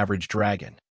from the average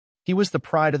dragon. He was the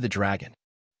pride of the dragon.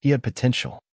 He had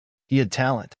potential. He had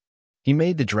talent. He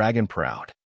made the dragon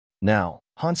proud. Now,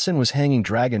 Hansen was hanging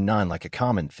Dragon 9 like a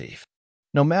common thief.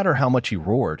 No matter how much he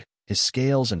roared, his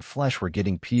scales and flesh were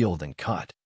getting peeled and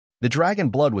cut. The dragon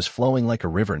blood was flowing like a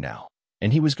river now,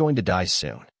 and he was going to die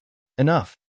soon.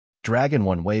 Enough. Dragon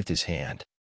 1 waved his hand.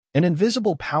 An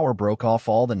invisible power broke off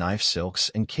all the knife silks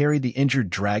and carried the injured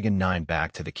Dragon 9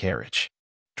 back to the carriage.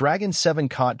 Dragon 7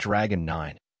 caught Dragon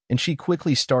 9, and she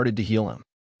quickly started to heal him.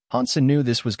 Hansen knew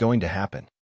this was going to happen.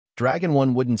 Dragon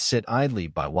 1 wouldn't sit idly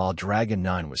by while Dragon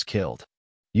 9 was killed.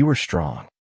 You were strong.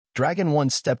 Dragon 1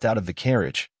 stepped out of the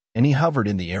carriage, and he hovered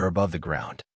in the air above the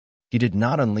ground. He did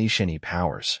not unleash any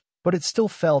powers, but it still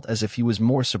felt as if he was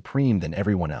more supreme than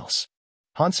everyone else.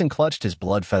 Hansen clutched his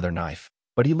blood feather knife,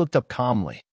 but he looked up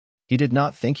calmly. He did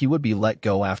not think he would be let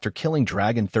go after killing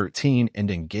Dragon 13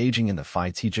 and engaging in the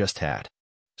fights he just had.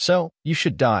 So, you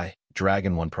should die,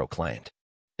 Dragon 1 proclaimed.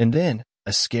 And then,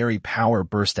 a scary power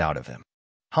burst out of him.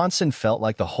 Hansen felt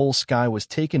like the whole sky was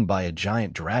taken by a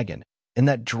giant dragon, and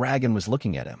that dragon was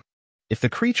looking at him. If the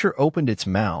creature opened its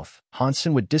mouth,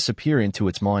 Hansen would disappear into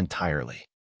its maw entirely.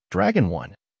 Dragon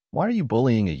 1, why are you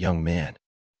bullying a young man?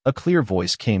 A clear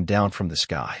voice came down from the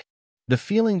sky. The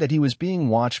feeling that he was being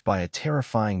watched by a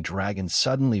terrifying dragon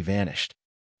suddenly vanished.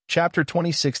 Chapter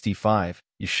 2065,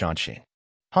 Xuanhuan.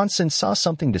 Hansen saw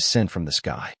something descend from the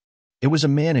sky. It was a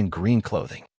man in green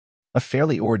clothing. A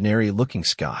fairly ordinary-looking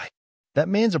sky. That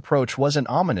man's approach wasn't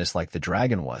ominous like the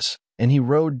dragon was, and he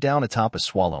rode down atop a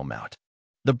swallow mount.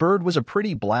 The bird was a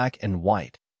pretty black and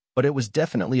white, but it was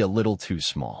definitely a little too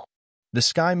small. The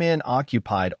Skyman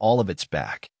occupied all of its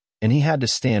back, and he had to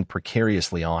stand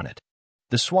precariously on it.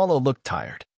 The swallow looked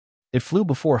tired. It flew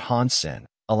before Hansen,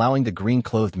 allowing the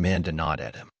green-clothed man to nod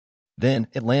at him. Then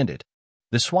it landed.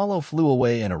 The swallow flew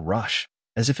away in a rush,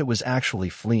 as if it was actually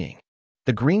fleeing.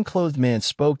 The green-clothed man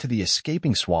spoke to the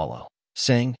escaping swallow,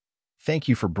 saying, "Thank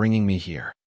you for bringing me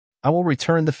here. I will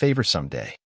return the favor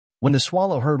someday." When the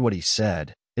swallow heard what he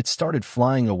said, it started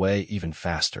flying away even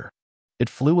faster. It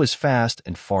flew as fast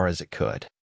and far as it could.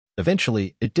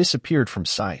 Eventually, it disappeared from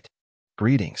sight.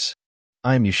 "Greetings.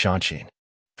 I am Xuanhuan.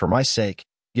 For my sake,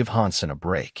 give Hansen a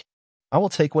break. I will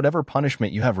take whatever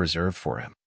punishment you have reserved for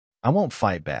him. I won't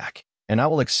fight back, and I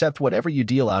will accept whatever you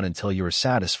deal out until you are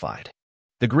satisfied."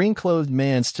 The green-clothed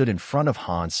man stood in front of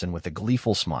Hansen with a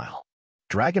gleeful smile.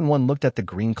 Dragon One looked at the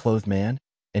green-clothed man,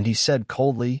 and he said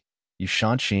coldly,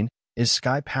 "Xuanhuan, is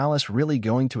Sky Palace really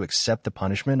going to accept the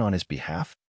punishment on his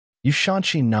behalf?"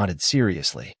 Xuanhuan nodded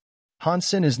seriously.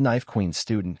 Hansen is Knife Queen's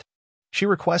student. She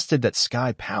requested that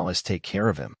Sky Palace take care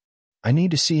of him. I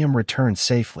need to see him return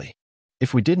safely.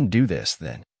 If we didn't do this,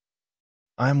 then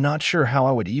I am not sure how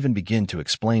I would even begin to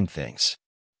explain things.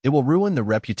 It will ruin the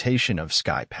reputation of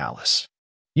Sky Palace.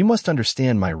 You must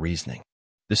understand my reasoning.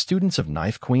 The students of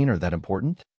Knife Queen are that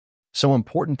important? So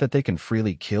important that they can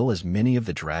freely kill as many of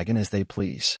the dragon as they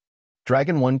please.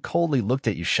 Dragon One coldly looked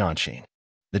at Xuanhuan.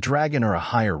 The dragon are a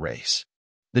higher race.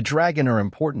 The dragon are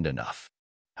important enough.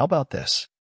 How about this?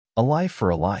 A life for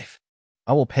a life.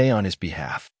 I will pay on his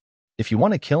behalf. If you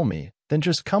want to kill me, then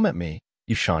just come at me,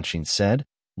 Xuanhuan said,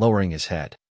 lowering his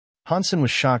head. Hansen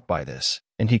was shocked by this,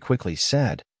 and he quickly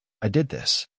said, "I did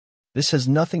this. This has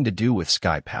nothing to do with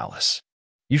Sky Palace."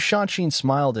 Xuanhuan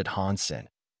smiled at Hansen,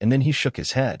 and then he shook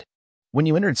his head. "When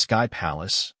you entered Sky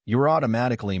Palace, you were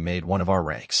automatically made one of our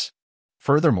ranks.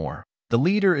 Furthermore, the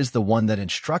leader is the one that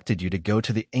instructed you to go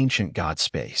to the ancient god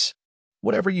space.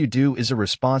 Whatever you do is a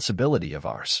responsibility of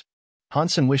ours."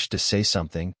 Hansen wished to say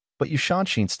something, but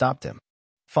Xuanhuan stopped him.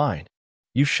 "Fine.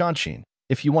 Xuanhuan,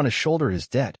 if you want to shoulder his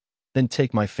debt, then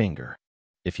take my finger.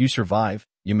 If you survive,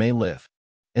 you may live.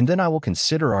 And then I will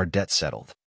consider our debt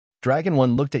settled." Dragon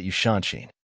One looked at Xuanhuan.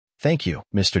 "Thank you,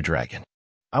 Mr. Dragon.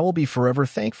 I will be forever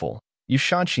thankful,"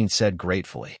 Xuanhuan said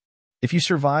gratefully. "If you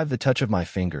survive the touch of my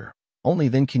finger, only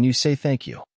then can you say thank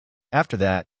you." After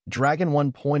that, Dragon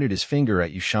One pointed his finger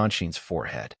at Xuanhuan's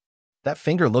forehead. That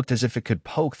finger looked as if it could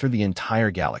poke through the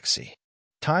entire galaxy.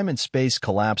 Time and space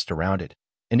collapsed around it,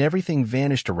 and everything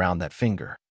vanished around that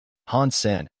finger.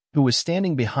 Hansen, who was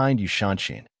standing behind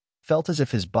Xuanhuan, felt as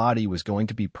if his body was going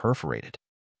to be perforated.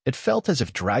 It felt as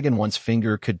if Dragon One's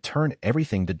finger could turn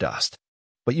everything to dust.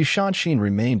 But Xuanhuan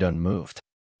remained unmoved.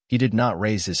 He did not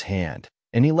raise his hand,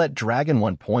 and he let Dragon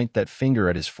One point that finger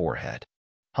at his forehead.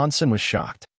 Hansen was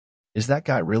shocked. Is that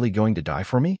guy really going to die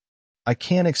for me? I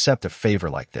can't accept a favor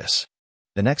like this.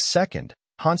 The next second,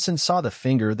 Hansen saw the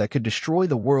finger that could destroy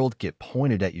the world get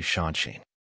pointed at Xuanhuan.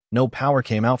 No power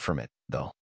came out from it,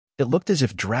 though. It looked as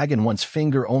if Dragon One's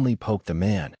finger only poked the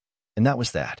man, and that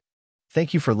was that.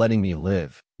 "Thank you for letting me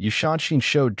live." Xuanhuan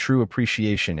showed true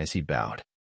appreciation as he bowed.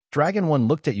 Dragon One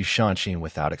looked at Xuanhuan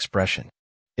without expression.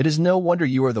 "It is no wonder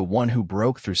you are the one who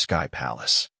broke through Sky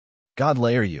Palace. God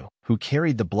layer you, who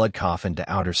carried the blood coffin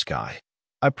to outer sky.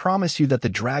 I promise you that the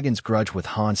dragon's grudge with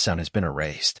Hansen has been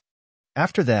erased."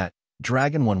 After that,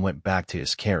 Dragon One went back to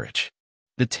his carriage.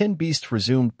 The tin beast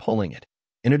resumed pulling it,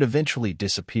 and it eventually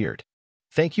disappeared.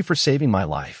 "Thank you for saving my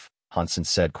life," Hansen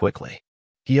said quickly.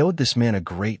 He owed this man a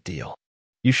great deal.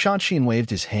 Xuanhuan waved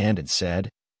his hand and said,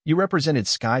 "You represented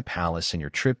Sky Palace in your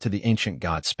trip to the ancient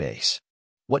god space.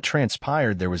 What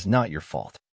transpired there was not your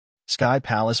fault. Sky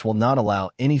Palace will not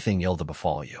allow anything ill to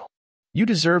befall you. You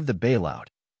deserve the bailout,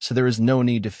 so there is no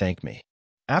need to thank me."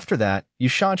 After that,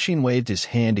 Xuanhuan waved his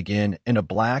hand again, and a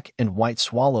black and white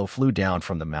swallow flew down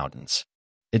from the mountains.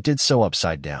 It did so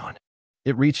upside down.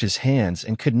 It reached his hands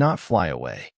and could not fly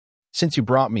away. "Since you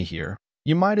brought me here,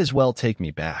 you might as well take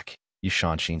me back,"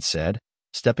 Xuanhuan said,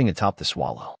 stepping atop the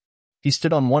swallow. He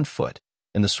stood on one foot,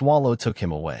 and the swallow took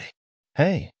him away.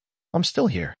 "Hey, I'm still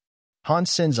here."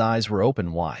 Hansen's eyes were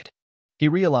open wide. He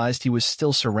realized he was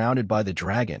still surrounded by the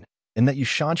dragon, and that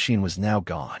Xuanhuan was now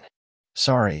gone.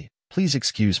 "Sorry, please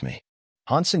excuse me."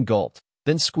 Hansen gulped,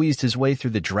 then squeezed his way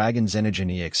through the dragon's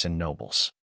engineers and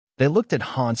nobles. They looked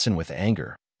at Hansen with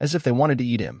anger, as if they wanted to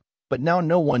eat him, but now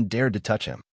no one dared to touch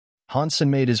him. Hansen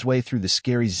made his way through the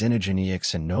scary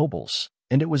Xenogeniacs and nobles,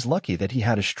 and it was lucky that he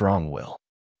had a strong will.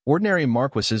 Ordinary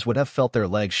marquises would have felt their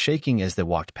legs shaking as they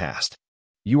walked past.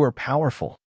 "You are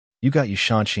powerful. You got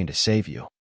Xuanhuan to save you."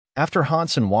 After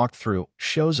Hansen walked through,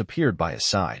 Shows appeared by his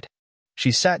side.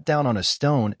 She sat down on a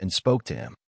stone and spoke to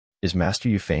him. Is Master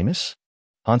Yu famous?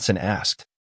 Hansen asked.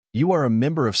 You are a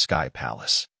member of Sky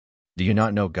Palace. Do you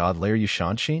not know Godlayer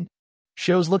Yunshanxin?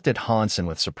 Shows looked at Hansen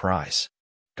with surprise.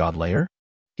 Godlayer?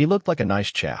 He looked like a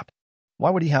nice chap. Why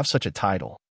would he have such a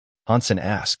title? Hansen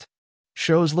asked.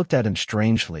 Shows looked at him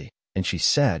strangely, and she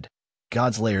said,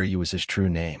 God's Lair Yu is his true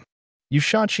name.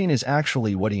 Yunshanxin is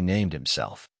actually what he named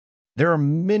himself. There are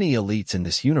many elites in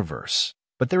this universe,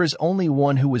 but there is only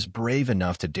one who was brave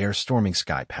enough to dare storming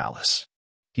Sky Palace.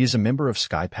 He is a member of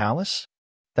Sky Palace?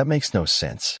 That makes no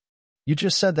sense. You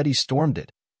just said that he stormed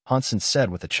it, Hansen said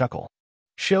with a chuckle.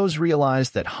 Shows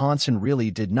realized that Hansen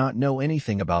really did not know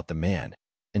anything about the man,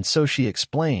 and so she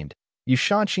explained,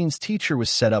 Yunshanxin's teacher was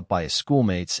set up by his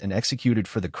schoolmates and executed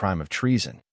for the crime of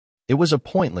treason. It was a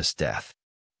pointless death.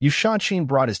 Yunshanxin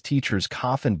brought his teacher's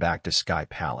coffin back to Sky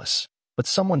Palace, but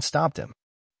someone stopped him.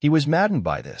 He was maddened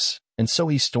by this, and so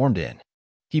he stormed in.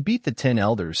 He beat the 10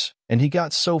 elders, and he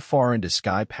got so far into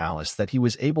Sky Palace that he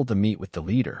was able to meet with the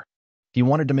leader. He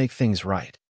wanted to make things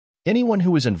right. Anyone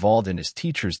who was involved in his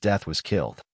teacher's death was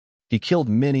killed. He killed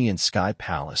many in Sky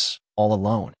Palace, all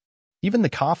alone. Even the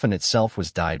coffin itself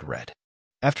was dyed red.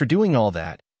 After doing all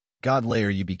that,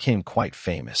 Godlayer Yu became quite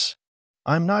famous.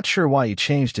 I'm not sure why he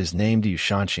changed his name to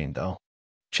Yunshanxin, though.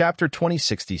 Chapter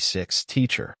 2066,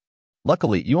 Teacher.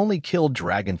 Luckily, you only killed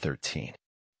Dragon 13.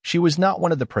 She was not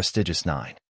one of the prestigious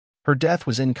 9. Her death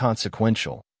was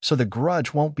inconsequential, so the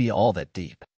grudge won't be all that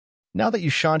deep. Now that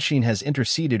Yunshanxin has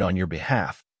interceded on your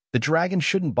behalf, the dragon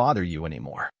shouldn't bother you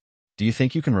anymore. Do you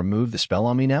think you can remove the spell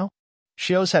on me now?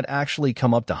 Shows had actually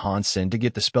come up to Hansen to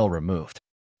get the spell removed.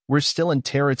 We're still in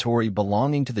territory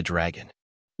belonging to the dragon.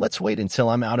 Let's wait until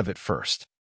I'm out of it first.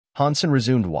 Hansen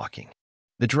resumed walking.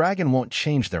 The dragon won't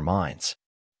change their minds.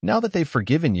 Now that they've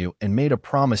forgiven you and made a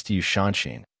promise to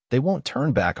Yunshanxin, they won't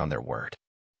turn back on their word.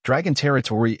 Dragon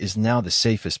territory is now the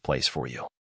safest place for you.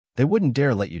 They wouldn't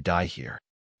dare let you die here.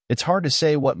 It's hard to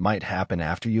say what might happen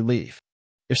after you leave.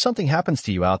 If something happens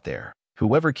to you out there,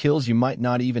 whoever kills you might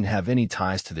not even have any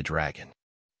ties to the dragon.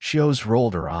 Shows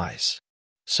rolled her eyes.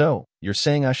 So, you're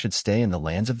saying I should stay in the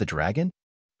lands of the dragon?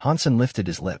 Hansen lifted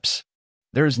his lips.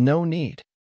 There is no need.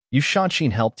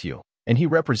 Yunshanxin helped you, and he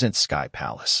represents Sky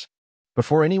Palace.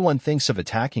 Before anyone thinks of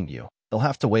attacking you, they'll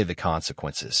have to weigh the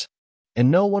consequences.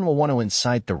 And no one will want to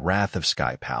incite the wrath of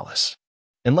Sky Palace.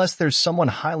 Unless there's someone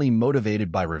highly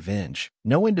motivated by revenge,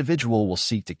 no individual will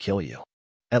seek to kill you.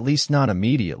 At least not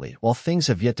immediately, while things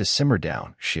have yet to simmer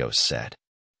down, Shios said.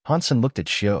 Hansen looked at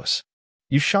Shios.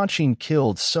 Yunshanxin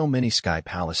killed so many Sky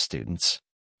Palace students.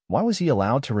 Why was he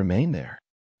allowed to remain there?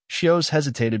 Shios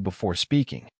hesitated before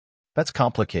speaking. That's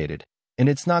complicated, and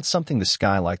it's not something the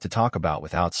Sky like to talk about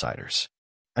with outsiders.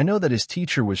 I know that his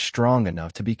teacher was strong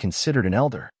enough to be considered an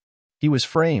elder. He was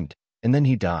framed, and then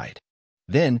he died.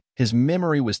 Then, his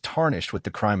memory was tarnished with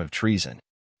the crime of treason.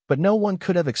 But no one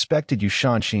could have expected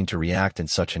Yunshanxin to react in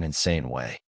such an insane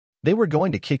way. They were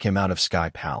going to kick him out of Sky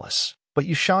Palace, but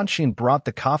Yunshanxin brought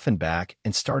the coffin back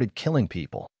and started killing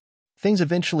people. Things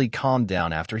eventually calmed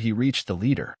down after he reached the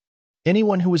leader.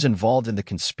 Anyone who was involved in the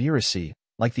conspiracy,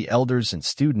 like the elders and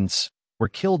students, were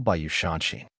killed by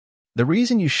Yunshanxin. The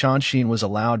reason Yunshanxin was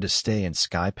allowed to stay in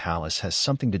Sky Palace has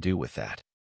something to do with that.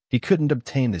 He couldn't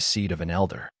obtain the seat of an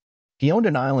elder. He owned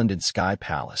an island in Sky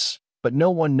Palace, but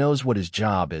no one knows what his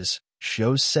job is,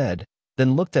 Shows said,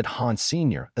 then looked at Han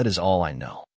Sr. That is all I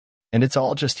know. And it's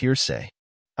all just hearsay.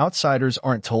 Outsiders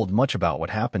aren't told much about what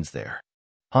happens there.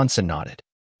 Hansen nodded.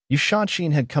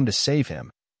 Yunshanxin had come to save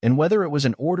him, and whether it was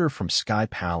an order from Sky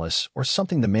Palace or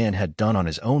something the man had done on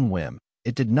his own whim,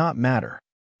 it did not matter.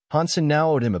 Hansen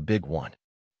now owed him a big one.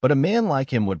 But a man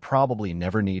like him would probably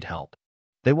never need help.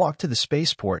 They walked to the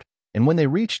spaceport, and when they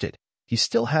reached it, he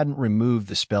still hadn't removed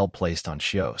the spell placed on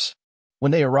Shios.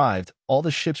 When they arrived, all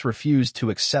the ships refused to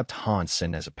accept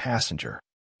Hansen as a passenger.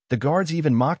 The guards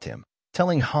even mocked him,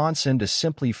 telling Hansen to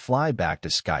simply fly back to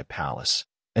Sky Palace,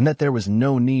 and that there was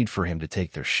no need for him to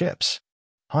take their ships.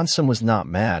 Hansen was not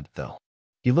mad, though.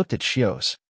 He looked at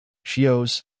Shios.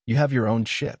 Shios, you have your own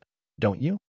ship, don't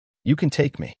you? You can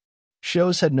take me.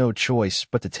 Shios had no choice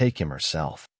but to take him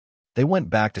herself. They went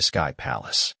back to Sky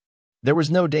Palace. There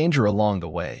was no danger along the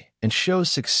way, and Shios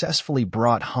successfully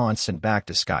brought Hansen back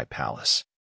to Sky Palace.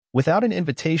 Without an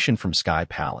invitation from Sky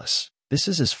Palace, this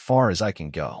is as far as I can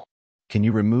go. Can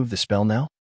you remove the spell now?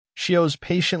 Shios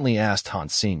patiently asked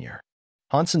Hans Sr.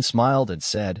 Hansen smiled and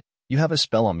said, You have a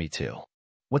spell on me too.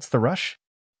 What's the rush?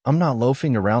 I'm not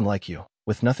loafing around like you,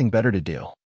 with nothing better to do.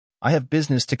 I have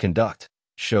business to conduct,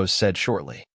 Shios said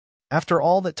shortly. After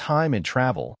all that time and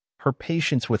travel, her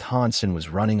patience with Hansen was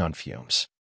running on fumes.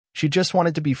 She just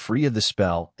wanted to be free of the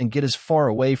spell and get as far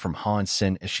away from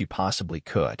Hansen as she possibly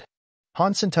could.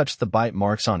 Hansen touched the bite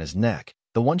marks on his neck,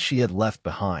 the ones she had left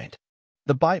behind.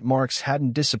 The bite marks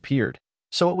hadn't disappeared,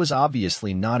 so it was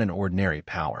obviously not an ordinary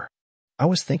power. I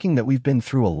was thinking that we've been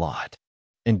through a lot,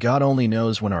 and God only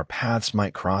knows when our paths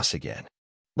might cross again.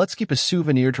 Let's keep a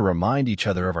souvenir to remind each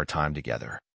other of our time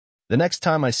together. The next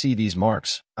time I see these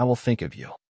marks, I will think of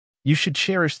you. You should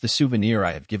cherish the souvenir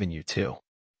I have given you too.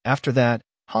 After that,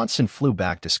 Hansen flew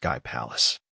back to Sky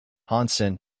Palace.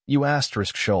 Hansen, you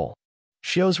asterisk shoal.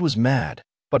 Xios was mad,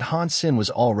 but Hansen was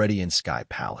already in Sky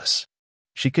Palace.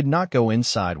 She could not go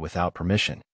inside without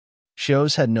permission.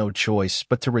 Xios had no choice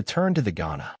but to return to the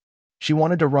Ghana. She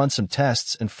wanted to run some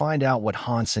tests and find out what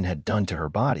Hansen had done to her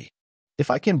body.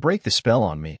 If I can break the spell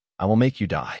on me, I will make you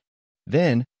die.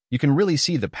 Then, you can really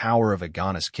see the power of a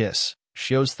Ghana's kiss,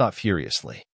 Xios thought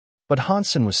furiously. But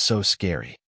Hansen was so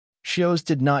scary. Xios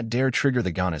did not dare trigger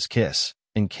the Ghana's kiss,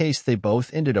 in case they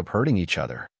both ended up hurting each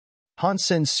other.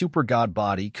 Hansen's super god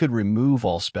body could remove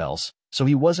all spells, so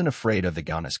he wasn't afraid of the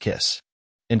Ghana's kiss.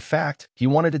 In fact, he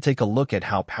wanted to take a look at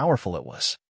how powerful it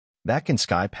was. Back in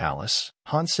Sky Palace,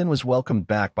 Hansen was welcomed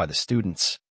back by the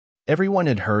students. Everyone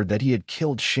had heard that he had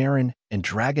killed Sharon and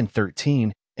Dragon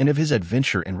 13 and of his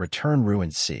adventure in Return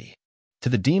Ruined Sea. To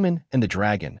the demon and the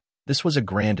dragon, this was a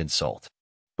grand insult.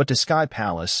 But to Sky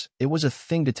Palace, it was a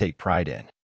thing to take pride in.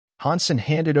 Hansen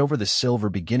handed over the silver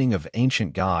beginning of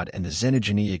Ancient God and the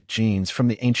xenogeneic genes from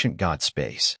the Ancient God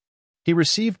space. He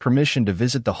received permission to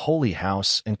visit the Holy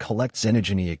House and collect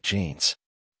xenogeneic genes.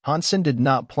 Hansen did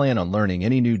not plan on learning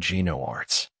any new geno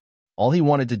arts. All he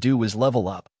wanted to do was level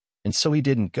up, and so he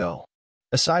didn't go.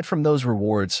 Aside from those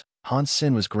rewards,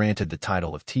 Hansen was granted the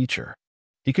title of teacher.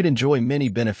 He could enjoy many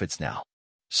benefits now.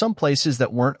 Some places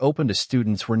that weren't open to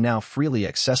students were now freely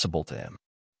accessible to him.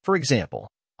 For example,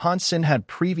 Hansen had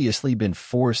previously been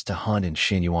forced to hunt in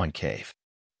Xuanhuan Cave.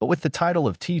 But with the title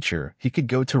of teacher, he could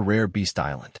go to Rare Beast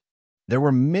Island. There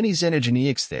were many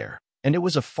xenogeneics there, and it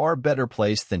was a far better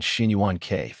place than Xuanhuan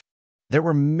Cave. There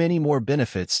were many more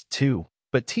benefits, too,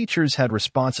 but teachers had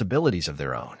responsibilities of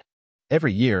their own.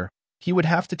 Every year, he would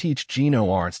have to teach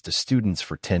geno arts to students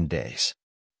for 10 days.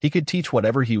 He could teach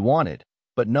whatever he wanted,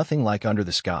 but nothing like Under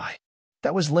the Sky.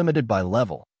 That was limited by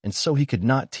level, and so he could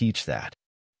not teach that.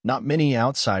 Not many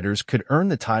outsiders could earn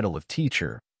the title of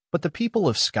teacher, but the people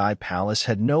of Sky Palace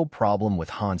had no problem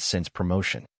with Hansen's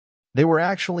promotion. They were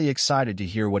actually excited to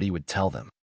hear what he would tell them.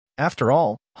 After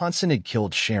all, Hansen had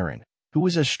killed Sharon, who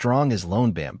was as strong as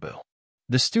Lone Bamboo.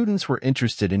 The students were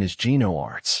interested in his geno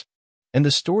arts, and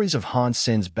the stories of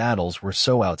Hansen's battles were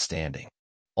so outstanding.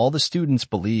 All the students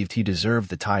believed he deserved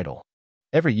the title.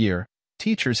 Every year,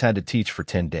 teachers had to teach for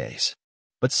 10 days.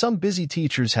 But some busy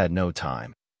teachers had no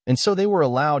time, and so they were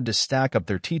allowed to stack up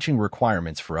their teaching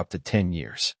requirements for up to 10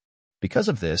 years. Because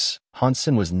of this,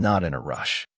 Hansen was not in a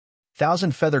rush.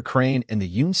 Thousand Feather Crane and the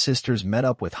Yoon sisters met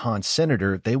up with Hans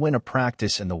Senator. They went to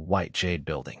practice in the White Jade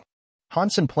building.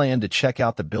 Hansen planned to check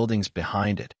out the buildings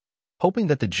behind it, hoping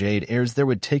that the Jade heirs there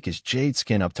would take his Jade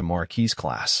skin up to Marquis'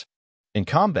 class. In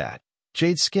combat,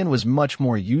 Jade skin was much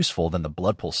more useful than the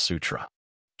Blood Pulse Sutra.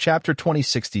 Chapter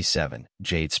 2067,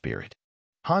 Jade Spirit.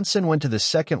 Hansen went to the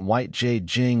second White Jade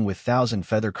Jing with Thousand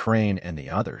Feather Crane and the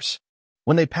others.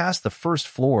 When they passed the first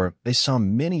floor, they saw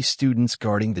many students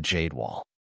guarding the Jade Wall.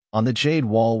 On the Jade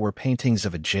Wall were paintings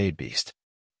of a Jade Beast.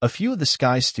 A few of the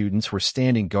Sky students were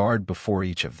standing guard before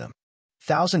each of them.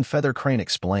 Thousand Feather Crane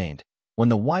explained, when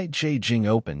the White Jade Jing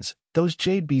opens, those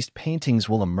Jade Beast paintings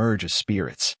will emerge as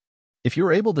spirits. If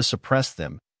you're able to suppress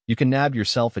them, you can nab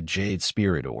yourself a Jade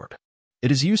Spirit Orb.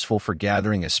 It is useful for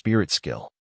gathering a spirit skill.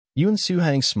 Yoon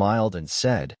Soo-hang smiled and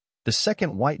said, the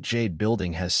second White Jade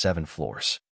building has 7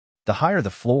 floors. The higher the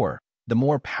floor, the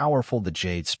more powerful the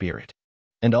Jade Spirit.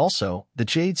 And also, the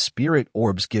Jade Spirit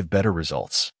Orbs give better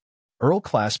results.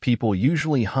 Earl-class people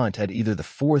usually hunt at either the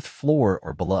 4th floor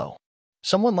or below.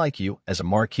 Someone like you, as a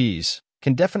Marquis,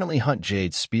 can definitely hunt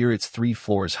Jade Spirits 3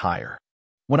 floors higher.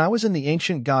 When I was in the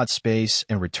Ancient God space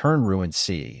and Return Ruined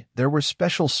Sea, there were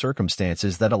special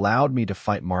circumstances that allowed me to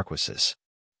fight Marquises.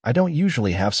 I don't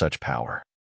usually have such power.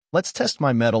 Let's test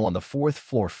my mettle on the 4th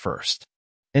floor first.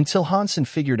 Until Hansen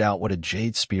figured out what a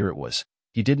Jade Spirit was,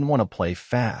 he didn't want to play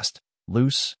fast,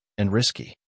 loose, and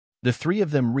risky. The 3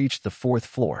 of them reached the 4th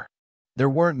floor. There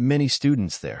weren't many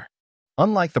students there.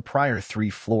 Unlike the prior 3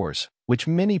 floors, which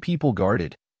many people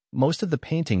guarded, most of the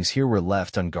paintings here were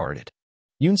left unguarded.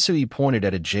 Yoon Soo pointed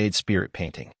at a Jade Spirit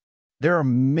painting. There are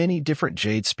many different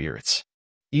Jade Spirits.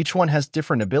 Each one has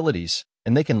different abilities,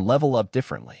 and they can level up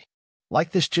differently.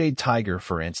 Like this Jade Tiger,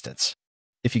 for instance.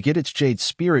 If you get its Jade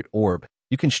Spirit Orb,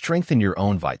 you can strengthen your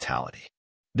own vitality.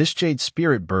 This jade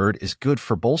spirit bird is good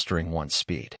for bolstering one's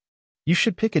speed. You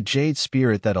should pick a jade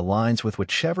spirit that aligns with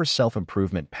whichever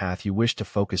self-improvement path you wish to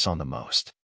focus on the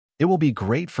most. It will be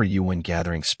great for you when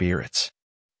gathering spirits.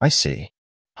 I see.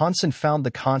 Hansen found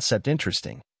the concept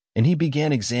interesting, and he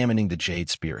began examining the jade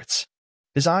spirits.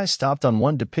 His eyes stopped on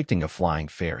one depicting a flying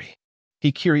fairy.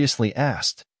 He curiously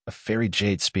asked, "A fairy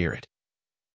jade spirit?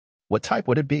 What type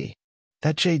would it be?"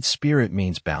 "That jade spirit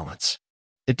means balance.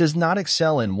 It does not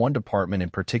excel in one department in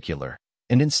particular,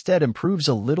 and instead improves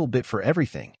a little bit for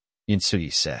everything,"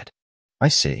 Yunsui said. "I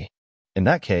see. In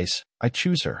that case, I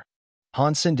choose her."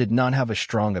 Hansen did not have a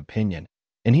strong opinion,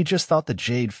 and he just thought the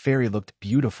jade fairy looked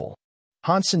beautiful.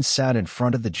 Hansen sat in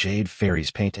front of the jade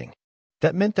fairy's painting.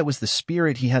 That meant that was the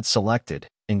spirit he had selected,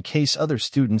 in case other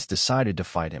students decided to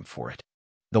fight him for it.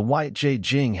 The white jade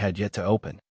jing had yet to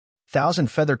open. Thousand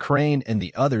Feather Crane and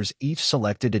the others each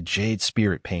selected a jade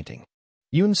spirit painting.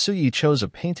 Yunsui chose a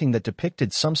painting that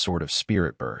depicted some sort of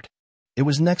spirit bird. It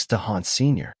was next to Hans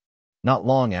Sr. Not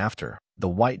long after, the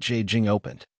white jade jing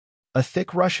opened. A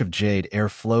thick rush of jade air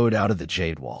flowed out of the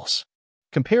jade walls.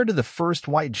 Compared to the first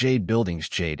white jade building's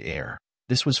jade air,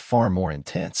 this was far more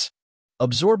intense.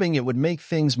 Absorbing it would make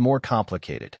things more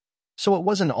complicated, so it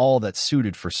wasn't all that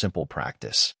suited for simple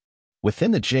practice.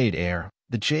 Within the jade air,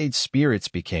 the jade spirits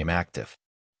became active.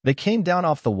 They came down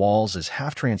off the walls as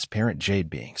half-transparent jade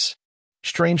beings.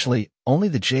 Strangely, only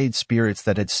the jade spirits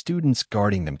that had students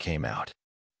guarding them came out.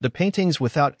 The paintings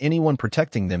without anyone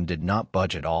protecting them did not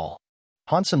budge at all.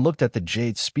 Hansen looked at the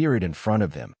jade spirit in front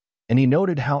of him, and he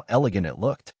noted how elegant it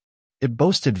looked. It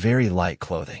boasted very light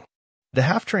clothing. The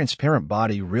half-transparent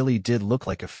body really did look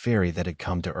like a fairy that had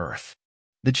come to Earth.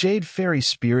 The jade fairy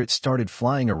spirit started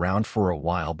flying around for a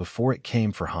while before it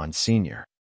came for Hans Sr.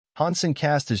 Hansen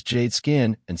cast his jade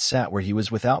skin and sat where he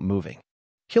was without moving.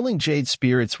 Killing jade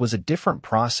spirits was a different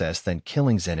process than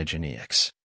killing xenogeneics.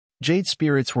 Jade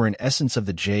spirits were an essence of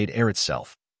the jade air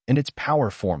itself, and its power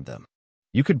formed them.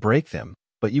 You could break them,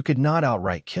 but you could not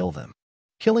outright kill them.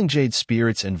 Killing jade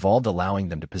spirits involved allowing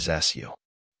them to possess you.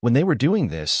 When they were doing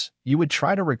this, you would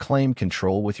try to reclaim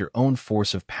control with your own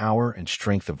force of power and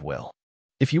strength of will.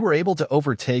 If you were able to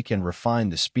overtake and refine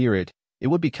the spirit, it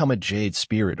would become a jade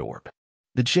spirit orb.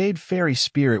 The jade fairy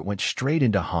spirit went straight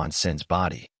into Hansen's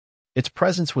body. Its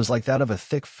presence was like that of a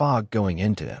thick fog going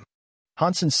into him.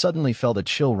 Hansen suddenly felt a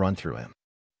chill run through him.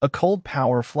 A cold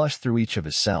power flushed through each of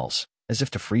his cells, as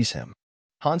if to freeze him.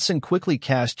 Hansen quickly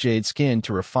cast jade skin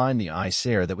to refine the ice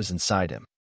air that was inside him.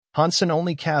 Hansen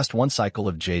only cast one cycle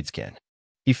of jade skin.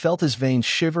 He felt his veins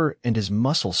shiver and his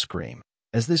muscles scream,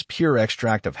 as this pure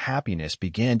extract of happiness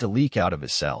began to leak out of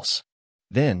his cells.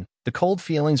 Then, the cold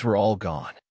feelings were all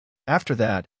gone. After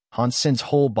that, Hansen's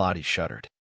whole body shuddered.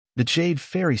 The jade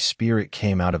fairy spirit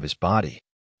came out of his body.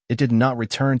 It did not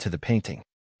return to the painting.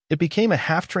 It became a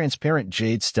half-transparent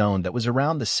jade stone that was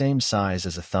around the same size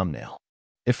as a thumbnail.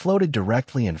 It floated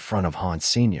directly in front of Hans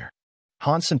Sr.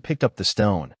 Hansen picked up the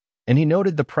stone, and he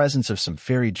noted the presence of some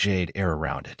fairy jade air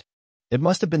around it. It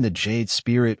must have been the jade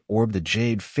spirit orb the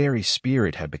jade fairy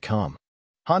spirit had become.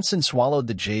 Hansen swallowed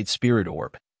the jade spirit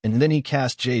orb, and then he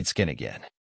cast jade skin again.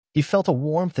 He felt a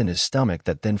warmth in his stomach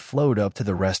that then flowed up to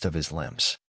the rest of his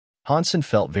limbs. Hansen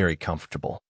felt very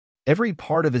comfortable. Every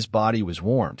part of his body was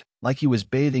warmed, like he was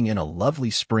bathing in a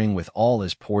lovely spring with all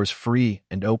his pores free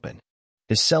and open.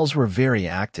 His cells were very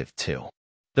active, too.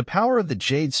 The power of the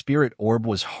jade spirit orb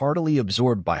was heartily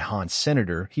absorbed by Hans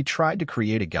Senator. He tried to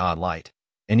create a godlight,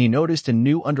 and he noticed a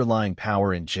new underlying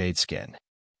power in jade skin.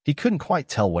 He couldn't quite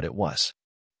tell what it was.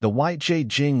 The white jade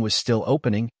jing was still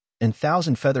opening, and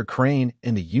Thousand Feather Crane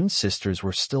and the Yoon sisters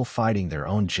were still fighting their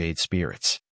own jade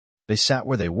spirits. They sat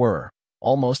where they were,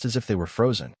 almost as if they were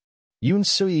frozen. Yoon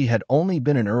Sui had only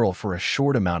been an earl for a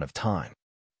short amount of time.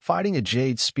 Fighting a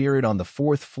jade spirit on the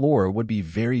 4th floor would be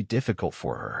very difficult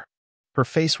for her. Her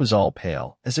face was all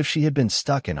pale, as if she had been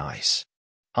stuck in ice.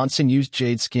 Hansen used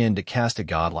jade skin to cast a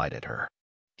godlight at her.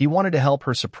 He wanted to help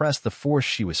her suppress the force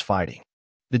she was fighting.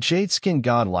 The jade skin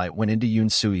godlight went into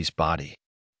Yoon Sui's body,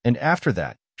 and after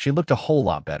that, she looked a whole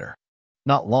lot better.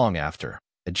 Not long after,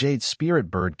 a jade spirit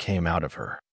bird came out of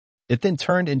her. It then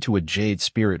turned into a jade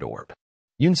spirit orb.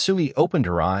 Yoon Sui opened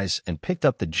her eyes and picked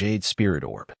up the jade spirit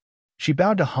orb. She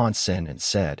bowed to Hansen and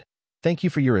said, "Thank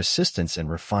you for your assistance in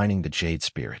refining the jade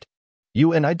spirit."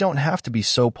 "You and I don't have to be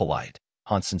so polite,"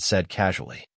 Hansen said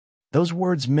casually. Those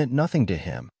words meant nothing to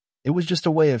him. It was just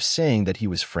a way of saying that he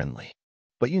was friendly.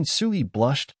 But Yoon Sui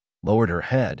blushed, lowered her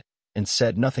head, and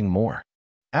said nothing more.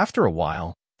 After a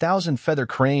while, Thousand Feather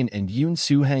Crane and Yoon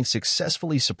Soo-hang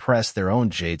successfully suppressed their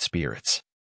own jade spirits.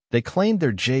 They claimed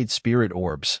their jade spirit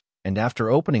orbs, and after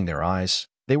opening their eyes,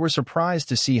 They were surprised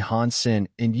to see Hansen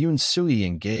and Yoon Sui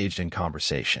engaged in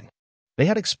conversation. They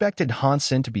had expected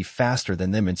Hansen to be faster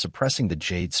than them in suppressing the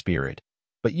Jade Spirit,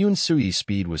 but Yoon Sui's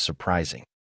speed was surprising.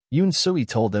 Yoon Sui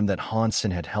told them that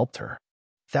Hansen had helped her.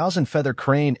 Thousand Feather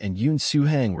Crane and Yoon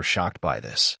Soo-hang were shocked by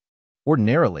this.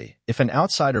 Ordinarily, if an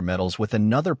outsider meddles with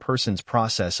another person's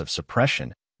process of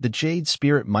suppression, the Jade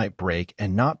Spirit might break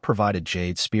and not provide a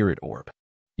Jade Spirit orb.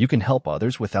 You can help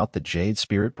others without the Jade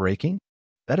Spirit breaking?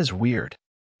 That is weird.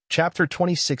 Chapter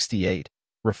 2068,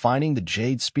 Refining the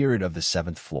Jade Spirit of the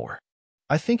 7th Floor.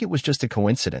 I think it was just a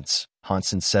coincidence,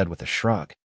 Hansen said with a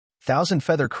shrug. Thousand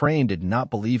Feather Crane did not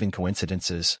believe in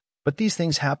coincidences, but these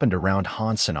things happened around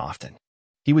Hansen often.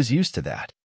 He was used to that.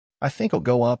 I think I'll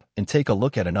go up and take a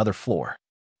look at another floor.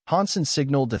 Hansen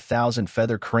signaled to Thousand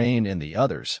Feather Crane and the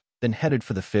others, then headed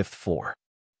for the 5th floor.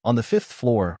 On the 5th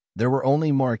floor, there were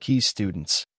only Marquise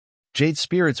students. Jade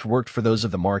Spirits worked for those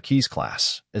of the Marquise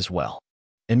class as well,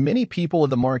 and many people of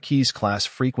the Marquise class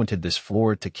frequented this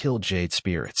floor to kill Jade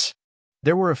Spirits.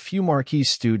 There were a few Marquise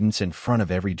students in front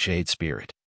of every Jade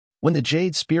Spirit. When the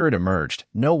Jade Spirit emerged,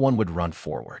 no one would run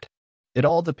forward. It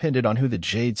all depended on who the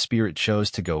Jade Spirit chose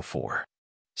to go for.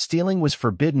 Stealing was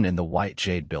forbidden in the White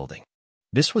Jade building.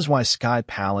 This was why Sky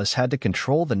Palace had to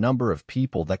control the number of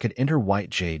people that could enter White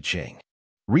Jade Jing.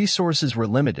 Resources were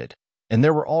limited, and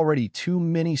there were already too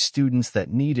many students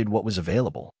that needed what was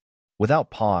available.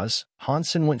 Without pause,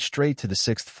 Hansen went straight to the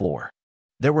 6th floor.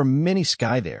 There were many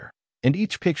Sky there, and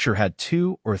each picture had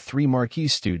 2 or 3 Marquis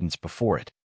students before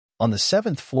it. On the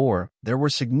 7th floor, there were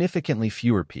significantly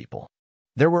fewer people.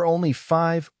 There were only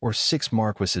 5 or 6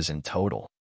 Marquises in total.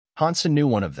 Hansen knew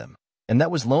one of them, and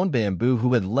that was Lone Bamboo,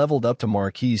 who had leveled up to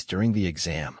Marquis during the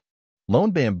exam. Lone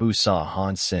Bamboo saw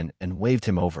Hansen and waved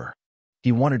him over.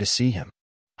 He wanted to see him.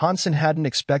 Hansen hadn't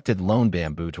expected Lone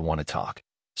Bamboo to want to talk,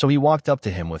 so he walked up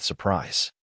to him with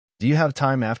surprise. "Do you have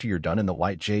time after you're done in the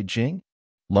White Jade Jing?"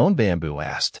 Lone Bamboo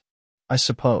asked. "I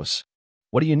suppose.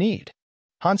 What do you need?"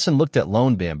 Hansen looked at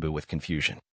Lone Bamboo with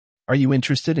confusion. "Are you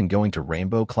interested in going to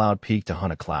Rainbow Cloud Peak to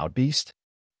hunt a cloud beast?"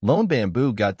 Lone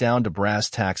Bamboo got down to brass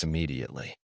tacks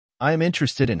immediately. "I am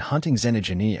interested in hunting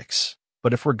Xenogeneics,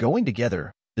 but if we're going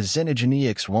together, the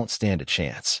Xenogeneics won't stand a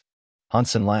chance."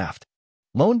 Hansen laughed.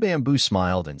 Lone Bamboo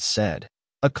smiled and said,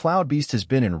 "A cloud beast has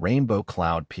been in Rainbow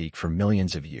Cloud Peak for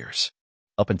millions of years.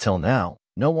 Up until now,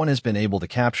 no one has been able to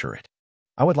capture it.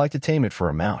 I would like to tame it for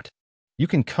a mount. You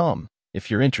can come,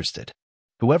 if you're interested.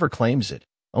 Whoever claims it,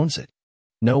 owns it."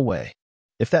 "No way.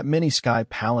 If that many Sky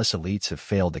Palace elites have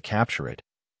failed to capture it,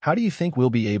 how do you think we'll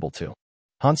be able to?"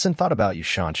 Hansen thought about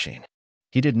Xuanhuan.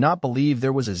 He did not believe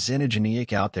there was a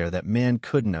Xenogeneic out there that man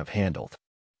couldn't have handled.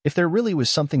 If there really was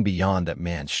something beyond that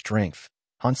man's strength,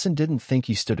 Hansen didn't think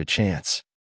he stood a chance.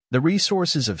 The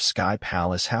resources of Sky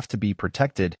Palace have to be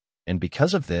protected, and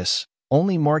because of this,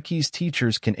 only Marquis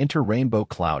teachers can enter Rainbow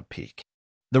Cloud Peak.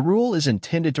 The rule is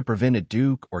intended to prevent a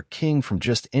duke or king from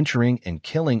just entering and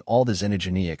killing all the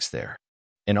Xenogeneics there.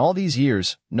 In all these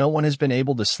years, no one has been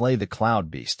able to slay the Cloud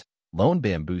Beast, Lone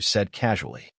Bamboo said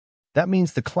casually. "That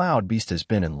means the Cloud Beast has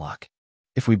been in luck.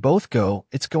 If we both go,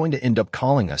 it's going to end up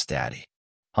calling us Daddy."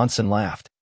 Hansen laughed.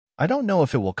 "I don't know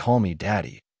if it will call me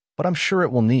Daddy, but I'm sure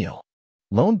it will kneel."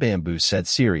 Lone Bamboo said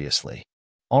seriously.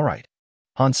 "All right."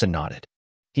 Hansen nodded.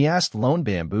 He asked Lone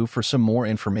Bamboo for some more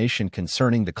information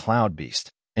concerning the Cloud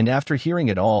Beast, and after hearing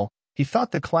it all, he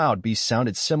thought the Cloud Beast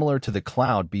sounded similar to the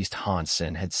Cloud Beast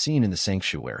Hansen had seen in the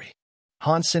sanctuary.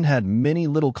 Hansen had many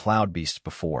little Cloud Beasts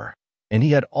before, and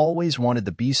he had always wanted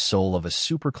the beast soul of a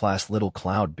superclass little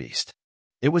Cloud Beast.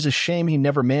 It was a shame he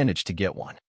never managed to get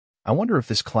one. I wonder if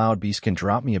this Cloud Beast can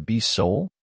drop me a beast soul?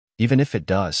 Even if it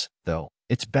does, though,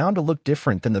 it's bound to look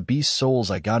different than the beast souls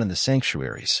I got in the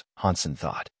sanctuaries, Hansen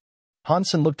thought.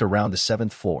 Hansen looked around the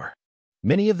 7th floor.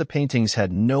 Many of the paintings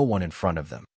had no one in front of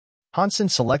them. Hansen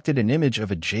selected an image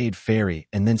of a jade fairy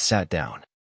and then sat down.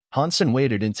 Hansen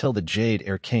waited until the jade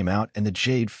air came out and the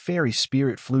jade fairy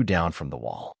spirit flew down from the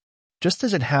wall. Just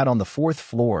as it had on the 4th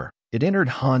floor, it entered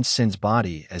Hansen's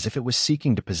body as if it was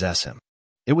seeking to possess him.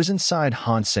 It was inside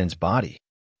Hansen's body.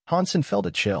 Hansen felt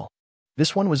a chill.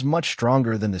 This one was much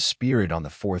stronger than the spirit on the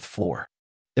 4th floor.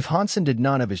 If Hansen did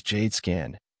not have his jade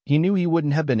skin, he knew he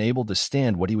wouldn't have been able to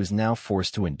stand what he was now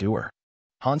forced to endure.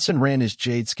 Hansen ran his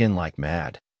jade skin like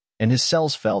mad, and his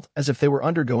cells felt as if they were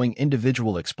undergoing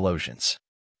individual explosions.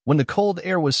 When the cold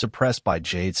air was suppressed by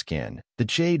jade skin, the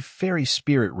jade fairy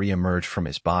spirit re-emerged from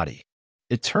his body.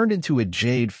 It turned into a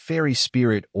jade fairy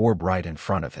spirit orb right in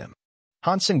front of him.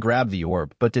 Hansen grabbed the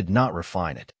orb but did not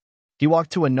refine it. He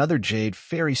walked to another jade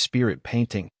fairy spirit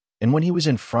painting, and when he was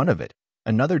in front of it,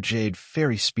 another jade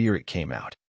fairy spirit came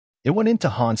out. It went into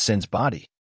Hansen's body.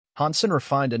 Hansen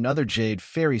refined another jade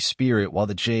fairy spirit while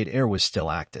the jade air was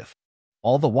still active.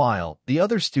 All the while, the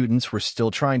other students were still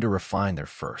trying to refine their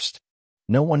first.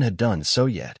 No one had done so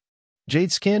yet.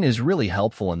 Jade skin is really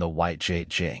helpful in the white jade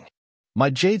jing.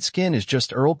 My jade skin is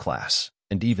just Earl class,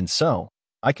 and even so,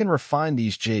 I can refine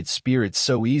these jade spirits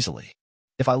so easily.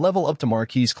 If I level up to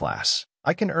Marquise class,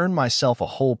 I can earn myself a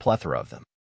whole plethora of them.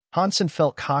 Hansen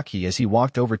felt cocky as he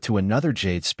walked over to another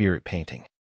jade spirit painting.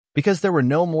 Because there were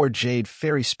no more jade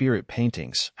fairy spirit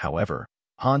paintings, however,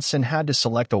 Hansen had to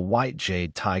select a white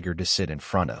jade tiger to sit in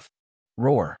front of.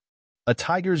 Roar. A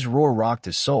tiger's roar rocked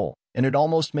his soul, and it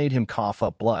almost made him cough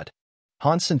up blood.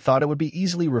 Hansen thought it would be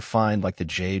easily refined like the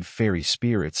jade fairy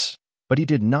spirits, but he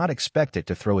did not expect it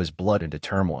to throw his blood into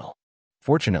turmoil.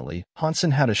 Fortunately,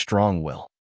 Hansen had a strong will.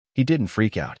 He didn't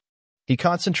freak out. He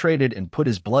concentrated and put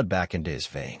his blood back into his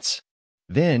veins.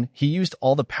 Then, he used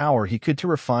all the power he could to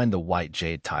refine the white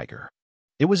jade tiger.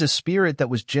 It was a spirit that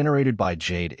was generated by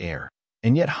jade air,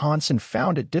 and yet Hansen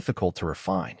found it difficult to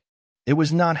refine. It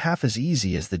was not half as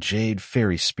easy as the jade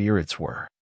fairy spirits were.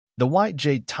 The white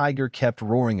jade tiger kept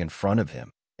roaring in front of him,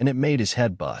 and it made his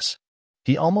head buzz.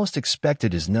 He almost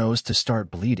expected his nose to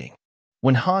start bleeding.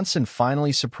 When Hansen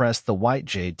finally suppressed the white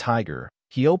jade tiger,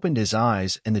 he opened his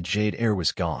eyes and the jade air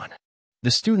was gone.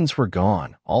 The students were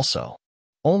gone, also.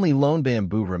 Only Lone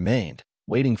Bamboo remained,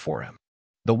 waiting for him.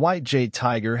 The white jade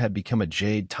tiger had become a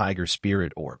jade tiger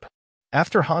spirit orb.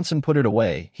 After Hansen put it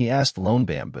away, he asked Lone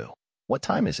Bamboo, "What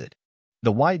time is it?"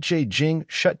 "The white jade jing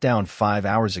shut down 5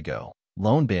 hours ago,"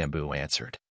 Lone Bamboo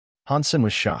answered. Hansen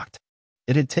was shocked.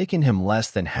 It had taken him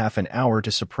less than half an hour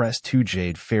to suppress 2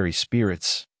 jade fairy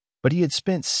spirits, but he had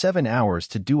spent 7 hours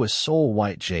to do a sole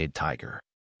white jade tiger.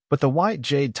 But the white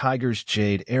jade tiger's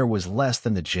jade air was less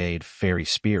than the jade fairy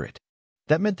spirit.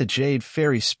 That meant the jade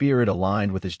fairy spirit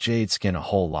aligned with his jade skin a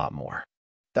whole lot more.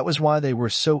 That was why they were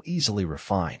so easily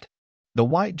refined. The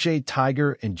white jade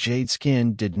tiger and jade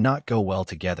skin did not go well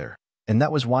together, and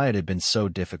that was why it had been so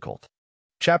difficult.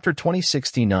 Chapter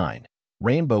 2069,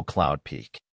 Rainbow Cloud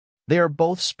Peak. They are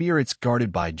both spirits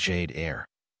guarded by jade air,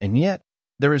 and yet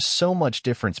there is so much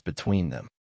difference between them.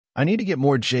 I need to get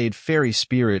more jade fairy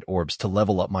spirit orbs to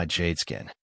level up my jade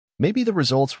skin. Maybe the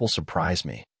results will surprise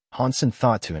me, Hansen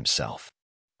thought to himself.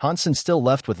 Hansen still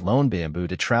left with Lone Bamboo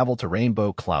to travel to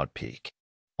Rainbow Cloud Peak.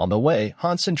 On the way,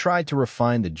 Hansen tried to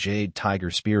refine the jade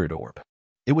tiger spirit orb.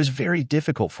 It was very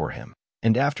difficult for him,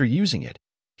 and after using it,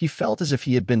 he felt as if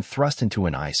he had been thrust into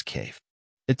an ice cave.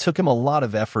 It took him a lot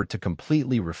of effort to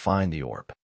completely refine the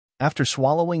orb. After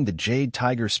swallowing the jade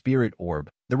tiger spirit orb,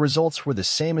 the results were the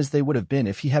same as they would have been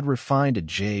if he had refined a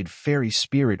jade fairy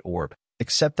spirit orb,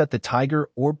 except that the tiger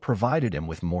orb provided him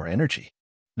with more energy.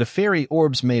 The fairy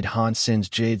orbs made Hansen's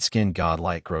jade skin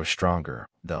godlike grow stronger,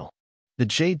 though. The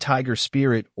jade tiger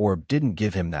spirit orb didn't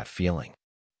give him that feeling.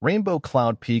 Rainbow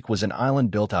Cloud Peak was an island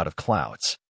built out of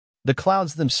clouds. The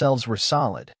clouds themselves were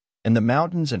solid, and the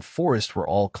mountains and forest were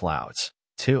all clouds,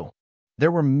 too.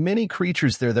 There were many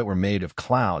creatures there that were made of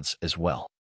clouds as well.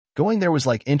 Going there was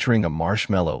like entering a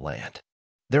marshmallow land.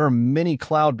 There are many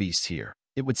cloud beasts here,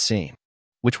 it would seem.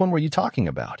 Which one were you talking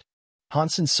about?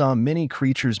 Hansen saw many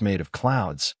creatures made of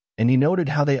clouds, and he noted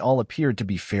how they all appeared to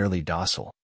be fairly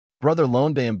docile. Brother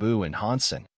Lone Bamboo and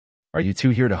Hansen, are you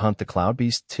two here to hunt the cloud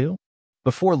beast too?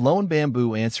 Before Lone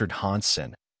Bamboo answered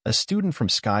Hansen, a student from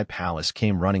Sky Palace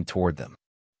came running toward them.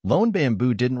 Lone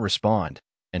Bamboo didn't respond,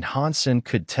 and Hansen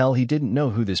could tell he didn't know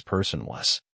who this person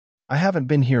was. I haven't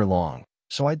been here long,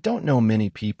 so I don't know many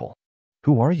people.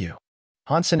 Who are you?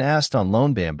 Hansen asked on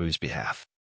Lone Bamboo's behalf.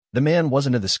 The man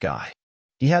wasn't of the sky.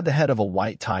 He had the head of a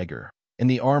white tiger, and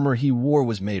the armor he wore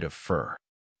was made of fur.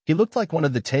 He looked like one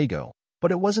of the Tego,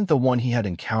 but it wasn't the one he had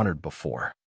encountered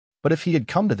before. But if he had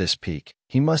come to this peak,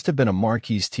 he must have been a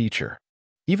Marquise teacher.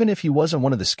 Even if he wasn't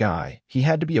one of the sky, he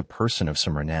had to be a person of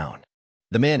some renown.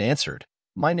 The man answered,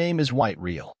 "My name is White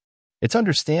Real. It's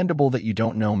understandable that you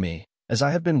don't know me, as I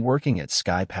have been working at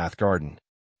Sky Path Garden.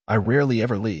 I rarely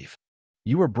ever leave.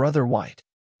 You are Brother White."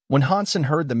 When Hansen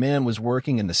heard the man was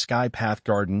working in the Sky Path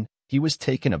Garden, he was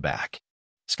taken aback.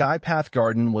 Sky Path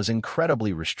Garden was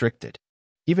incredibly restricted.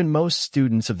 Even most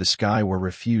students of the sky were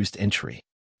refused entry.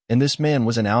 And this man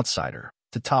was an outsider,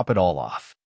 to top it all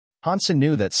off. Hansen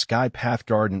knew that Sky Path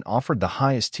Garden offered the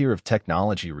highest tier of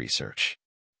technology research.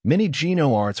 Many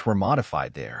geno-arts were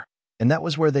modified there, and that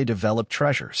was where they developed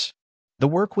treasures. The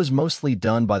work was mostly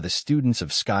done by the students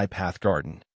of Sky Path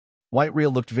Garden. White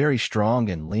Real looked very strong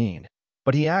and lean,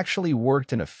 but he actually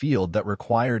worked in a field that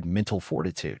required mental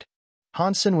fortitude.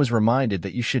 Hansen was reminded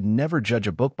that you should never judge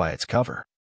a book by its cover.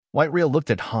 White Real looked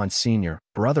at Han Sr.,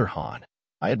 "Brother Han,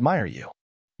 I admire you.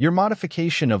 Your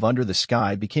modification of Under the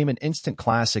Sky became an instant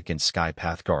classic in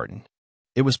Skypath Garden.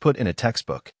 It was put in a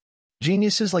textbook.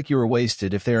 Geniuses like you are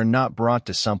wasted if they are not brought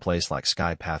to someplace like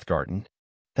Skypath Garden.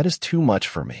 That is too much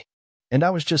for me. And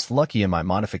I was just lucky in my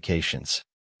modifications.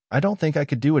 I don't think I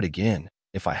could do it again,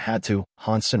 if I had to,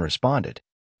 Hansen responded.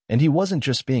 And he wasn't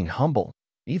just being humble,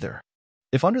 either.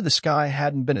 If Under the Sky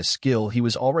hadn't been a skill he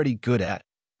was already good at,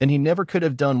 then he never could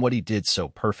have done what he did so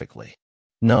perfectly.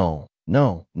 No.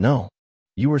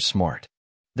 You are smart.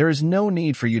 There is no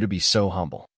need for you to be so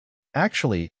humble.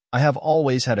 Actually, I have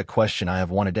always had a question I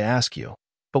have wanted to ask you,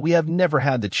 but we have never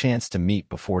had the chance to meet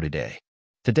before today.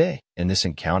 Today, in this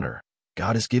encounter,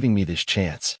 God is giving me this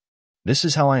chance. This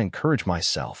is how I encourage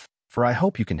myself, for I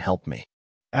hope you can help me.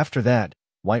 After that,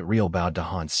 White Reel bowed to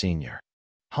Hans Sr.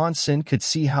 Hansen could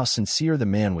see how sincere the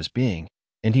man was being,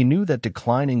 and he knew that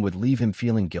declining would leave him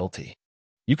feeling guilty.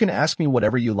 You can ask me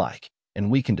whatever you like,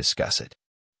 and we can discuss it.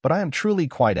 But I am truly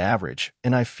quite average,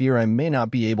 and I fear I may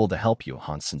not be able to help you,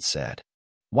 Hansen said.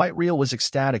 White Reel was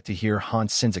ecstatic to hear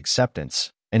Hansen's acceptance,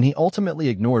 and he ultimately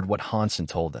ignored what Hansen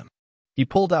told him. He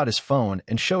pulled out his phone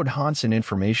and showed Hansen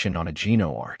information on a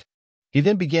geno art. He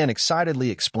then began excitedly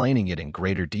explaining it in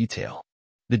greater detail.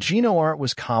 The geno art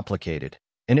was complicated,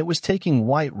 and it was taking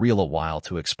White Reel a while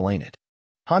to explain it.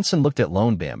 Hansen looked at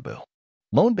Lone Bamboo.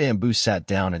 Lone Bamboo sat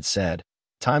down and said,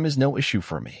 "Time is no issue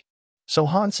for me." So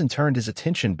Hansen turned his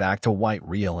attention back to White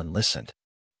Reel and listened.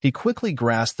 He quickly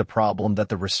grasped the problem that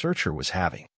the researcher was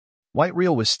having. White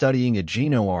Reel was studying a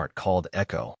geno art called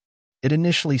Echo. It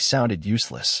initially sounded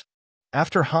useless.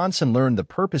 After Hansen learned the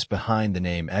purpose behind the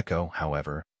name Echo,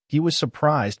 however, he was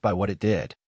surprised by what it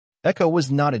did. Echo was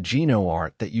not a geno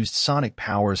art that used sonic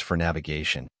powers for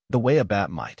navigation, the way a bat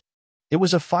might. It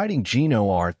was a fighting geno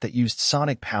art that used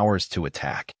sonic powers to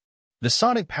attack. The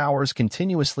sonic powers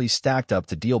continuously stacked up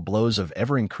to deal blows of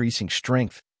ever-increasing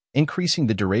strength, increasing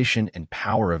the duration and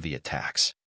power of the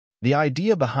attacks. The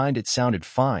idea behind it sounded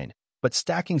fine, but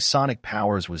stacking sonic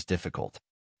powers was difficult.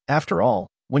 After all,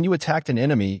 when you attacked an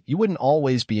enemy, you wouldn't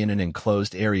always be in an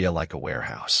enclosed area like a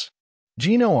warehouse.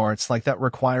 Geno arts like that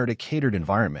required a catered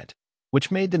environment, which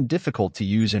made them difficult to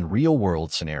use in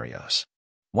real-world scenarios.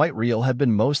 White Reel had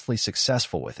been mostly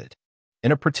successful with it.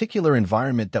 In a particular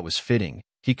environment that was fitting,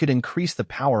 he could increase the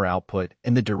power output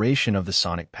and the duration of the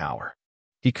sonic power.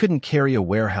 He couldn't carry a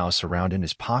warehouse around in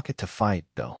his pocket to fight,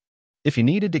 though. If he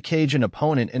needed to cage an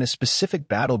opponent in a specific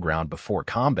battleground before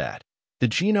combat, the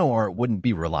geno art wouldn't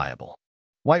be reliable.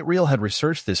 White Reel had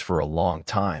researched this for a long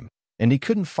time, and he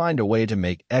couldn't find a way to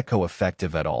make Echo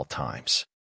effective at all times.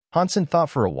 Hansen thought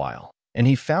for a while, and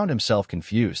he found himself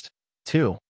confused,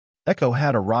 too. Echo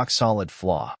had a rock-solid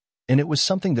flaw, and it was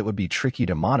something that would be tricky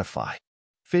to modify.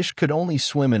 Fish could only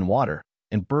swim in water,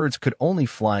 and birds could only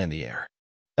fly in the air.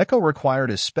 Echo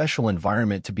required a special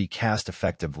environment to be cast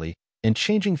effectively, and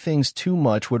changing things too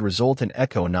much would result in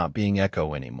Echo not being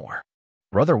Echo anymore.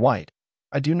 Brother White,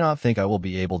 I do not think I will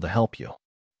be able to help you.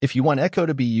 If you want Echo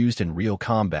to be used in real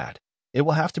combat, it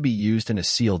will have to be used in a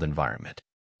sealed environment.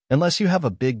 Unless you have a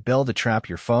big bell to trap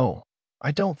your foe,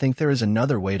 I don't think there is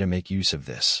another way to make use of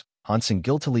this, Hansen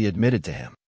guiltily admitted to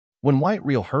him. When White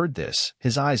Reel heard this,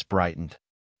 his eyes brightened.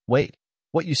 Wait,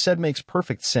 what you said makes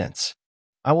perfect sense.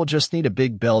 I will just need a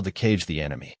big bell to cage the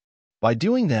enemy. By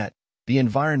doing that, the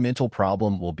environmental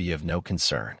problem will be of no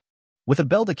concern. With a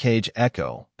bell to cage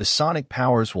Echo, the sonic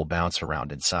powers will bounce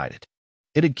around inside it.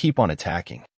 It'd keep on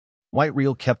attacking. White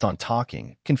Reel kept on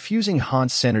talking, confusing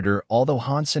Hans Senator. Although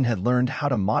Hansen had learned how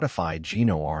to modify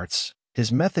geno arts,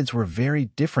 his methods were very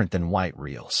different than White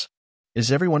Reel's.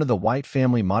 Is everyone of the White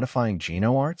family modifying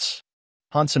geno arts?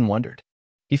 Hansen wondered.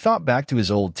 He thought back to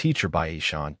his old teacher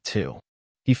Baishan, too.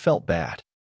 He felt bad.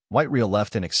 White Reel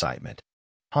left in excitement.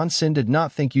 Hansen did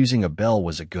not think using a bell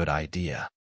was a good idea.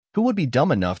 Who would be dumb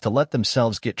enough to let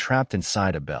themselves get trapped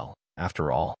inside a bell,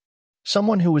 after all?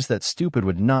 Someone who was that stupid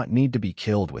would not need to be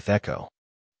killed with Echo.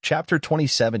 Chapter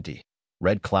 2070,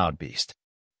 Red Cloud Beast.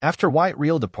 After White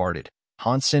Reel departed,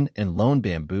 Hansen and Lone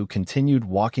Bamboo continued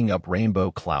walking up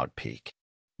Rainbow Cloud Peak.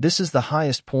 This is the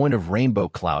highest point of Rainbow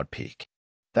Cloud Peak.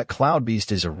 That cloud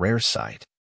beast is a rare sight.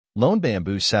 Lone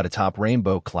Bamboo sat atop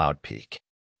Rainbow Cloud Peak.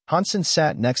 Hansen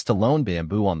sat next to Lone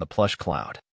Bamboo on the plush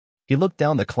cloud. He looked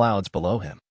down the clouds below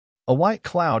him. A white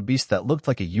cloud beast that looked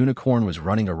like a unicorn was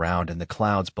running around in the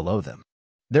clouds below them.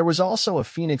 There was also a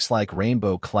phoenix-like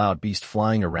rainbow cloud beast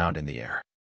flying around in the air.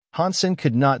 Hansen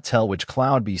could not tell which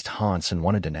cloud beast Hansen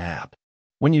wanted to nab.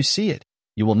 When you see it,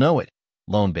 you will know it,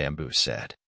 Lone Bamboo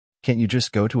said. Can't you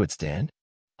just go to its den?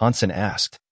 Hansen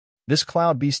asked. This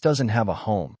cloud beast doesn't have a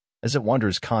home, as it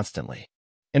wanders constantly,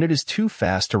 and it is too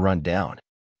fast to run down.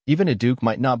 Even a duke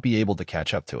might not be able to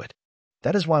catch up to it.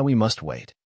 That is why we must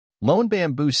wait. Lone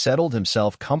Bamboo settled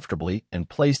himself comfortably and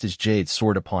placed his jade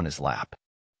sword upon his lap.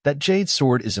 That jade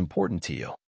sword is important to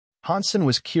you. Hansen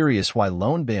was curious why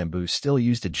Lone Bamboo still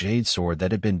used a jade sword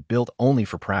that had been built only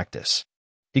for practice.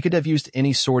 He could have used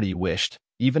any sword he wished,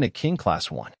 even a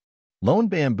king-class one. Lone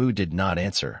Bamboo did not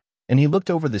answer, and he looked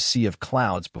over the sea of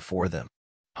clouds before them.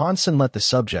 Hansen let the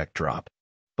subject drop,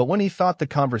 but when he thought the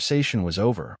conversation was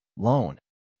over, Lone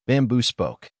Bamboo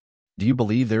spoke. Do you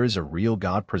believe there is a real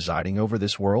God presiding over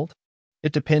this world?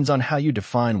 It depends on how you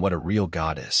define what a real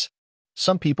God is.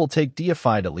 Some people take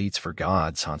deified elites for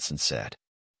gods, Hansen said.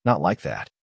 Not like that.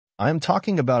 I am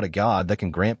talking about a God that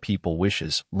can grant people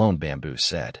wishes, Lone Bamboo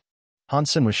said.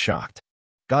 Hansen was shocked.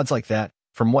 Gods like that,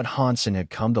 from what Hansen had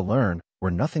come to learn,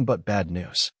 were nothing but bad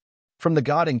news. From the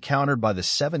god encountered by the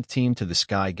 7th team to the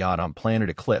sky god on planet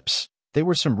Eclipse, they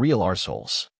were some real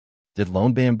arseholes. Did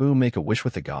Lone Bamboo make a wish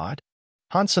with a god?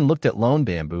 Hansen looked at Lone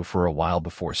Bamboo for a while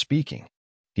before speaking.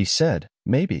 He said,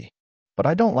 maybe, but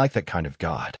I don't like that kind of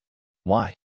god.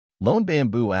 Why? Lone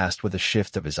Bamboo asked with a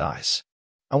shift of his eyes.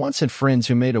 I once had friends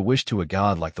who made a wish to a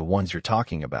god like the ones you're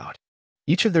talking about.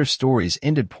 Each of their stories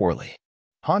ended poorly.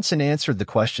 Hansen answered the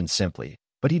question simply,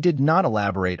 but he did not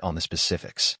elaborate on the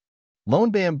specifics.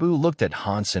 Lone Bamboo looked at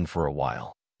Hansen for a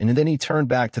while, and then he turned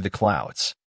back to the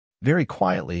clouds. Very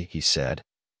quietly, he said,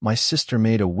 my sister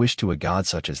made a wish to a god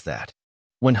such as that.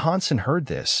 When Hansen heard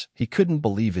this, he couldn't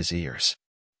believe his ears.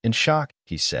 In shock,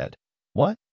 he said,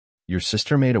 What? Your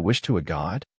sister made a wish to a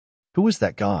god? Who was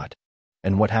that god?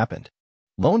 And what happened?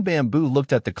 Lone Bamboo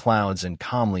looked at the clouds and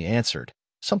calmly answered,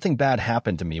 Something bad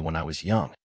happened to me when I was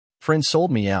young. Friends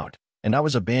sold me out, and I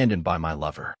was abandoned by my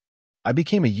lover. I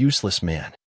became a useless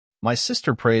man. My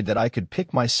sister prayed that I could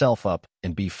pick myself up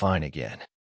and be fine again.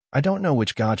 I don't know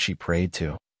which god she prayed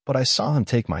to, but I saw him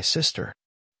take my sister.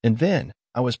 And then,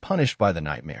 I was punished by the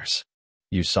nightmares.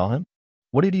 You saw him?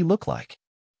 What did he look like?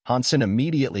 Hansen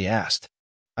immediately asked.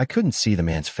 I couldn't see the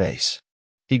man's face.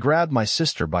 He grabbed my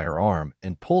sister by her arm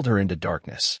and pulled her into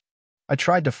darkness. I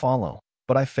tried to follow,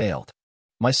 but I failed.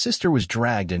 My sister was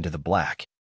dragged into the black.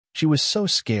 She was so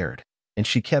scared, and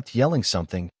she kept yelling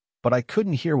something, but I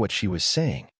couldn't hear what she was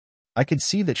saying. I could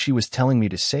see that she was telling me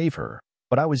to save her,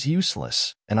 but I was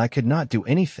useless, and I could not do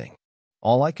anything.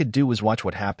 All I could do was watch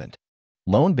what happened.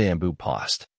 Lone Bamboo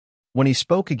paused. When he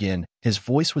spoke again, his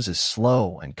voice was as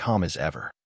slow and calm as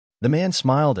ever. The man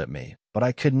smiled at me, but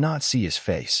I could not see his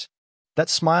face. That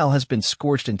smile has been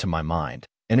scorched into my mind,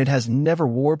 and it has never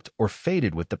warped or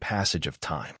faded with the passage of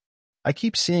time. I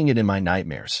keep seeing it in my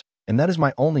nightmares, and that is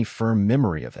my only firm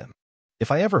memory of him.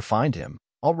 If I ever find him,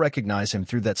 I'll recognize him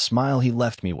through that smile he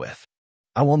left me with.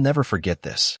 I will never forget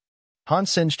this.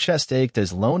 Hansen's chest ached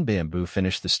as Lone Bamboo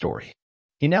finished the story.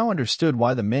 He now understood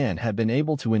why the man had been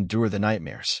able to endure the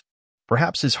nightmares.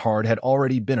 Perhaps his heart had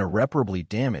already been irreparably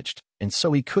damaged, and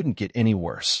so he couldn't get any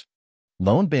worse.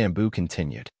 Lone Bamboo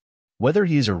continued. Whether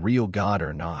he is a real god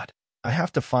or not, I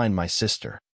have to find my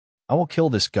sister. I will kill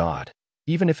this god,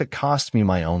 even if it costs me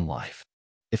my own life.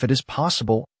 If it is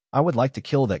possible, I would like to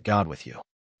kill that god with you.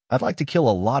 I'd like to kill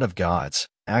a lot of gods,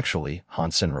 actually,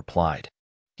 Hansen replied.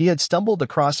 He had stumbled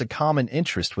across a common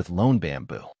interest with Lone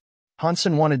Bamboo.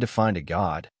 Hansen wanted to find a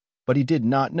god, but he did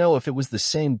not know if it was the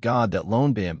same god that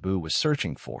Lone Bamboo was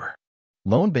searching for.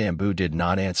 Lone Bamboo did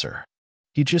not answer.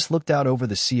 He just looked out over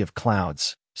the sea of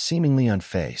clouds, seemingly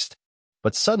unfazed.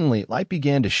 But suddenly, light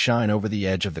began to shine over the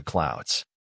edge of the clouds.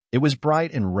 It was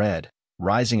bright and red,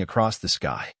 rising across the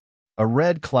sky. A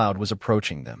red cloud was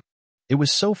approaching them. It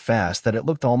was so fast that it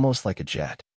looked almost like a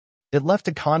jet. It left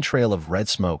a contrail of red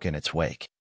smoke in its wake.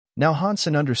 Now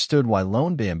Hansen understood why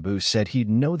Lone Bamboo said he'd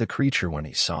know the creature when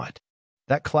he saw it.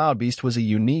 That cloud beast was a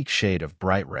unique shade of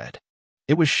bright red.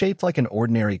 It was shaped like an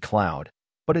ordinary cloud,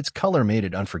 but its color made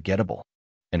it unforgettable.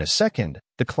 In a second,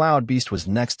 the cloud beast was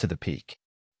next to the peak.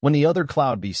 When the other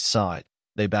cloud beasts saw it,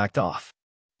 they backed off.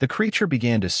 The creature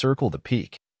began to circle the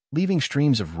peak, leaving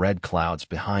streams of red clouds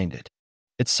behind it.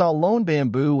 It saw Lone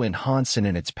Bamboo and Hansen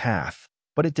in its path,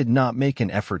 but it did not make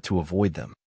an effort to avoid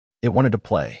them. It wanted to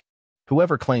play.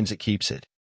 Whoever claims it keeps it.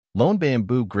 Lone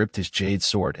Bamboo gripped his jade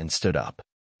sword and stood up.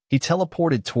 He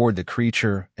teleported toward the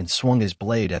creature and swung his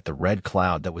blade at the red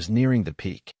cloud that was nearing the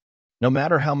peak. No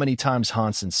matter how many times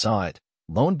Hansen saw it,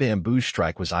 Lone Bamboo's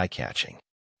strike was eye-catching.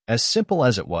 As simple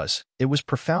as it was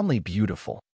profoundly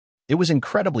beautiful. It was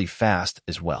incredibly fast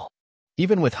as well.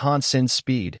 Even with Hansen's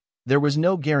speed, there was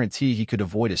no guarantee he could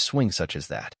avoid a swing such as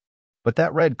that. But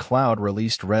that red cloud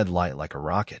released red light like a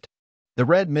rocket. The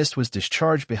red mist was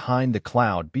discharged behind the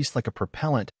cloud beast like a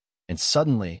propellant, and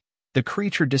suddenly, the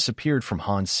creature disappeared from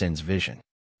Hansen's vision.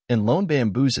 And Lone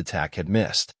Bamboo's attack had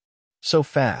missed. So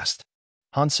fast.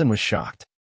 Hansen was shocked.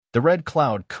 The red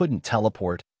cloud couldn't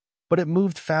teleport, but it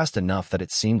moved fast enough that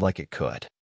it seemed like it could.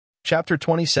 Chapter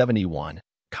 2071,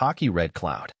 Cocky Red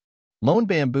Cloud. Lone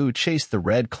Bamboo chased the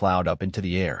red cloud up into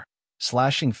the air,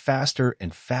 slashing faster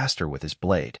and faster with his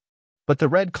blade. But the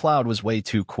red cloud was way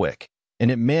too quick,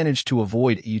 and it managed to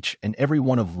avoid each and every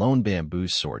one of Lone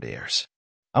Bamboo's sword airs.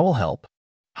 I will help.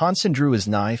 Hansen drew his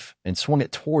knife and swung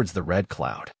it towards the red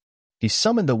cloud. He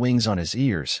summoned the wings on his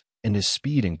ears, and his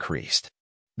speed increased.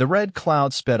 The red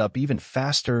cloud sped up even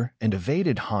faster and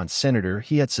evaded Han's senator.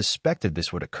 He had suspected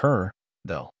this would occur,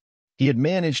 though. He had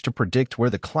managed to predict where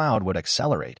the cloud would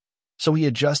accelerate, so he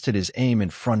adjusted his aim in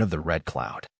front of the red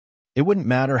cloud. It wouldn't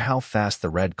matter how fast the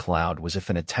red cloud was if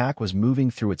an attack was moving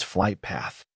through its flight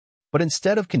path. But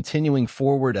instead of continuing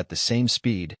forward at the same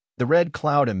speed, the red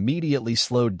cloud immediately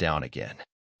slowed down again.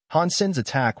 Hansen's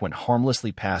attack went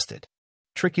harmlessly past it.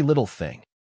 Tricky little thing.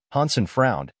 Hansen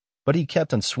frowned, but he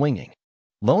kept on swinging.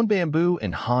 Lone Bamboo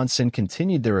and Hansen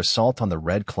continued their assault on the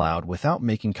red cloud without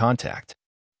making contact.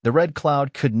 The red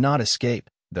cloud could not escape,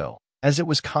 though, as it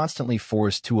was constantly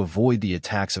forced to avoid the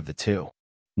attacks of the two.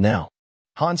 Now,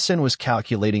 Hansen was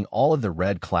calculating all of the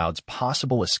red cloud's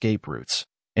possible escape routes,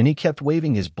 and he kept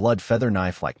waving his blood feather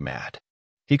knife like mad.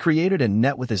 He created a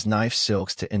net with his knife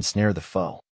silks to ensnare the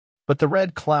foe. But the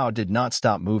red cloud did not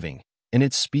stop moving, and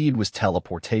its speed was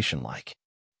teleportation-like.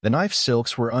 The knife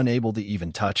silks were unable to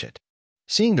even touch it.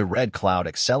 Seeing the red cloud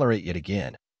accelerate yet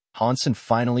again, Hansen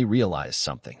finally realized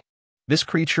something. This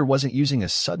creature wasn't using a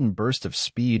sudden burst of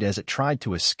speed as it tried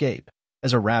to escape,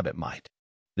 as a rabbit might.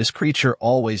 This creature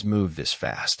always moved this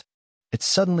fast. It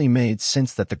suddenly made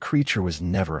sense that the creature was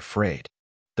never afraid.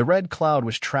 The red cloud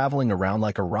was traveling around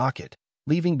like a rocket,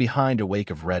 leaving behind a wake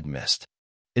of red mist.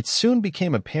 It soon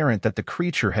became apparent that the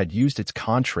creature had used its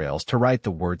contrails to write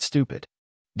the word stupid.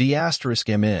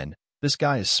 D*MN, this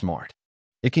guy is smart.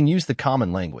 It can use the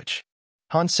common language.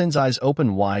 Hansen's eyes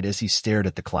opened wide as he stared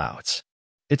at the clouds.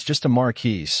 It's just a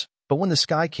marquise, but when the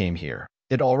sky came here,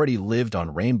 it already lived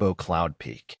on Rainbow Cloud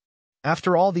Peak.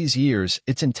 After all these years,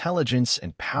 its intelligence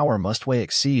and power must way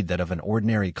exceed that of an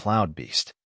ordinary cloud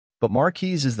beast. But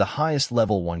marquise is the highest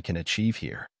level one can achieve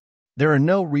here. There are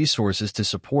no resources to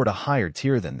support a higher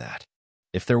tier than that.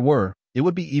 If there were, it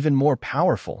would be even more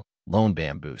powerful, Lone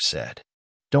Bamboo said.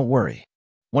 Don't worry.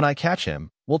 When I catch him,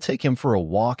 we'll take him for a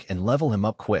walk and level him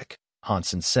up quick,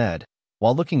 Hansen said,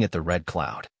 while looking at the red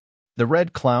cloud. The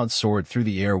red cloud soared through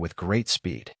the air with great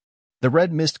speed. The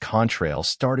red mist contrail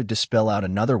started to spell out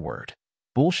another word,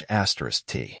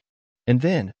 *T. And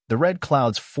then, the red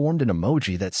clouds formed an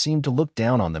emoji that seemed to look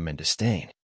down on them in disdain.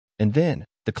 And then,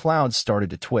 the clouds started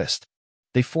to twist.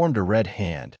 They formed a red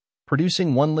hand,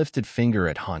 producing one lifted finger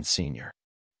at Hans Sr.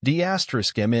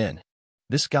 D*MN.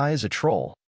 This guy is a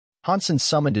troll. Hansen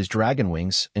summoned his dragon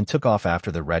wings and took off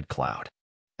after the red cloud.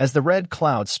 As the red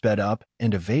cloud sped up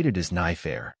and evaded his knife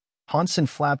air, Hansen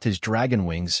flapped his dragon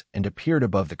wings and appeared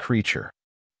above the creature.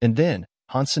 And then,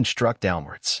 Hansen struck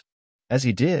downwards. As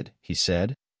he did, he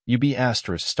said, "You be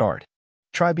start.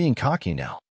 Try being cocky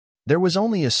now." There was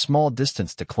only a small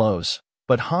distance to close,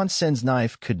 but Hansen's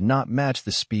knife could not match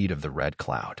the speed of the red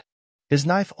cloud. His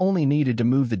knife only needed to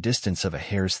move the distance of a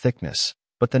hair's thickness,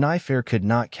 but the knife air could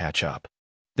not catch up.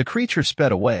 The creature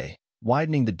sped away,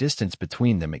 widening the distance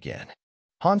between them again.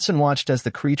 Hansen watched as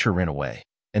the creature ran away,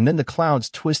 and then the clouds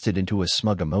twisted into a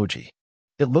smug emoji.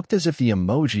 It looked as if the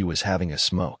emoji was having a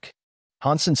smoke.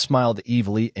 Hansen smiled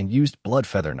evilly and used blood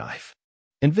feather knife.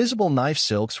 Invisible knife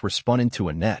silks were spun into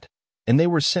a net, and they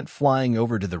were sent flying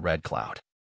over to the red cloud.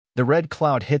 The red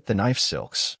cloud hit the knife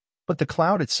silks, but the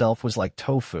cloud itself was like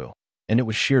tofu, and it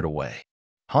was sheared away.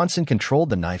 Hansen controlled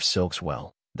the knife silks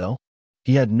well, though.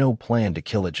 He had no plan to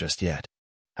kill it just yet.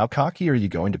 How cocky are you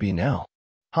going to be now?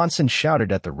 Hansen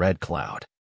shouted at the red cloud.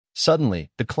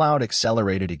 Suddenly, the cloud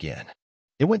accelerated again.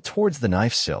 It went towards the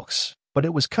knife silks, but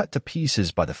it was cut to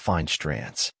pieces by the fine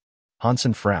strands.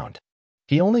 Hansen frowned.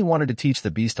 He only wanted to teach the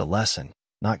beast a lesson,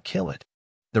 not kill it.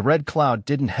 The red cloud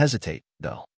didn't hesitate,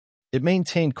 though. It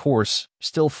maintained course,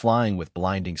 still flying with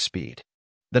blinding speed.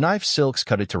 The knife silks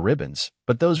cut it to ribbons,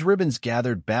 but those ribbons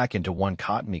gathered back into one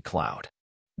cottony cloud.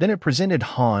 Then it presented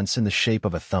Hans in the shape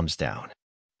of a thumbs down.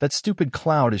 That stupid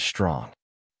cloud is strong,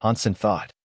 Hansen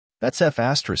thought. That's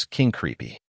King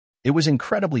creepy. It was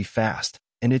incredibly fast,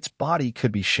 and its body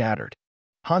could be shattered.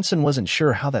 Hansen wasn't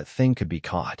sure how that thing could be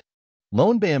caught.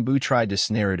 Lone Bamboo tried to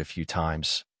snare it a few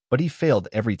times, but he failed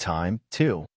every time,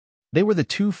 too. They were the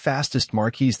two fastest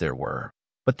marquis there were,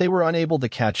 but they were unable to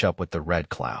catch up with the red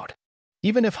cloud.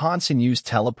 Even if Hansen used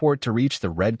teleport to reach the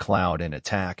red cloud and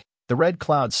attack, the red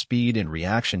cloud's speed and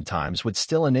reaction times would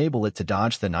still enable it to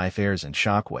dodge the knife airs and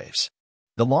shockwaves.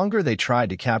 The longer they tried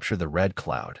to capture the red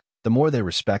cloud, the more they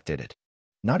respected it.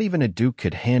 Not even a duke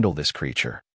could handle this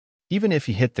creature. Even if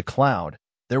he hit the cloud,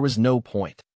 there was no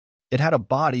point. It had a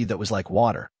body that was like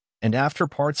water, and after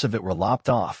parts of it were lopped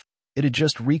off, it'd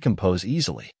just recompose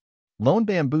easily. Lone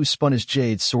Bamboo spun his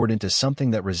jade sword into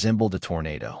something that resembled a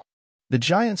tornado. The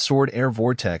giant sword air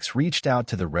vortex reached out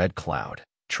to the red cloud,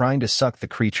 trying to suck the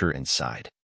creature inside.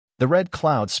 The red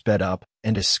cloud sped up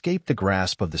and escaped the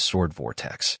grasp of the sword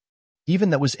vortex. Even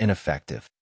that was ineffective.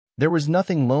 There was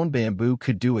nothing Lone Bamboo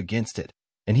could do against it,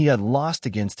 and he had lost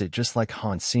against it just like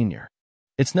Hans Sr.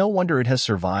 It's no wonder it has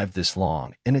survived this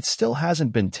long, and it still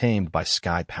hasn't been tamed by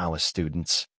Sky Palace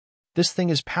students. This thing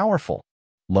is powerful,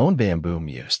 Lone Bamboo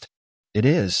mused. It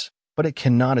is, but it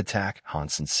cannot attack,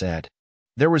 Hansen said.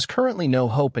 There was currently no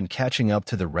hope in catching up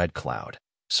to the red cloud,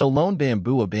 so Lone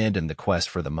Bamboo abandoned the quest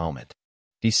for the moment.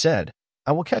 He said,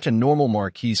 I will catch a normal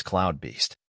Marquise cloud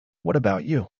beast. What about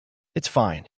you? It's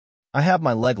fine. I have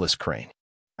my legless crane.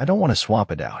 I don't want to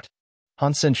swap it out.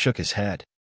 Hansen shook his head.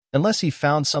 Unless he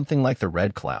found something like the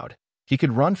red cloud, he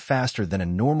could run faster than a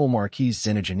normal Marquise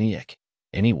Xenogeneic.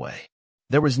 Anyway,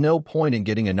 there was no point in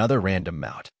getting another random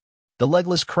mount. The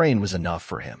legless crane was enough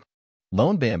for him.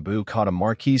 Lone Bamboo caught a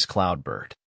Marquise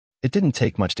cloudbird. It didn't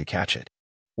take much to catch it.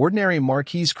 Ordinary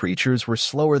Marquise creatures were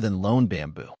slower than Lone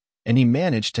Bamboo, and he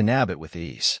managed to nab it with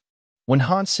ease. When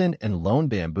Hansen and Lone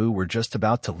Bamboo were just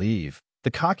about to leave,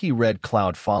 the cocky red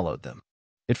cloud followed them.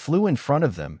 It flew in front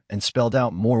of them and spelled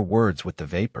out more words with the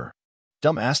vapor.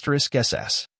 Dumb asterisk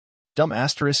SS. Dumb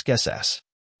asterisk SS.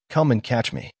 Come and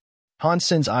catch me.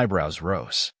 Hansen's eyebrows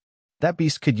rose. That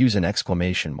beast could use an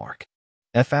exclamation mark.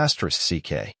 F asterisk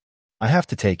CK. I have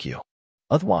to take you.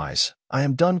 Otherwise, I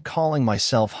am done calling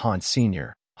myself Hans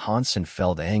Sr. Hansen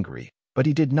felt angry, but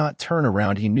he did not turn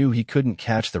around. He knew he couldn't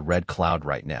catch the red cloud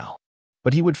right now.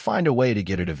 But he would find a way to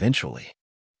get it eventually.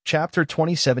 Chapter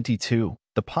 2072,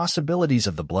 The Possibilities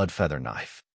of the Blood Feather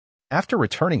Knife. After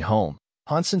returning home,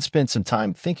 Hansen spent some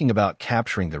time thinking about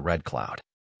capturing the red cloud.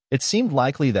 It seemed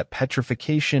likely that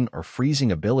petrification or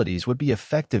freezing abilities would be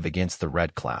effective against the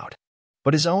red cloud.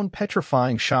 But his own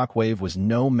petrifying shockwave was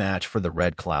no match for the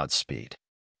red cloud's speed.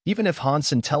 Even if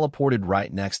Hansen teleported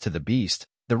right next to the beast,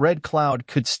 the red cloud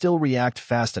could still react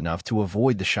fast enough to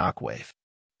avoid the shockwave.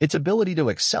 Its ability to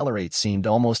accelerate seemed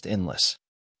almost endless.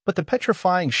 But the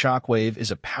petrifying shockwave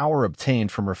is a power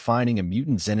obtained from refining a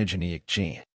mutant Xenogeneic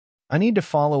gene. I need to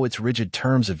follow its rigid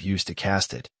terms of use to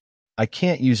cast it. I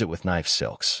can't use it with knife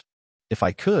silks. If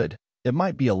I could, it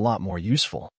might be a lot more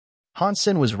useful.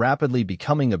 Hansen was rapidly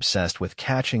becoming obsessed with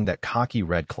catching that cocky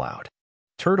red cloud.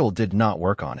 Turtle did not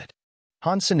work on it.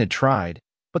 Hansen had tried,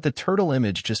 but the turtle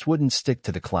image just wouldn't stick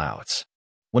to the clouds.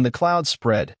 When the clouds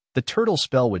spread, the turtle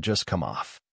spell would just come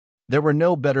off. There were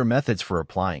no better methods for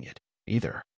applying it,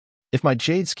 either. If my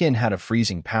jade skin had a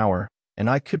freezing power, and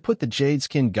I could put the jade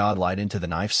skin godlight into the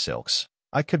knife silks,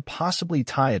 I could possibly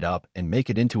tie it up and make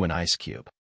it into an ice cube.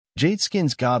 Jade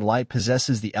skin's godlight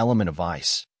possesses the element of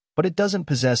ice, but it doesn't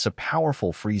possess a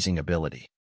powerful freezing ability.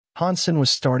 Hansen was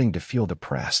starting to feel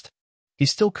depressed. He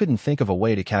still couldn't think of a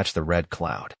way to catch the red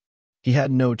cloud. He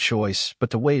had no choice but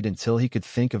to wait until he could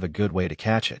think of a good way to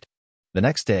catch it. The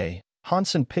next day,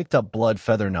 Hansen picked up Blood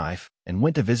Feather Knife and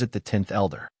went to visit the 10th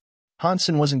Elder.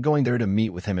 Hansen wasn't going there to meet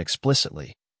with him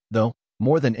explicitly, though,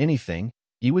 more than anything,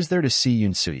 he was there to see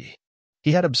Yunsui.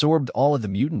 He had absorbed all of the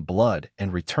mutant blood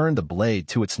and returned the blade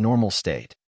to its normal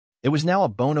state. It was now a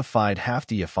bona fide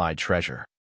half-deified treasure.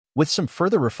 With some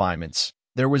further refinements,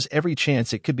 there was every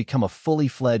chance it could become a fully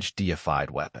fledged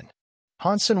deified weapon.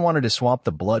 Hansen wanted to swap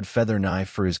the Blood Feather Knife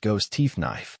for his ghost teeth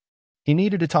knife. He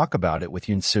needed to talk about it with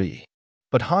Yunsui.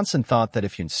 But Hansen thought that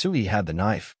if Yunsui had the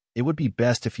knife, it would be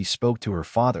best if he spoke to her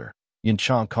father, Yun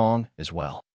Kong, as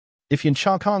well. If Yun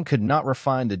Kong could not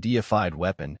refine the deified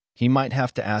weapon, he might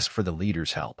have to ask for the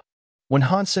leader's help. When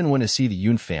Hansen went to see the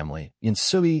Yun family,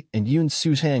 Yunsui and Yun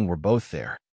Suzhang were both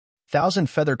there. Thousand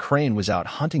Feather Crane was out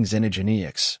hunting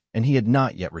Xenogeneics, and he had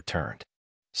not yet returned.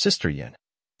 Sister Yun,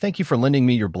 thank you for lending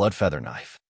me your Blood Feather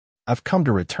Knife. I've come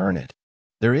to return it.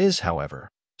 There is, however,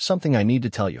 something I need to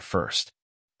tell you first.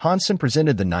 Hansen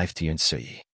presented the knife to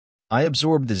Yunsui. I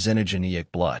absorbed the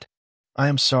Xenogeneic blood. I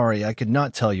am sorry I could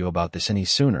not tell you about this any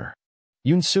sooner.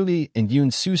 Yunsui and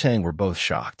Yun Suzhang were both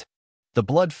shocked. The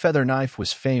Blood Feather Knife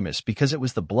was famous because it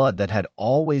was the blood that had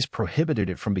always prohibited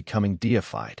it from becoming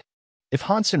deified. If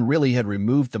Hansen really had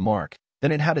removed the mark,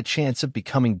 then it had a chance of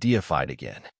becoming deified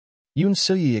again.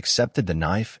 Yunsui accepted the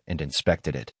knife and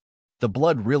inspected it. The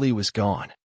blood really was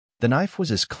gone. The knife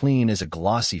was as clean as a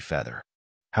glossy feather.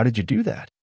 How did you do that?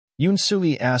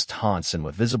 Yunsui asked Hansen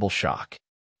with visible shock.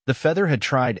 The feather had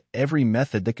tried every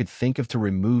method that could think of to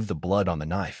remove the blood on the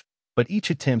knife, but each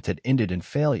attempt had ended in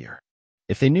failure.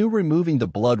 If they knew removing the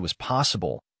blood was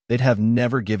possible, they'd have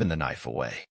never given the knife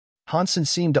away. Hansen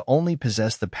seemed to only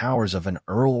possess the powers of an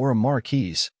earl or a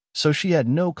marquise, so she had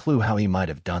no clue how he might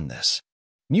have done this.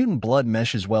 Mutant blood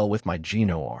meshes well with my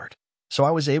geno-art, so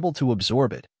I was able to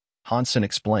absorb it, Hansen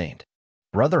explained.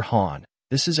 Brother Han,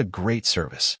 this is a great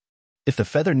service. If the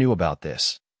Feather knew about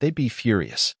this, they'd be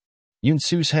furious. Yun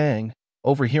Su's Hang,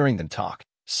 overhearing them talk,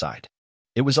 sighed.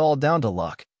 It was all down to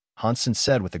luck, Hansen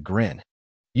said with a grin.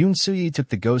 Yun Suyi took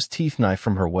the ghost teeth knife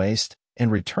from her waist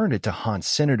and returned it to Han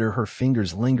Senator. Her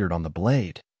fingers lingered on the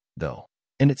blade, though,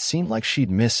 and it seemed like she'd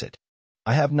miss it.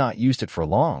 I have not used it for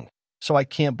long, so I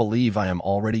can't believe I am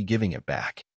already giving it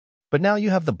back. But now you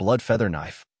have the blood feather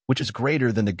knife, which is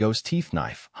greater than the ghost teeth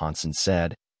knife, Hansen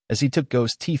said, as he took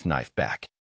ghost teeth knife back.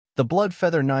 The blood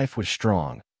feather knife was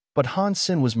strong, but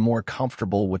Hansen was more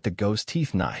comfortable with the ghost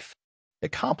teeth knife.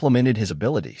 It complemented his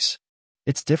abilities.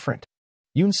 It's different.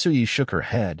 Yun Suyi shook her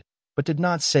head, but did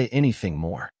not say anything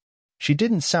more. She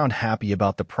didn't sound happy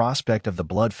about the prospect of the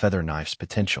blood feather knife's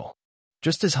potential.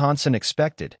 Just as Hansen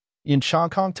expected, Yin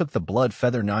Changkong took the blood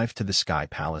feather knife to the Sky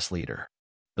Palace leader.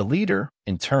 The leader,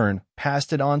 in turn,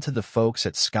 passed it on to the folks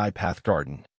at Sky Path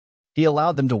Garden. He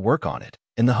allowed them to work on it,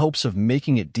 in the hopes of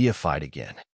making it deified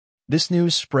again. This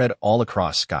news spread all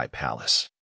across Sky Palace.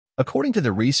 According to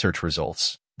the research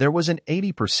results, there was an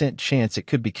 80% chance it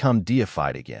could become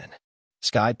deified again.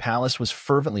 Sky Palace was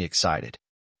fervently excited.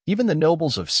 Even the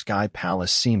nobles of Sky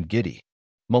Palace seemed giddy.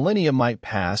 Millennia might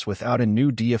pass without a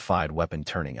new deified weapon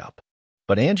turning up.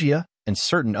 But Angia and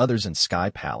certain others in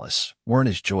Sky Palace weren't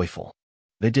as joyful.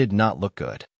 They did not look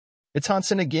good. It's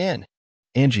Hansen again,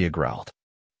 Angia growled.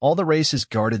 All the races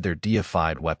guarded their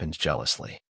deified weapons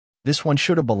jealously. This one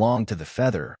should have belonged to the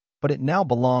Feather, but it now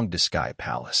belonged to Sky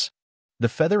Palace. The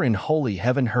Feather in Holy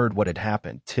Heaven heard what had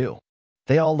happened, too.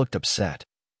 They all looked upset,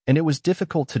 and it was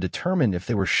difficult to determine if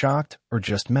they were shocked or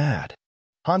just mad.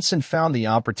 Hansen found the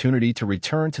opportunity to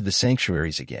return to the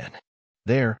sanctuaries again.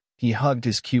 There, he hugged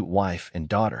his cute wife and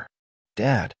daughter.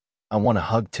 Dad, I want a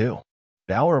hug too.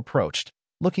 Bauer approached,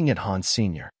 looking at Hans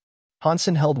Sr.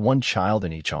 Hansen held one child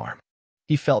in each arm.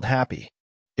 He felt happy.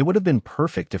 It would have been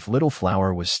perfect if Little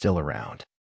Flower was still around.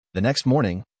 The next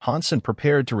morning, Hansen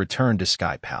prepared to return to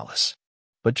Sky Palace.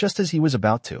 But just as he was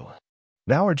about to,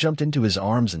 Bauer jumped into his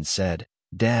arms and said,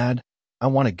 Dad, I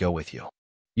want to go with you.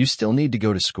 You still need to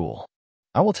go to school.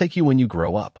 I will take you when you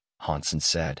grow up, Hansen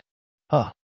said.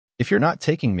 Huh. If you're not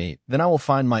taking me, then I will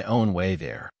find my own way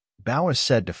there, Bauer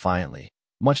said defiantly,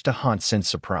 much to Hansen's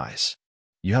surprise.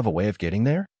 You have a way of getting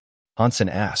there? Hansen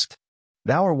asked.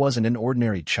 Bauer wasn't an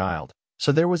ordinary child,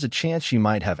 so there was a chance she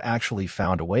might have actually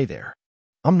found a way there.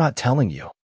 I'm not telling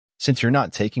you. Since you're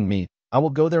not taking me, I will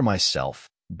go there myself,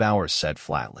 Bauer said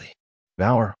flatly.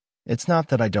 Bauer, it's not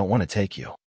that I don't want to take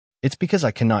you. It's because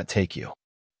I cannot take you.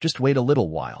 Just wait a little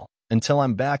while, until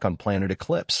I'm back on planet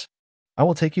Eclipse. I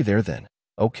will take you there then,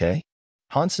 okay?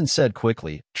 Hansen said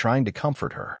quickly, trying to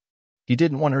comfort her. He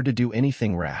didn't want her to do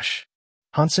anything rash.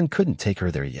 Hansen couldn't take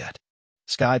her there yet.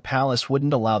 Sky Palace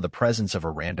wouldn't allow the presence of a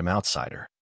random outsider.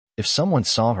 If someone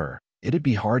saw her, it'd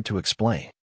be hard to explain.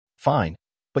 Fine,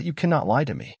 but you cannot lie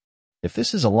to me. If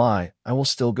this is a lie, I will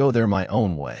still go there my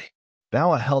own way.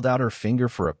 Baoa held out her finger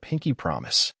for a pinky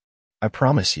promise. I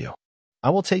promise you. I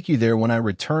will take you there when I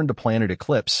return to planet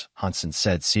Eclipse, Hansen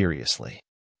said seriously.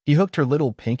 He hooked her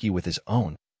little pinky with his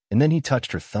own, and then he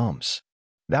touched her thumbs.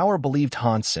 Bauer believed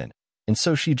Hansen, and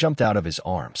so she jumped out of his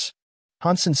arms.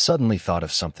 Hansen suddenly thought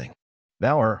of something.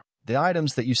 Bauer, the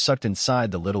items that you sucked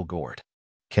inside the little gourd.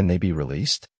 Can they be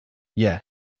released? Yeah.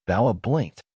 Bauer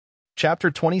blinked.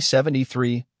 Chapter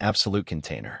 2073, Absolute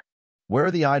Container. Where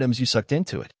are the items you sucked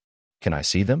into it? Can I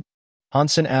see them?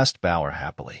 Hansen asked Bauer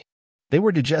happily. They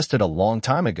were digested a long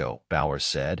time ago, Bauer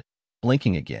said,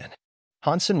 blinking again.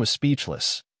 Hansen was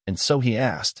speechless, and so he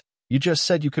asked, You just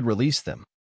said you could release them.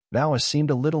 Bauer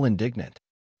seemed a little indignant.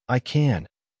 I can,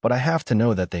 but I have to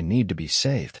know that they need to be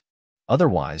saved.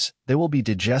 Otherwise, they will be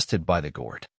digested by the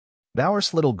gourd.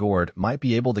 Bauer's little gourd might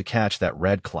be able to catch that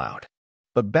red cloud.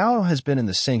 But Bao has been in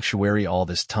the sanctuary all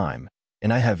this time,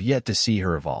 and I have yet to see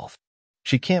her evolve.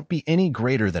 She can't be any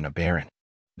greater than a baron.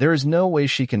 There is no way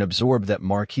she can absorb that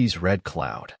Marquis' red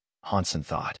cloud, Hansen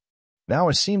thought.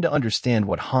 Bao seemed to understand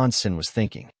what Hansen was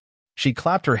thinking. She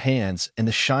clapped her hands, and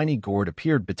the shiny gourd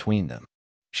appeared between them.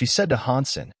 She said to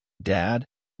Hansen, Dad,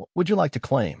 what would you like to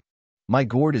claim? My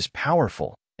gourd is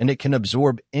powerful, and it can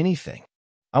absorb anything.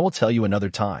 I will tell you another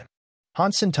time.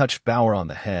 Hansen touched Bauer on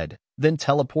the head, then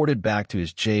teleported back to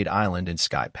his Jade Island in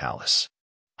Sky Palace.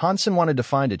 Hansen wanted to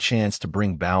find a chance to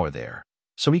bring Bauer there,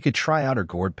 so he could try out her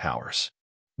gourd powers.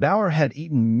 Bauer had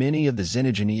eaten many of the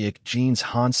xenogeneic genes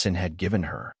Hansen had given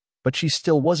her, but she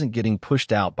still wasn't getting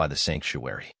pushed out by the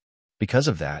sanctuary. Because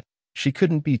of that, she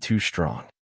couldn't be too strong.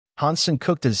 Hansen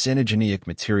cooked a xenogeneic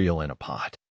material in a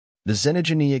pot. The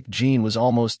xenogeneic gene was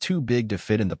almost too big to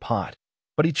fit in the pot,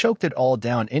 but he choked it all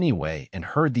down anyway and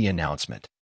heard the announcement.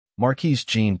 Marquis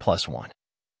gene +1.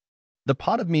 The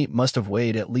pot of meat must have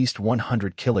weighed at least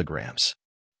 100 kilograms.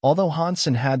 Although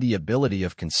Hansen had the ability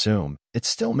of consume, it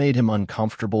still made him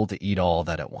uncomfortable to eat all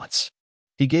that at once.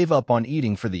 He gave up on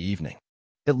eating for the evening.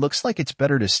 It looks like it's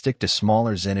better to stick to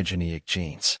smaller xenogeneic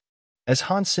genes. As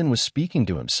Hansen was speaking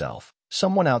to himself,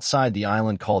 someone outside the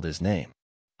island called his name.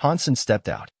 Hansen stepped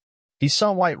out. He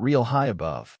saw White Reel high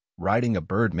above, riding a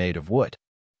bird made of wood.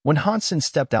 When Hansen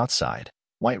stepped outside,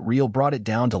 White Reel brought it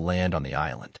down to land on the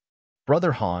island.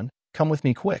 "Brother Han, come with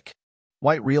me quick."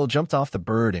 White Reel jumped off the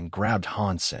bird and grabbed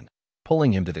Hansen,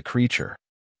 pulling him to the creature.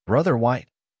 "Brother White,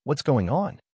 what's going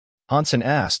on?" Hansen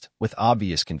asked, with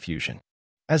obvious confusion.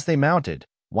 As they mounted,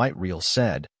 White Reel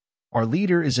said, "Our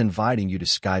leader is inviting you to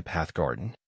Skypath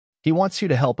Garden. He wants you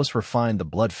to help us refine the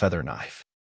blood feather knife."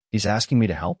 "He's asking me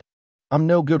to help? I'm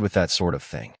no good with that sort of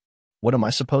thing. What am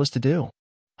I supposed to do?"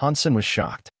 Hansen was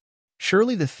shocked.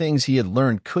 Surely the things he had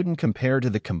learned couldn't compare to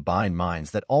the combined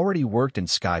minds that already worked in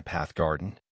Skypath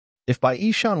Garden. If Bai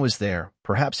Ishan was there,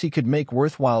 perhaps he could make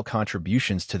worthwhile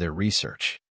contributions to their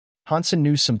research. Hansen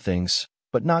knew some things,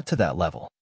 but not to that level.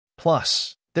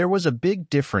 Plus, there was a big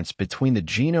difference between the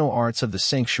Geno arts of the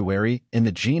Sanctuary and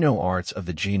the Geno arts of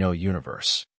the Geno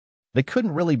universe. They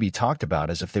couldn't really be talked about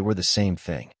as if they were the same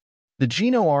thing. The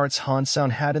Geno arts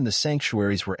Hansen had in the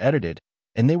Sanctuaries were edited,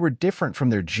 and they were different from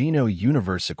their Geno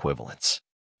universe equivalents.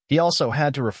 He also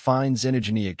had to refine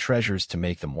xenogeneic treasures to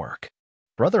make them work.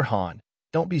 "Brother Han,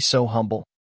 don't be so humble.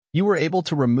 You were able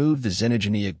to remove the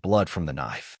xenogeneic blood from the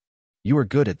knife. You are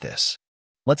good at this.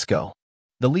 Let's go.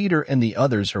 The leader and the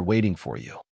others are waiting for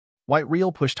you." White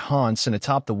Reel pushed Hansen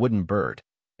atop the wooden bird,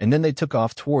 and then they took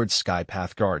off towards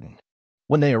Skypath Garden.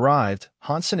 When they arrived,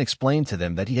 Hansen explained to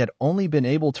them that he had only been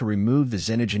able to remove the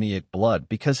xenogeneic blood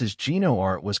because his Geno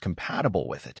art was compatible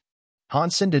with it.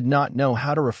 Hansen did not know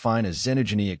how to refine a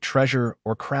xenogeneic treasure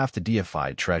or craft a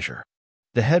deified treasure.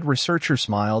 The head researcher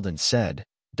smiled and said,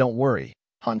 "Don't worry,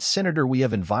 Han Senator, we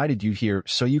have invited you here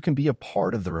so you can be a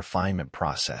part of the refinement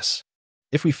process.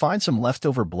 If we find some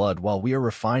leftover blood while we are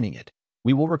refining it,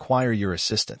 we will require your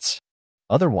assistance.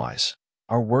 Otherwise,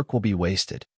 our work will be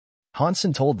wasted."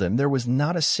 Hansen told them there was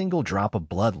not a single drop of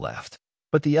blood left,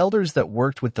 but the elders that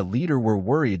worked with the leader were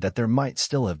worried that there might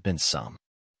still have been some.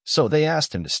 So they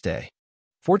asked him to stay.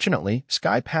 Fortunately,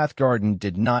 Skypath Garden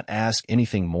did not ask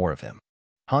anything more of him.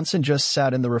 Hansen just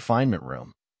sat in the refinement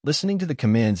room, listening to the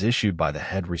commands issued by the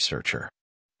head researcher.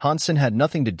 Hansen had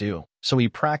nothing to do, so he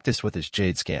practiced with his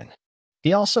jade skin.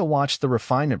 He also watched the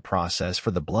refinement process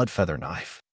for the blood feather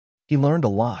knife. He learned a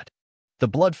lot. The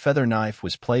blood feather knife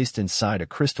was placed inside a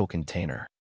crystal container.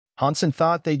 Hansen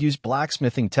thought they'd use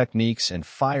blacksmithing techniques and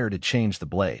fire to change the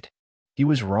blade. He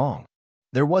was wrong.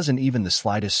 There wasn't even the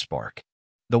slightest spark.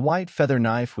 The white feather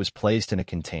knife was placed in a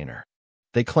container.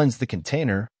 They cleansed the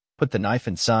container, put the knife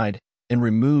inside, and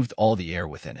removed all the air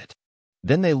within it.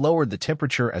 Then they lowered the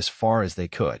temperature as far as they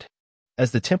could.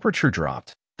 As the temperature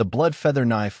dropped, the blood feather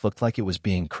knife looked like it was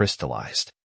being crystallized.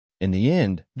 In the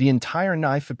end, the entire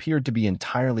knife appeared to be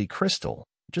entirely crystal,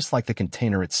 just like the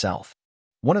container itself.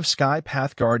 One of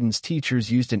Skypath Garden's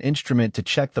teachers used an instrument to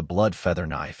check the blood feather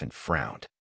knife and frowned.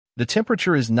 "The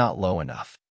temperature is not low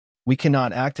enough. We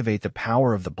cannot activate the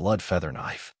power of the blood feather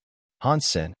knife."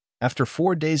 Hansen, after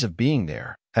 4 days of being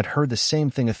there, had heard the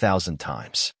same thing 1,000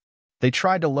 times. They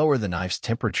tried to lower the knife's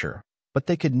temperature, but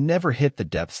they could never hit the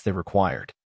depths they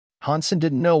required. Hansen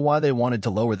didn't know why they wanted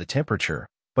to lower the temperature,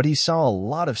 but he saw a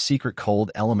lot of secret cold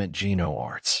element Geno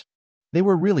arts. They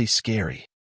were really scary.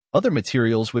 Other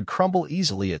materials would crumble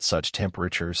easily at such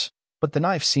temperatures, but the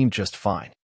knife seemed just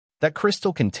fine. That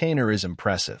crystal container is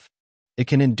impressive. It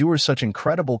can endure such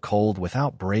incredible cold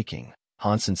without breaking,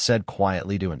 Hansen said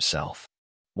quietly to himself.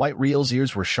 White Reel's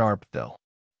ears were sharp, though.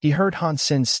 He heard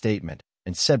Hansen's statement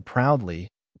and said proudly,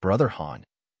 "Brother Han,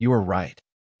 you are right.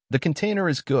 The container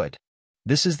is good.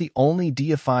 This is the only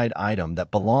deified item that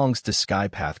belongs to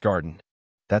Skypath Garden."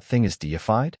 "That thing is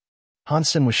deified?"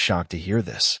 Hansen was shocked to hear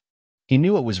this. He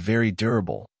knew it was very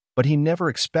durable, but he never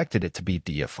expected it to be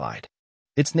deified.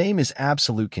 Its name is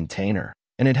Absolute Container,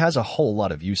 and it has a whole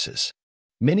lot of uses.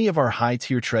 Many of our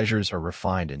high-tier treasures are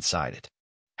refined inside it.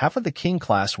 Half of the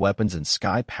king-class weapons in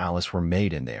Sky Palace were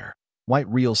made in there, White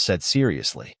Reel said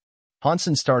seriously.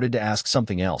 Hansen started to ask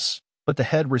something else, but the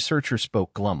head researcher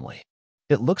spoke glumly.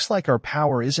 "It looks like our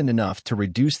power isn't enough to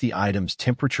reduce the item's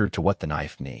temperature to what the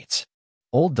knife needs.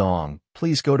 Old Dong,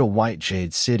 please go to White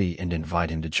Jade City and invite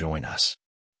him to join us."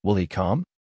 Will he come?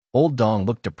 Old Dong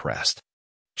looked depressed.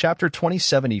 Chapter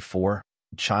 2074,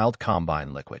 Child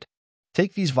Combine Liquid.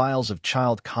 Take these vials of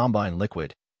child combine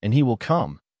liquid, and he will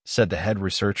come, said the head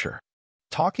researcher.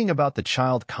 Talking about the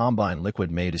child combine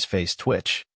liquid made his face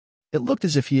twitch. It looked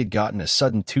as if he had gotten a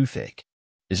sudden toothache.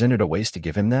 Isn't it a waste to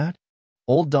give him that?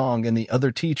 Old Dong and the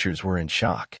other teachers were in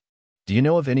shock. Do you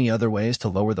know of any other ways to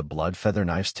lower the blood feather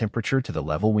knife's temperature to the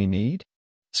level we need?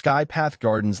 Sky Path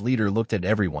Garden's leader looked at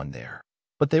everyone there,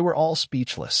 but they were all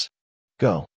speechless.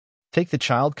 Go. Take the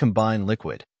child combine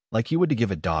liquid, like you would to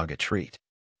give a dog a treat.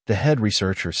 The head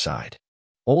researcher sighed.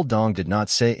 Old Dong did not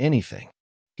say anything.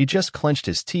 He just clenched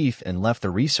his teeth and left the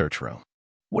research room.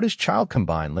 What is child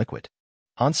combine liquid?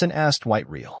 Hansen asked White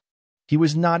Reel. He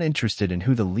was not interested in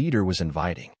who the leader was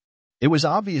inviting. It was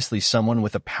obviously someone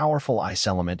with a powerful ice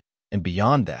element, and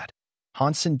beyond that,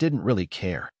 Hansen didn't really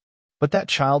care. But that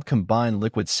child combine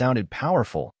liquid sounded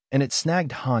powerful, and it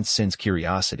snagged Hansen's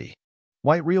curiosity.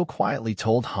 White Reel quietly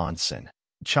told Hansen,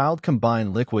 child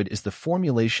combine liquid is the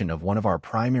formulation of one of our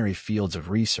primary fields of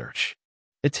research.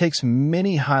 It takes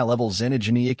many high-level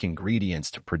xenogeneic ingredients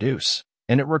to produce,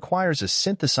 and it requires a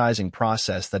synthesizing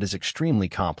process that is extremely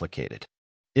complicated.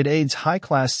 It aids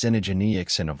high-class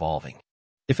xenogeneics in evolving.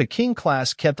 If a king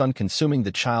class kept on consuming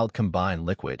the child combine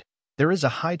liquid, there is a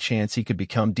high chance he could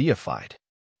become deified.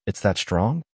 It's that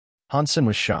strong? Hansen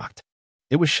was shocked.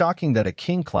 It was shocking that a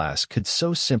king class could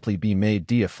so simply be made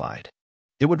deified.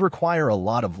 It would require a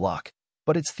lot of luck,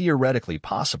 but it's theoretically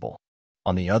possible.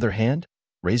 On the other hand,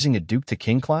 raising a duke to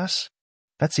king class?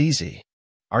 That's easy.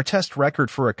 Our test record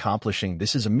for accomplishing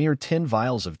this is a mere 10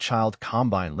 vials of child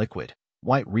combine liquid,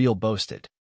 White Reel boasted.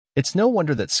 It's no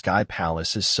wonder that Sky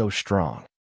Palace is so strong.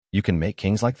 You can make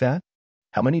kings like that?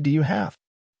 How many do you have?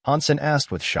 Hansen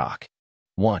asked with shock.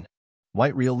 1.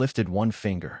 White Reel lifted one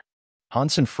finger.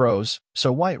 Hansen froze,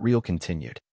 so White Reel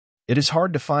continued. It is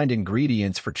hard to find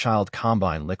ingredients for child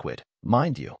combine liquid,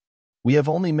 mind you. We have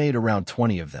only made around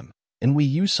 20 of them, and we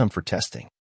use some for testing.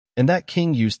 And that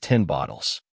king used 10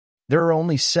 bottles. There are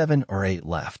only 7 or 8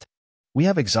 left. We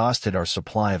have exhausted our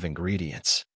supply of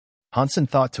ingredients. Hansen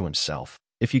thought to himself,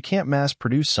 if you can't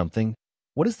mass-produce something,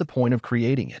 what is the point of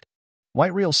creating it?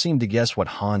 White Reel seemed to guess what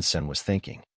Hansen was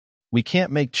thinking. We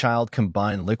can't make child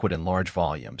combine liquid in large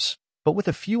volumes, but with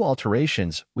a few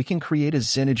alterations, we can create a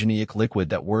xenogeneic liquid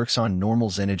that works on normal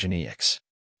xenogeneics.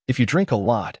 If you drink a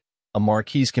lot, a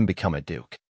marquise can become a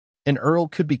duke. An earl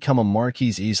could become a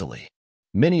marquise easily.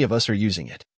 Many of us are using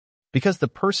it. Because the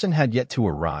person had yet to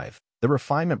arrive, the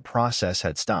refinement process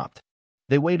had stopped.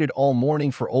 They waited all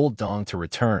morning for Old Dong to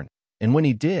return, and when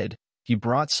he did, he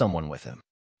brought someone with him.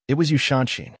 It was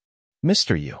Xuanhuan.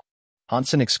 Mr. Yu,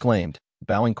 Hansen exclaimed,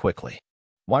 bowing quickly.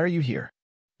 Why are you here?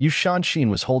 Xuanhuan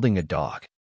was holding a dog.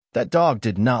 That dog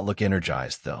did not look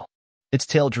energized, though. Its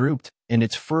tail drooped, and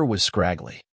its fur was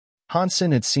scraggly.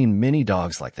 Hansen had seen many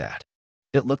dogs like that.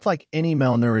 It looked like any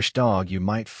malnourished dog you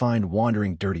might find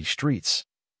wandering dirty streets,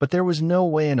 but there was no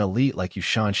way an elite like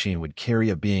Xuanhuan would carry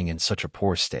a being in such a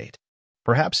poor state.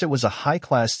 Perhaps it was a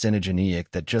high-class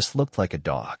xenogeneic that just looked like a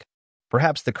dog.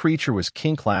 Perhaps the creature was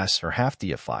king-class or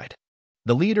half-deified.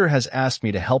 The leader has asked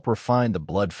me to help refine the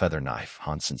blood feather knife,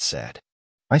 Hansen said.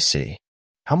 I see.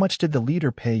 How much did the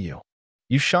leader pay you?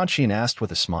 Xuanhuan asked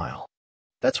with a smile.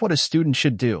 That's what a student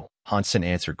should do, Hansen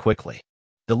answered quickly.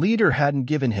 The leader hadn't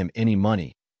given him any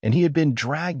money, and he had been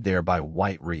dragged there by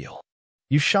White Reel.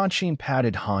 Xuanhuan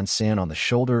patted Hansen on the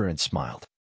shoulder and smiled.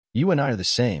 You and I are the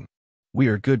same. We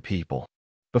are good people.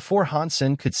 Before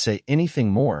Hansen could say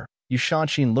anything more,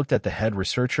 Xuanhuan looked at the head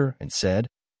researcher and said,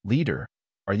 Leader,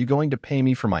 are you going to pay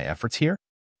me for my efforts here?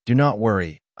 Do not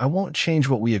worry, I won't change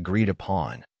what we agreed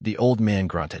upon, the old man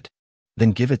grunted.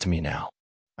 Then give it to me now.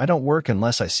 I don't work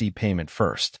unless I see payment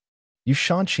first.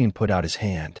 Xuanhuan put out his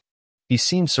hand. He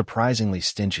seemed surprisingly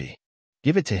stingy.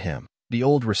 Give it to him, the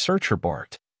old researcher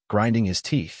barked, grinding his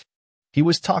teeth. He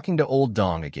was talking to Old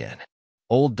Dong again.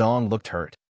 Old Dong looked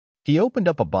hurt. He opened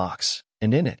up a box,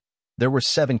 and in it, there were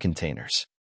 7 containers.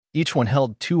 Each one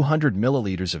held 200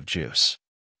 milliliters of juice.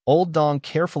 Old Dong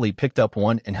carefully picked up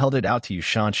one and held it out to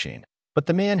Xuanhuan, but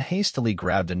the man hastily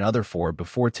grabbed another 4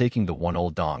 before taking the one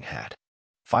Old Dong had.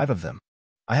 5 of them.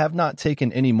 I have not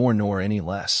taken any more nor any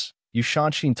less,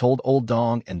 Xuanhuan told Old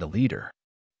Dong and the leader.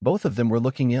 Both of them were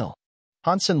looking ill.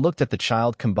 Hansen looked at the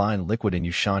child combined liquid in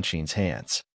Xuanhuan's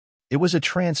hands. It was a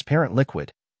transparent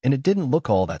liquid, and it didn't look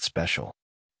all that special.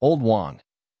 Old Wang,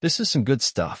 this is some good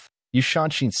stuff,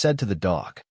 Xuanhuan said to the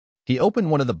dog. He opened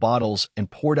one of the bottles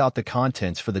and poured out the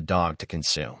contents for the dog to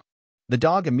consume. The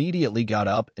dog immediately got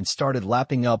up and started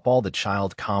lapping up all the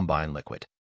child combine liquid.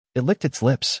 It licked its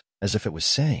lips, as if it was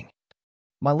saying,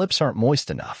 My lips aren't moist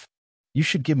enough. You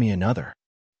should give me another.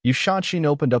 Xuanhuan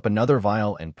opened up another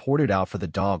vial and poured it out for the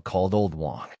dog called Old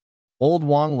Wang. Old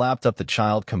Wang lapped up the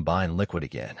child combined liquid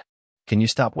again. Can you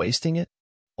stop wasting it?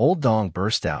 Old Dong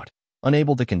burst out,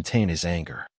 unable to contain his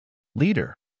anger.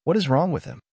 Leader, what is wrong with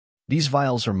him? These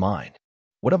vials are mine.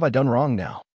 What have I done wrong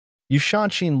now?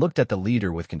 Xuanhuan looked at the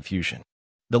leader with confusion.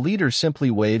 The leader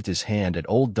simply waved his hand at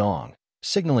Old Dong,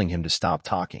 signaling him to stop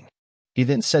talking. He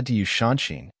then said to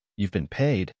Xuanhuan, "You've been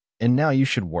paid, and now you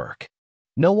should work.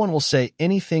 No one will say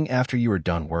anything after you are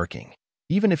done working,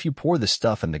 even if you pour the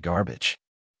stuff in the garbage."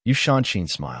 Xuanhuan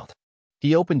smiled.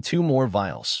 He opened 2 more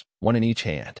vials, one in each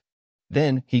hand.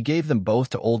 Then he gave them both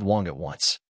to Old Wang at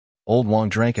once. Old Wang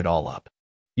drank it all up.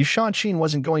 Xuanhuan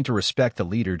wasn't going to respect the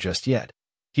leader just yet.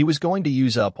 He was going to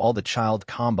use up all the child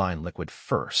combine liquid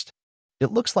first.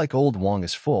 It looks like Old Wang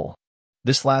is full.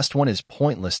 This last one is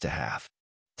pointless to have.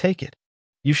 Take it.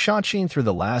 Xuanhuan threw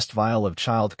the last vial of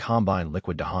child combine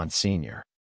liquid to Han Sr.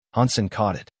 Hansen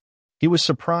caught it. He was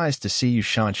surprised to see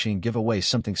Xuanhuan give away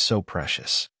something so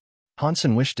precious.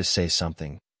 Hansen wished to say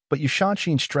something, but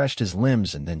Xuanhuan stretched his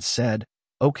limbs and then said,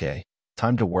 "Okay,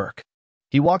 time to work."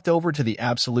 He walked over to the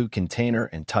absolute container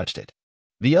and touched it.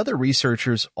 The other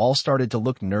researchers all started to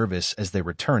look nervous as they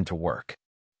returned to work.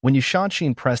 When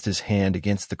Xuanhuan pressed his hand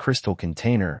against the crystal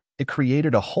container, it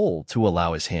created a hole to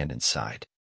allow his hand inside.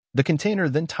 The container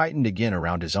then tightened again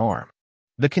around his arm.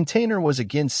 The container was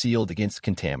again sealed against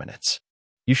contaminants.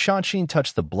 Xuanhuan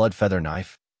touched the blood feather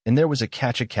knife, and there was a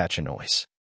catcha-catcha noise.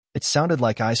 It sounded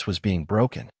like ice was being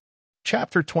broken.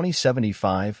 Chapter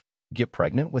 2075, Get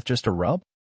Pregnant with Just a Rub?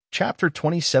 Chapter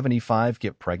 2075,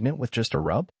 Get Pregnant with Just a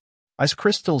Rub? Ice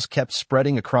crystals kept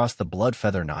spreading across the blood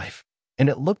feather knife, and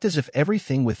it looked as if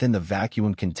everything within the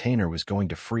vacuum container was going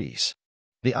to freeze.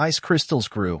 The ice crystals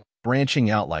grew, branching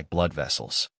out like blood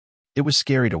vessels. It was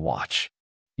scary to watch.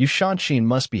 Xuanhuan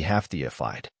must be half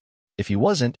deified. If he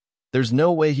wasn't, there's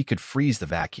no way he could freeze the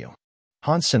vacuum.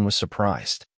 Hansen was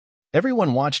surprised.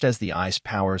 Everyone watched as the ice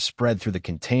power spread through the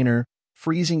container,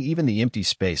 freezing even the empty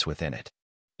space within it.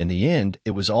 In the end,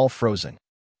 it was all frozen.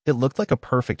 It looked like a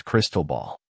perfect crystal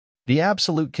ball. The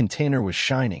absolute container was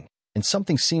shining, and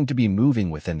something seemed to be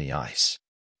moving within the ice.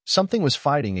 Something was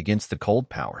fighting against the cold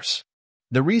powers.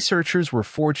 The researchers were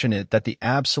fortunate that the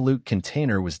absolute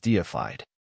container was deified.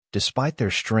 Despite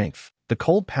their strength, the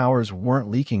cold powers weren't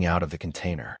leaking out of the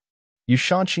container.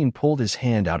 Xuanhuan pulled his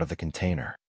hand out of the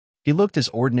container. He looked as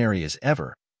ordinary as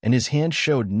ever, and his hand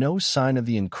showed no sign of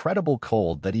the incredible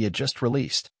cold that he had just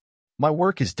released. "My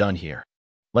work is done here.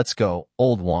 Let's go,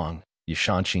 Old Wang,"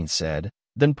 Xuanhuan said,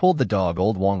 then pulled the dog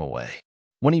Old Wang away.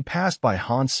 When he passed by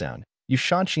Hansen,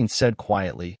 Xuanhuan said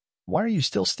quietly, "Why are you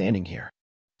still standing here?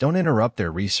 Don't interrupt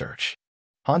their research."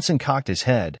 Hansen cocked his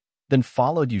head, then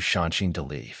followed Xuanhuan to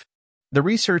leave. The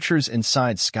researchers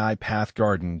inside Sky Path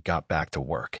Garden got back to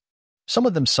work. Some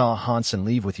of them saw Hansen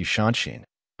leave with Xuanhuan,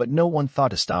 but no one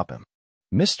thought to stop him.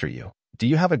 "Mr. Yu, do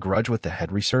you have a grudge with the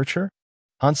head researcher?"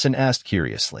 Hansen asked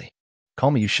curiously.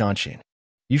 "Call me Xuanhuan."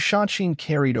 Xuanhuan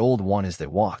carried Old Wang as they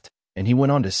walked, and he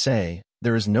went on to say,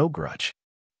 "There is no grudge.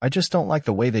 I just don't like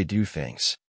the way they do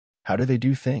things." "How do they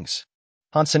do things?"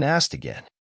 Hansen asked again.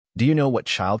 "Do you know what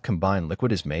child combined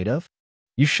liquid is made of?"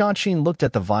 Xuanhuan looked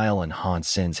at the vial in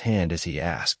Hansen's hand as he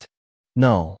asked.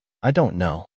 "No, I don't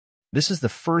know. This is the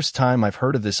first time I've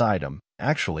heard of this item,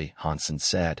 actually," Hansen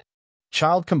said.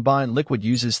 "Child combined liquid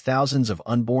uses thousands of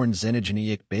unborn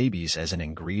xenogeneic babies as an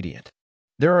ingredient.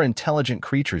 There are intelligent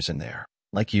creatures in there,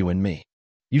 like you and me."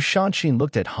 Xuanhuan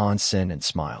looked at Hansen and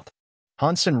smiled.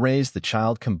 Hansen raised the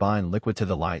child combined liquid to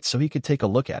the light so he could take a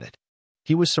look at it.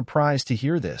 He was surprised to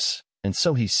hear this, and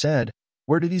so he said,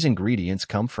 "Where do these ingredients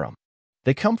come from?"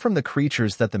 "They come from the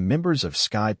creatures that the members of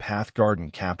Sky Path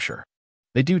Garden capture.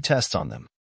 They do tests on them.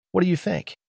 What do you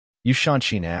think?"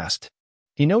 Xuanhuan asked.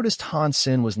 He noticed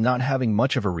Hansen was not having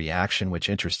much of a reaction which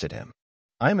interested him.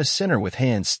 "I am a sinner with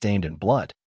hands stained in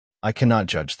blood. I cannot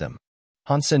judge them."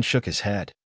 Hansen shook his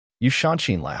head.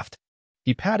 Xuanhuan laughed.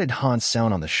 He patted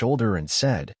Hansen on the shoulder and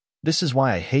said, "This is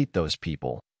why I hate those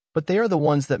people, but they are the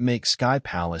ones that make Sky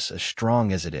Palace as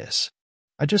strong as it is.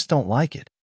 I just don't like it.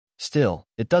 Still,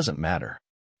 it doesn't matter.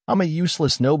 I'm a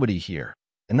useless nobody here,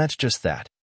 and that's just that."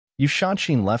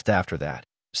 Xuanhuan left after that,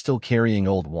 still carrying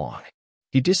Old Wang.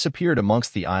 He disappeared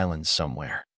amongst the islands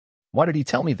somewhere. "Why did he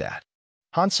tell me that?"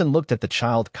 Hansen looked at the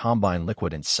child combine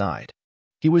liquid inside.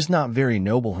 He was not very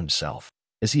noble himself,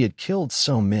 as he had killed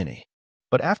so many.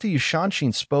 But after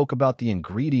Xuanhuan spoke about the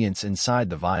ingredients inside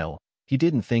the vial, he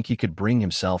didn't think he could bring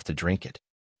himself to drink it.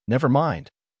 "Never mind,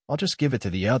 I'll just give it to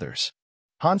the others."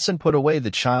 Hansen put away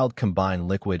the child combined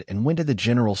liquid and went to the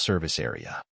general service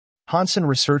area. Hansen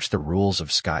researched the rules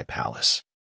of Sky Palace.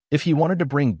 If he wanted to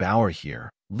bring Bauer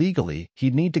here, Legally,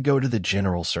 he'd need to go to the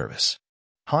general service.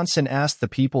 Hansen asked the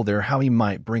people there how he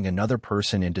might bring another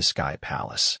person into Sky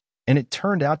Palace, and it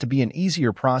turned out to be an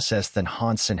easier process than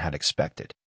Hansen had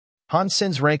expected.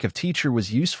 Hansen's rank of teacher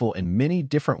was useful in many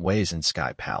different ways in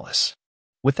Sky Palace.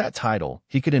 With that title,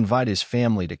 he could invite his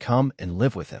family to come and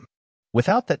live with him.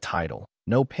 Without that title,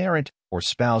 no parent or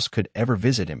spouse could ever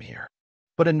visit him here.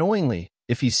 But annoyingly,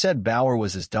 if he said Bauer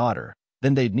was his daughter,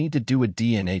 then they'd need to do a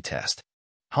DNA test.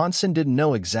 Hansen didn't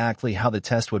know exactly how the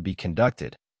test would be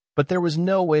conducted, but there was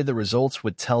no way the results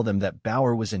would tell them that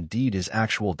Bauer was indeed his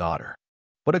actual daughter.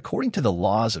 But according to the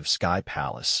laws of Sky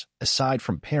Palace, aside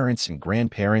from parents and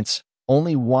grandparents,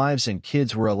 only wives and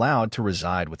kids were allowed to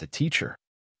reside with the teacher.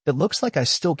 It looks like I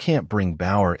still can't bring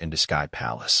Bauer into Sky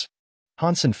Palace.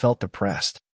 Hansen felt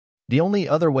depressed. The only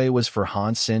other way was for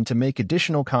Hansen to make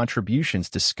additional contributions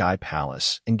to Sky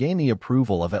Palace and gain the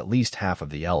approval of at least half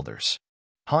of the elders.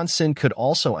 Hansen could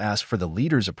also ask for the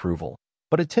leader's approval,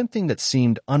 but attempting that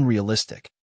seemed unrealistic.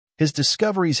 His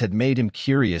discoveries had made him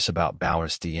curious about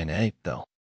Bauer's DNA, though.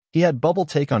 He had Bubble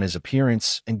take on his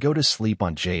appearance and go to sleep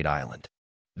on Jade Island.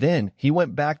 Then he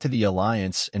went back to the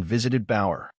Alliance and visited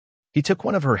Bauer. He took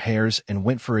one of her hairs and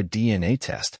went for a DNA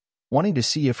test, wanting to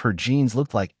see if her genes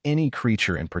looked like any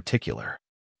creature in particular.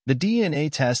 The DNA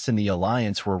tests in the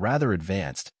Alliance were rather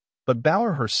advanced, but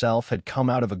Bauer herself had come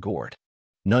out of a gourd.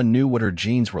 None knew what her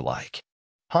genes were like.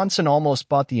 Hansen almost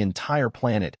bought the entire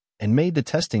planet and made the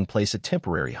testing place a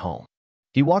temporary home.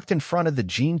 He walked in front of the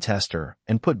gene tester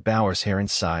and put Bauer's hair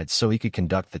inside so he could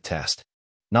conduct the test.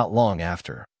 Not long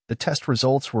after, the test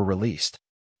results were released.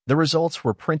 The results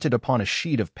were printed upon a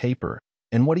sheet of paper,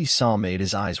 and what he saw made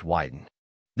his eyes widen.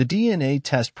 The DNA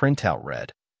test printout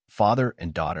read, "Father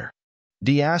and daughter.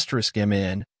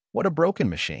 D*MN, what a broken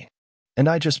machine. And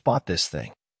I just bought this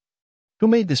thing. Who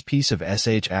made this piece of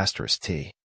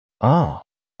 *T? Oh,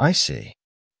 I see.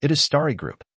 It is Starry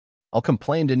Group. I'll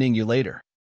complain to Ning you later."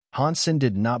 Hansen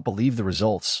did not believe the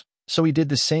results, so he did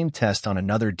the same test on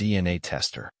another DNA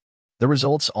tester. The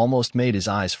results almost made his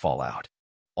eyes fall out.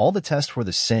 All the tests were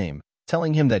the same,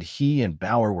 telling him that he and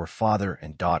Bauer were father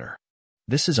and daughter.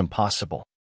 This is impossible.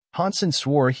 Hansen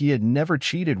swore he had never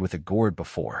cheated with a gourd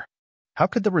before. How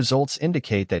could the results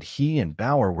indicate that he and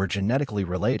Bauer were genetically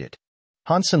related?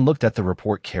 Hansen looked at the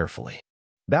report carefully.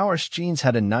 Bauer's genes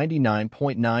had a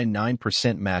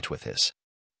 99.99% match with his.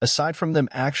 Aside from them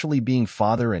actually being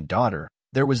father and daughter,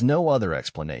 there was no other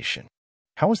explanation.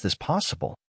 How was this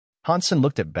possible? Hansen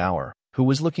looked at Bauer, who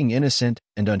was looking innocent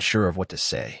and unsure of what to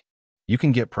say. You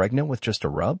can get pregnant with just a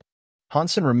rub?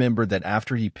 Hansen remembered that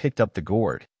after he picked up the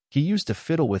gourd, he used to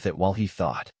fiddle with it while he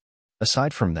thought.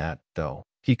 Aside from that, though,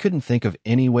 he couldn't think of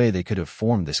any way they could have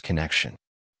formed this connection.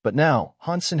 But now,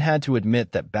 Hansen had to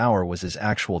admit that Bauer was his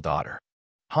actual daughter.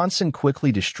 Hansen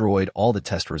quickly destroyed all the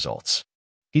test results.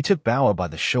 He took Bauer by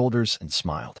the shoulders and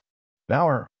smiled.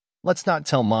 "Bauer, let's not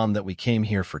tell Mom that we came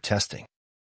here for testing.